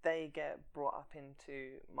they get brought up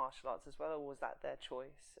into martial arts as well, or was that their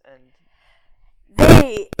choice? And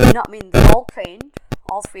they're all trained.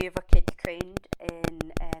 All 3 of our kids trained in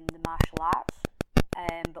the martial arts.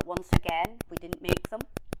 But once again, we didn't make them.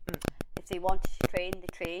 If they wanted to train, they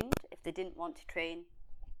trained. If they didn't want to train,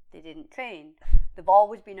 they didn't train. They've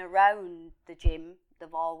always been around the gym.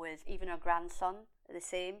 Even our grandson, the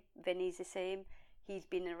same. Vinny's the same. He's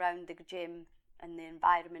been around the gym and the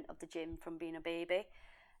environment of the gym from being a baby.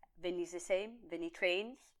 Vinny's the same. Vinny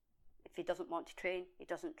trains. If he doesn't want to train, he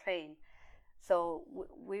doesn't train. So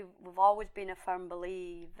we've always been a firm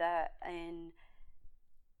believer in,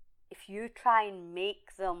 if you try and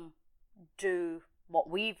make them do what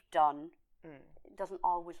we've done, it doesn't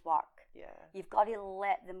always work. Yeah. You've got to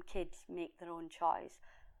let them kids make their own choice.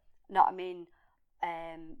 Know what I mean?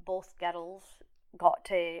 Both girls got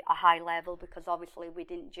to a high level because obviously we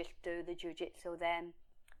didn't just do the jiu-jitsu then.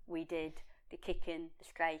 We did the kicking, the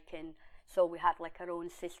striking. So we had like our own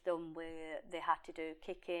system where they had to do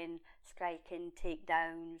kicking, striking,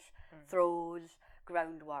 takedowns, throws,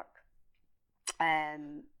 groundwork.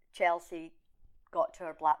 Chelsea got to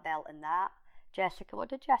her black belt in that. Jessica, what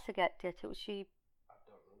did Jessica get to? Was she? I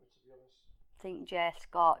don't remember, to be honest. I think Jess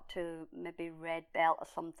got to maybe red belt or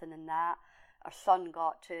something in that. Our son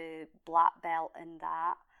got to black belt in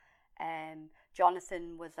that.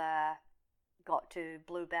 Jonathan got to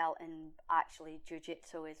blue belt in actually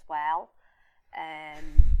jiu-jitsu as well.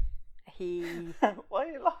 He. Why are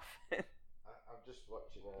you laughing? I'm just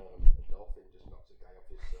watching a dolphin just knock a guy off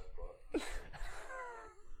his surfboard.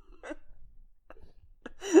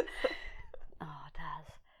 Oh, Daz.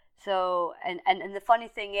 So, and the funny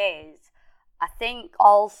thing is, I think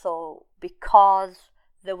also because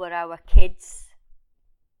they were our kids,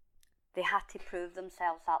 they had to prove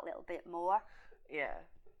themselves that little bit more. Yeah.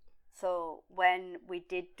 So when we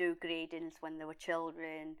did do gradings when they were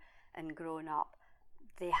children and growing up,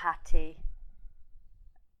 they had to.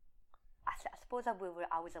 I suppose I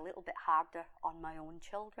was a little bit harder on my own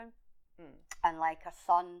children, and like our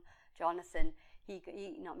son Jonathan, he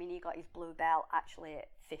got his blue belt actually at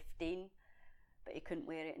 15, but he couldn't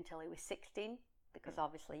wear it until he was 16 because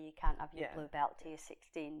obviously you can't have your blue belt till you're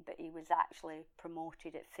 16. But he was actually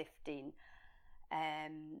promoted at 15,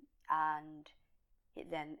 and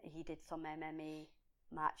then he did some MMA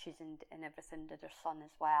matches and everything, did our son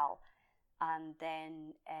as well. And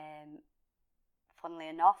then, funnily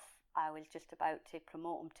enough, I was just about to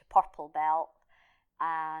promote him to purple belt,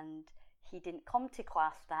 and he didn't come to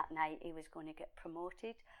class that night. He was going to get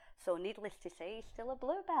promoted. So needless to say, he's still a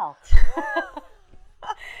blue belt.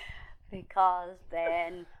 Because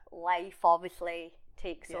then life obviously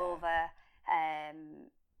takes over.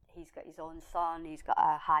 He's got his own son, he's got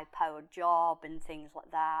a high-powered job and things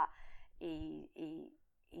like that. He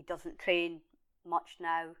doesn't train much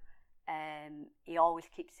now. He always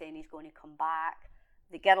keeps saying he's going to come back.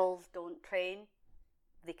 The girls don't train.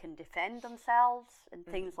 They can defend themselves and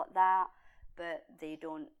things like that, but they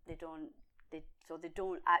don't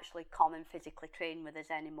actually come and physically train with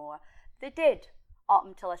us anymore. They did up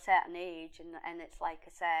until a certain age, and it's like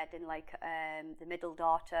I said, and like the middle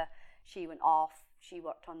daughter, she went off. She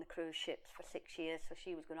worked on the cruise ships for 6 years, so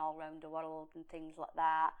she was going all around the world and things like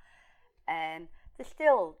that. They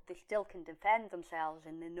still can defend themselves,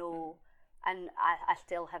 and they know. And I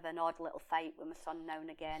still have an odd little fight with my son now and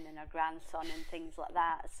again, and our grandson and things like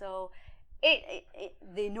that. So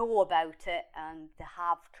they know about it and they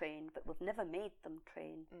have trained, but we've never made them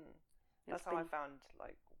train. That's how I found,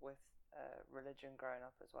 like, with religion growing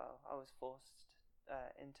up as well. I was forced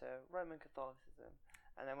into Roman Catholicism,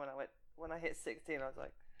 and then when I hit 16, I was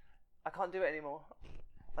like, I can't do it anymore.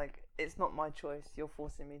 Like, it's not my choice. You're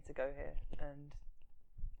forcing me to go here, and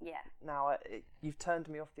now you've turned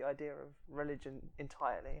me off the idea of religion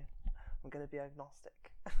entirely. I'm going to be agnostic.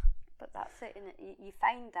 But that's it, and you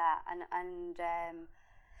find that, and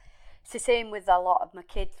it's the same with a lot of my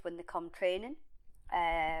kids when they come training.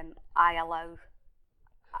 I allow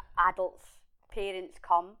adults, parents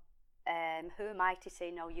come. Who am I to say,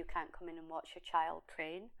 no, you can't come in and watch your child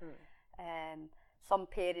train? Some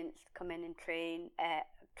parents come in and train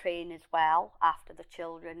as well after the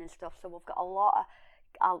children and stuff. So we've got a lot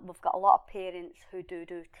of parents who do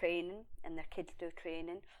training, and their kids do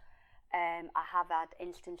training. I have had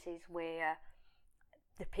instances where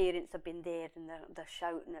the parents have been there and they're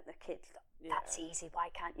shouting at the kids, that's easy, why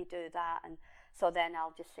can't you do that? And so then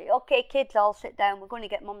I'll just say, okay kids, all sit down, we're going to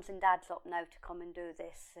get mums and dads up now to come and do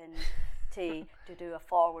this, and to do a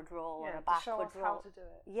forward roll or a backward roll. How to do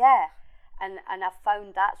it. Yeah, and I've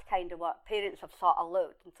found that's kind of what parents have sort of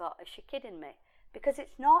looked and thought, is she kidding me? Because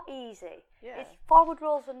it's not easy. It's forward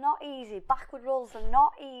rolls are not easy, backward rolls are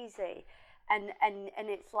not easy. And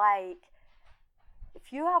it's like,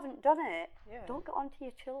 if you haven't done it, don't get onto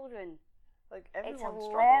your children. Like, everyone it's a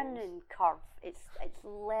struggles. learning curve. It's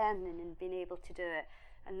learning and being able to do it.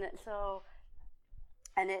 And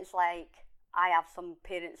it's like, I have some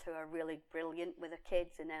parents who are really brilliant with their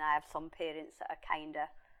kids, and then I have some parents that are kind of,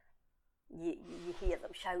 you hear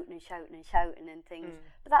them shouting and things.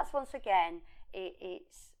 But that's, once again,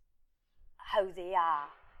 it's how they are.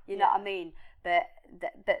 You know what I mean? But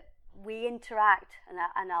we interact,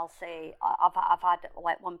 and I'll say, I've had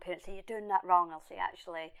like one parent say, you're doing that wrong. I'll say,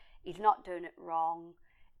 actually, he's not doing it wrong.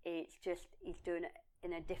 It's just he's doing it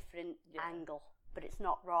in a different angle, but it's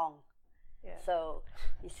not wrong. Yeah. So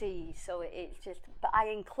you see, so it's just, but I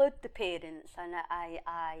include the parents, and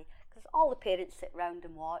I because all the parents sit round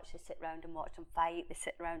and watch. They sit round and watch them fight. They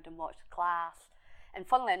sit round and watch the class. And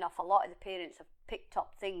funnily enough, a lot of the parents have picked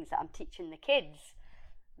up things that I'm teaching the kids.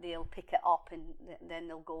 They'll pick it up and then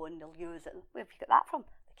they'll go and they'll use it. Where have you got that from?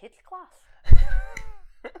 The kids' class.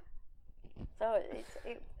 So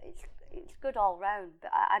it's good all round.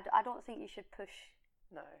 But I don't think you should push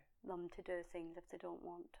them to do things if they don't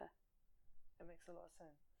want to. It makes a lot of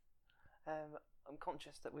sense. I'm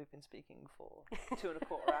conscious that we've been speaking for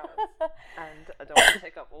 2.25 hours, and I don't want to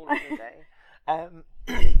take up all of your day.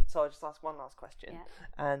 So I'll just ask one last question,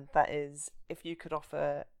 and that is, if you could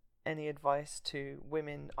offer any advice to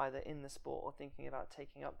women either in the sport or thinking about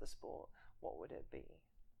taking up the sport, what would it be?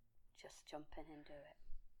 Just jump in and do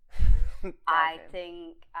it. I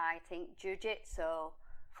think jiu-jitsu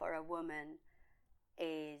for a woman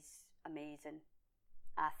is amazing.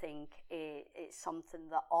 I think it's something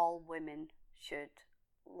that all women should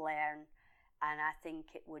learn, and I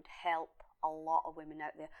think it would help a lot of women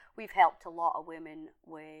out there. We've helped a lot of women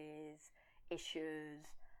with issues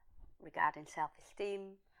regarding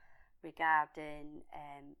self-esteem, regarding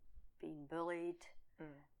being bullied.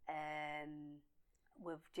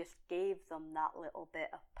 We've just gave them that little bit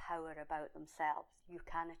of power about themselves. You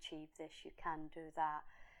can achieve this, you can do that.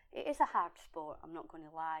 It is a hard sport, I'm not going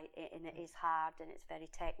to lie, and it is hard and it's very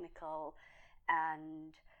technical,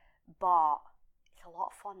 but it's a lot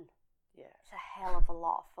of fun. Yeah, it's a hell of a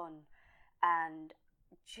lot of fun, and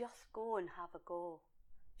just go and have a go.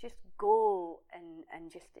 Just go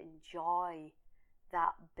and just enjoy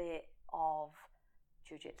that bit of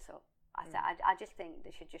jiu-jitsu. I just think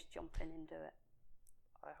they should just jump in and do it.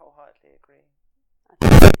 I wholeheartedly agree.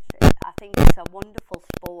 I think it's a wonderful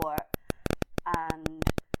sport, and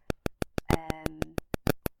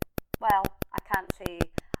well, I can't say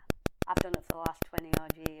I've done it for the last 20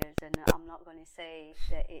 odd years, and I'm not going to say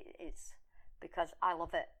that it's because I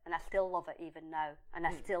love it, and I still love it even now, and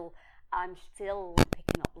I'm still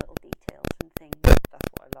picking up little details and things. That's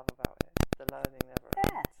what I love about it. The learning never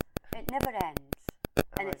ends. Yes, it never ends,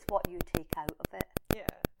 and it's what you take out of it. Yeah,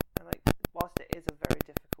 and whilst it is a very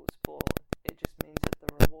difficult sport, it just means that the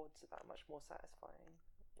rewards are that much more satisfying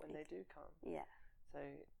when they do come. Yeah. So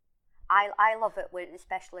I love it when,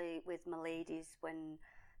 especially with my ladies, when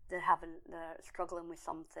they're struggling with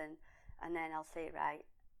something, and then I'll say, right,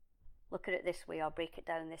 look at it this way, or break it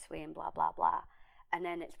down this way, and blah blah blah, and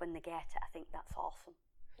then it's when they get it. I think that's awesome.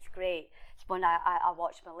 It's great. It's when I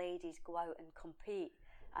watch my ladies go out and compete,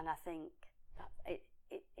 and I think that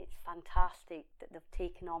it's fantastic that they've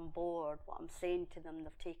taken on board what I'm saying to them.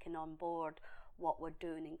 They've taken on board what we're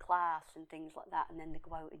doing in class and things like that, and then they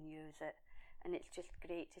go out and use it. And it's just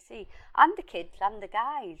great to see. And the kids and the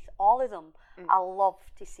guys, all of them, I love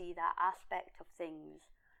to see that aspect of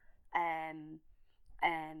things. And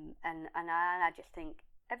I just think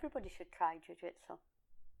everybody should try jiu-jitsu.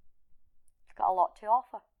 It's got a lot to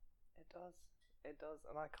offer. It does,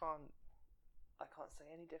 and I can't say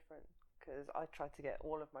any different, because I tried to get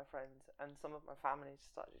all of my friends and some of my family to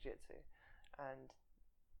start jiu-jitsu, and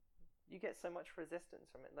you get so much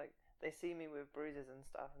resistance from it. Like, they see me with bruises and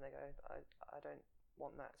stuff, and they go, I don't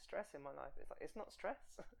want that stress in my life. It's like, it's not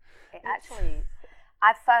stress. Actually,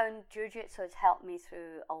 I've found jiu-jitsu has helped me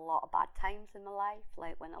through a lot of bad times in my life,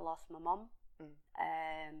 like when I lost my mum.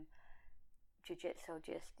 Jiu-jitsu,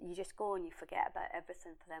 you just go and you forget about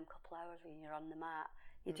everything for them couple hours when you're on the mat.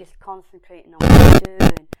 You're just concentrating on what you're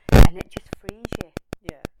doing, and it just frees you.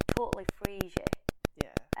 Yeah. Totally frees you.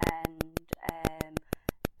 Yeah. And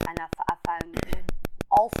I found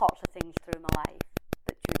all sorts of things through my life,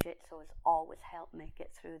 but jiu-jitsu has always helped me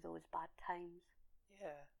get through those bad times.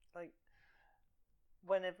 Yeah, like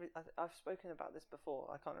I've spoken about this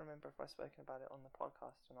before. I can't remember if I've spoken about it on the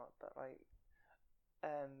podcast or not, but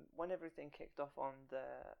when everything kicked off on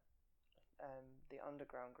the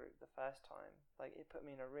underground group the first time, like, it put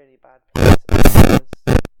me in a really bad place. I was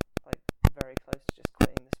like very close to just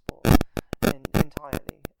quitting the sport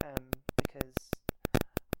entirely, because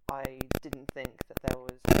I didn't think that there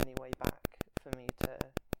was any way back for me to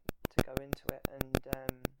go into it, and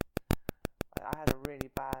I had a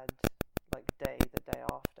really bad day the day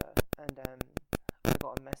after, and I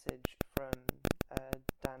got a message from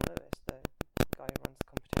Dan Lewis, the guy who runs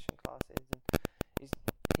competition classes, and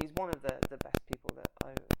he's one of the best people that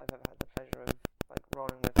I've ever had the pleasure of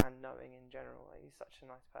rolling with and knowing in general. He's such a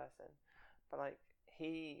nice person, But like,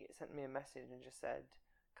 he sent me a message and just said,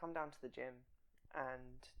 come down to the gym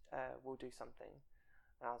and we'll do something.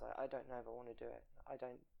 And I was like, I don't know if I want to do it. I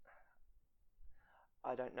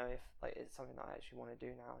don't know if like it's something that I actually want to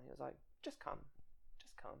do now. And he was like, just come.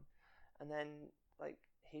 And then like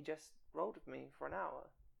he just rolled with me for an hour,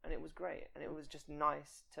 and it was great. And it was just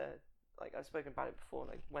nice to, like, I've spoken about it before,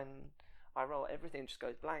 like when I roll, everything just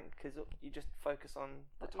goes blank because you just focus on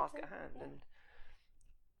the task at hand. Yeah. And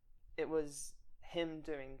it was him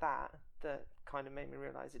doing that kind of made me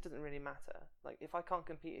realise it doesn't really matter. Like, if I can't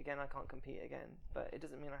compete again, I can't compete again, but it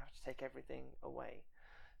doesn't mean I have to take everything away.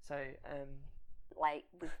 So like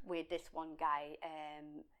with this one guy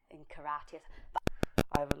in karate,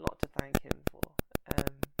 I have a lot to thank him for,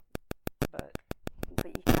 but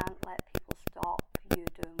you can't let people stop you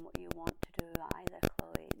doing what you want to do either,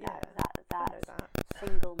 Chloe. That's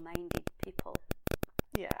single-minded people.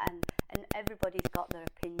 Yeah. And everybody's got their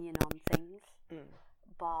opinion on things,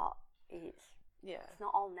 but it's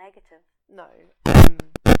not all negative. No.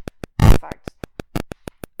 In fact,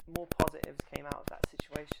 more positives came out of that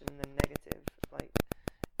situation than negative. Like,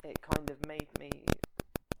 it kind of made me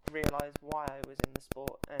realise why I was in the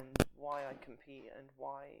sport and why I compete and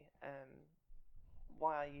why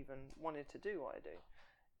I even wanted to do what I do.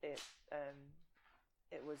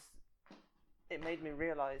 It made me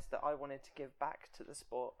realise that I wanted to give back to the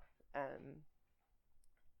sport.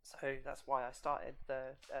 So that's why I started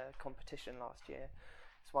the competition last year.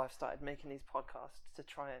 That's why I've started making these podcasts, to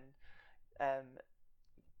try and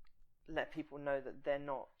let people know that they're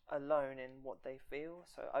not alone in what they feel.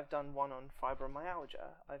 So I've done one on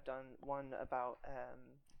fibromyalgia. I've done one about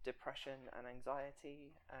depression and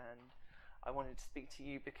anxiety, and I wanted to speak to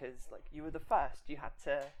you because, like, you were the first. You had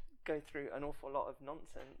to go through an awful lot of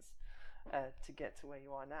nonsense to get to where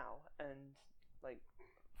you are now. And like,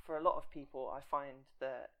 for a lot of people, I find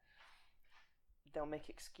that they'll make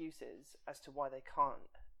excuses as to why they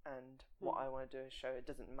can't. And what I want to do is show it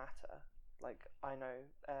doesn't matter. Like, I know,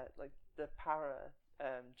 like, the para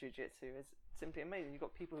jiu-jitsu is simply amazing. You've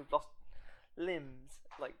got people who've lost limbs,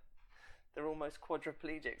 like, they're almost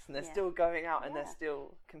quadriplegics, and they're still going out and they're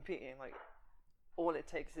still competing. Like, all it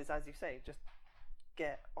takes is, as you say, just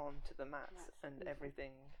get onto the mats, and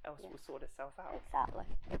everything else will sort itself out. Exactly.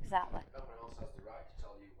 No one else has the right to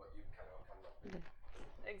tell you what you can or cannot do.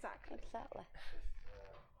 Exactly. That's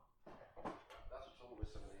the trouble with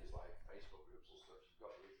some of these, like, Facebook groups and stuff. You've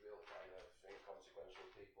got these real kind of inconsequential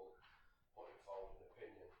people putting forward an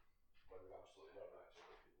opinion when they've absolutely no right to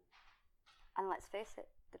an opinion. And let's face it,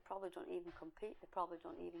 they probably don't even compete. They probably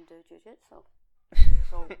don't even do jiu-jitsu.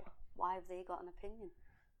 So why have they got an opinion?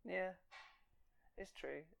 Yeah, it's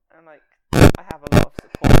true. And like, I have a lot of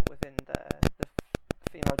support within the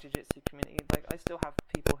female jiu-jitsu community. Like, I still have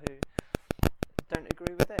people who don't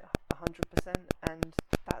agree with it 100%, and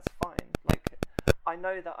that's fine. Like, I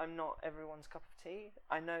know that I'm not everyone's cup of tea.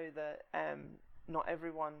 I know that not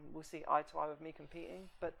everyone will see eye to eye with me competing,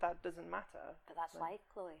 but that doesn't matter. But that's life,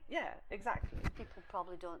 Chloe. Yeah, exactly. People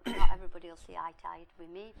probably don't. Not everybody will see eye to eye with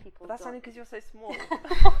me. People. But that's don't. only because you're so small.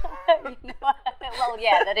 Well,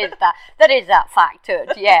 yeah, there is that. There is that factor.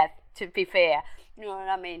 Yeah, to be fair, you know what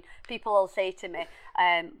I mean. People will say to me,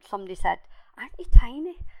 somebody said, "Aren't you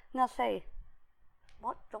tiny?" And I'll say,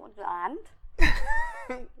 "What? And?"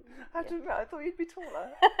 I have to admit, I thought you'd be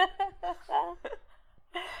taller.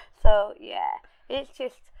 So yeah, it's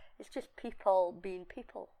just people being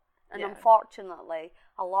people, and unfortunately,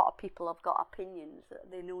 a lot of people have got opinions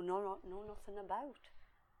that they know nothing about.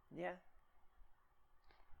 Yeah,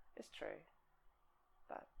 it's true,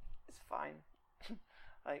 but it's fine.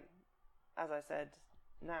 Like, as I said,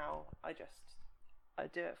 now I do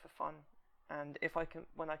it for fun, and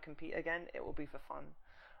when I compete again, it will be for fun.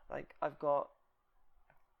 Like, I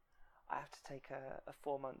have to take a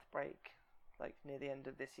 4-month break, like, near the end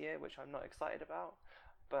of this year, which I'm not excited about,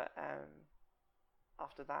 but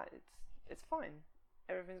after that it's fine.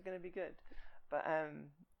 Everything's going to be good. But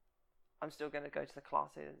I'm still going to go to the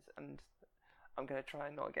classes, and I'm going to try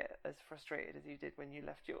and not get as frustrated as you did when you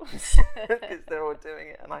left yours, because they're all doing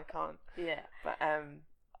it and I can't. Yeah. But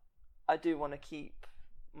I do want to keep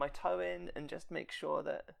my toe in and just make sure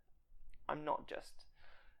that I'm not just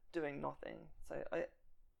doing nothing. So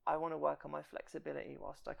I want to work on my flexibility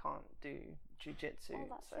whilst I can't do jiu-jitsu. Well,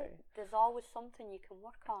 that's it. There's always something you can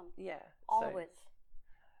work on. Yeah. Always.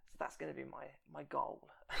 So that's going to be my goal.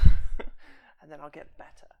 And then I'll get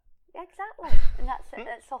better. Exactly. And that's it.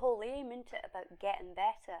 That's the whole aim, isn't it? About getting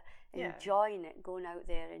better, enjoying it, going out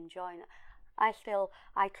there, enjoying it.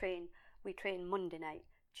 We train Monday night,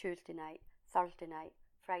 Tuesday night, Thursday night,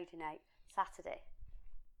 Friday night, Saturday.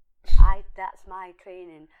 That's my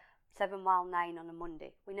training 7 while 9 on a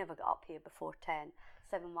Monday. We never got up here before 10.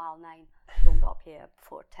 7 while 9, don't get up here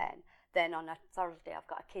before 10. Then on a Thursday, I've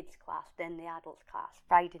got a kids class, then the adults class.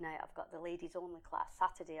 Friday night, I've got the ladies only class.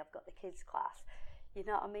 Saturday, I've got the kids class. You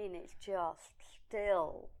know what I mean? It's just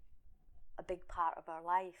still a big part of our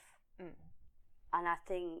life. And I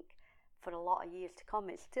think for a lot of years to come,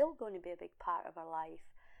 it's still going to be a big part of our life.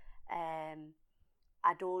 I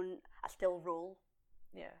still roll.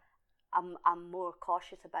 Yeah. I'm more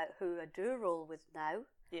cautious about who I do roll with now.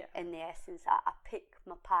 Yeah. In the essence, I pick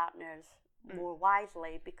my partners more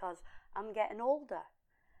wisely because I'm getting older.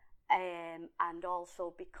 And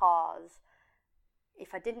also because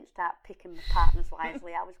if I didn't start picking my partners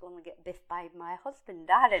wisely, I was going to get biffed by my husband,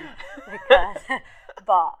 Darren.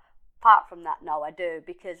 But apart from that, no, I do,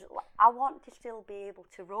 because I want to still be able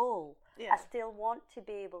to roll. Yeah. I still want to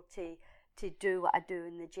be able to do what I do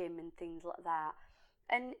in the gym and things like that.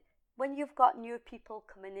 And when you've got new people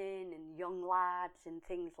coming in and young lads and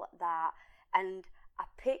things like that, and I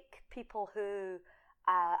pick people who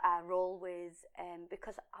I roll with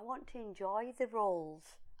because I want to enjoy the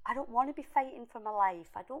rolls. I don't want to be fighting for my life.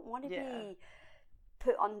 I don't want to be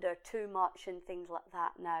put under too much and things like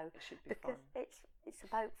that now. It should be because fun. it's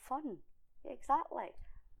about fun. Exactly.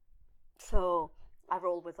 So I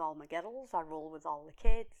roll with all my girls. I roll with all the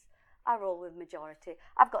kids. I roll with majority.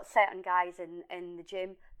 I've got certain guys in the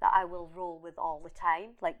gym that I will roll with all the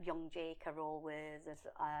time, like young Jake I roll with. There's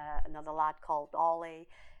another lad called Ollie,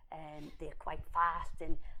 and they're quite fast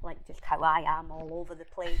and like just how I am, all over the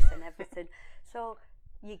place and everything. So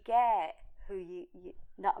you get who you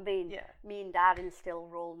know what I mean? Yeah. Me and Darren still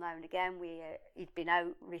roll now and again. He'd been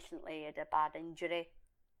out recently, had a bad injury,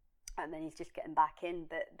 and then he's just getting back in.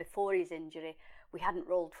 But before his injury, we hadn't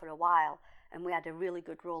rolled for a while, and we had a really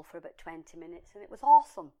good roll for about 20 minutes, and it was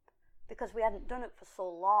awesome because we hadn't done it for so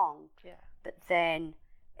long. Yeah. But then,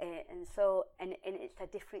 and it's a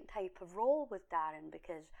different type of roll with Darren,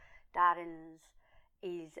 because Darren's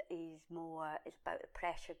is more, it's about the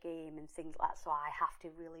pressure game and things like that, so I have to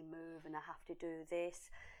really move and I have to do this,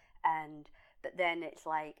 but then it's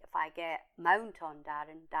like if I get mount on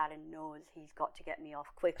Darren knows he's got to get me off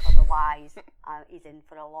quick, otherwise he's in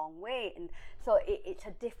for a long wait. And so it's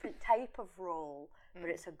a different type of roll, but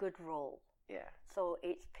it's a good roll. Yeah. So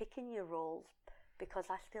it's picking your rolls because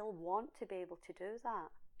I still want to be able to do that.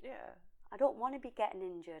 Yeah. I don't want to be getting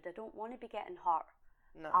injured. I don't want to be getting hurt.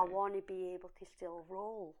 No. I want to be able to still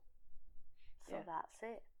roll. So that's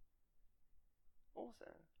it.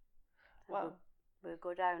 Awesome. So Well, we'll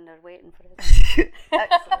go down there waiting for us.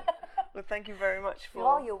 excellent. Well, thank you very much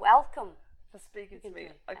for you're welcome. for speaking to me.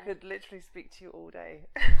 I could literally speak to you all day.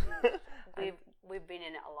 We've been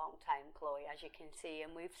in it a long time, Chloe, as you can see,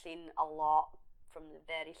 and we've seen a lot from the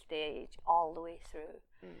very stage all the way through.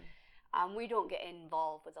 And we don't get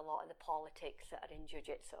involved with a lot of the politics that are in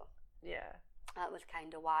jiu-jitsu. Yeah. That was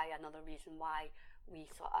kind of another reason why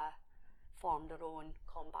we sort of formed our own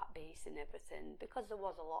combat base and everything, because there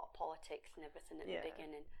was a lot of politics and everything at the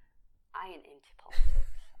beginning. I ain't into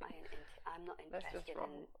politics. I'm not interested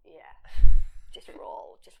in, just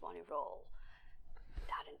roll, just want to roll.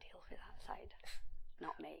 Darren deals with that side,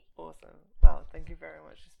 not me. Awesome. Well, thank you very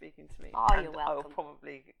much for speaking to me. Oh, and you're welcome. I will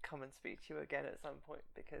probably come and speak to you again at some point,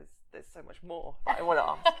 because there's so much more that I want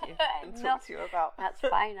to ask you and talk to you about. That's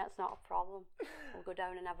fine, that's not a problem. We'll go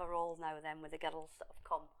down and have a roll now then with the girls that have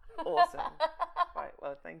come. Awesome. Right,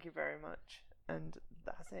 well, thank you very much. And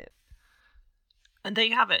that's it. And there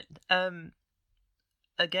you have it.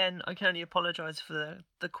 Again, I can only apologise for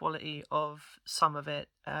the quality of some of it.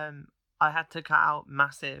 I had to cut out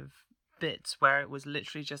massive bits where it was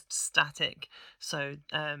literally just static. So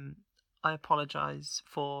I apologise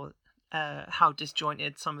for how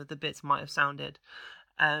disjointed some of the bits might have sounded.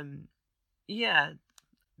 The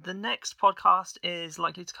next podcast is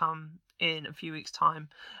likely to come in a few weeks' time.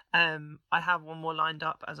 I have one more lined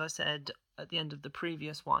up, as I said at the end of the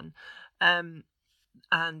previous one, and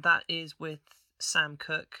that is with Sam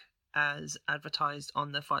Cook, as advertised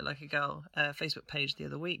on the Fight Like a Girl Facebook page the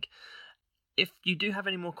other week. If you do have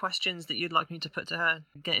any more questions that you'd like me to put to her,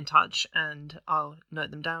 get in touch and I'll note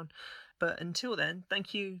them down. But until then,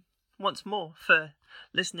 thank you once more for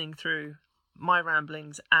listening through my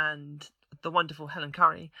ramblings and the wonderful Helen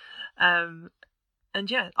Curry.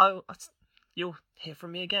 You'll hear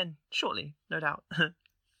from me again shortly, no doubt.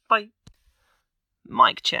 Bye.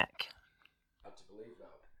 Mic check. Hard to believe now,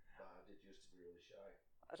 but I did used to be really shy.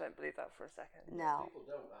 I don't believe that for a second. No. People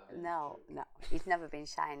don't. No. He's never been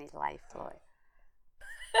shy in his life, Chloe.